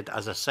anticipated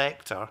as a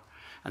sector,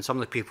 and some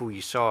of the people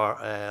you saw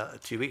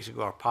 2 weeks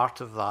ago are part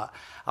of that,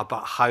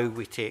 about how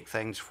we take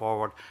things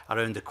forward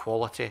around the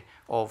quality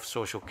of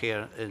social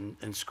care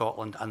in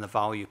Scotland and the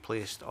value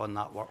placed on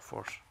that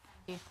workforce.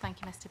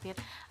 Thank you, Mr. Baird.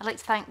 I'd like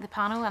to thank the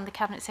panel and the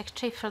Cabinet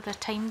Secretary for their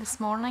time this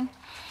morning.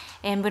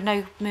 We'll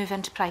now move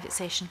into private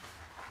session.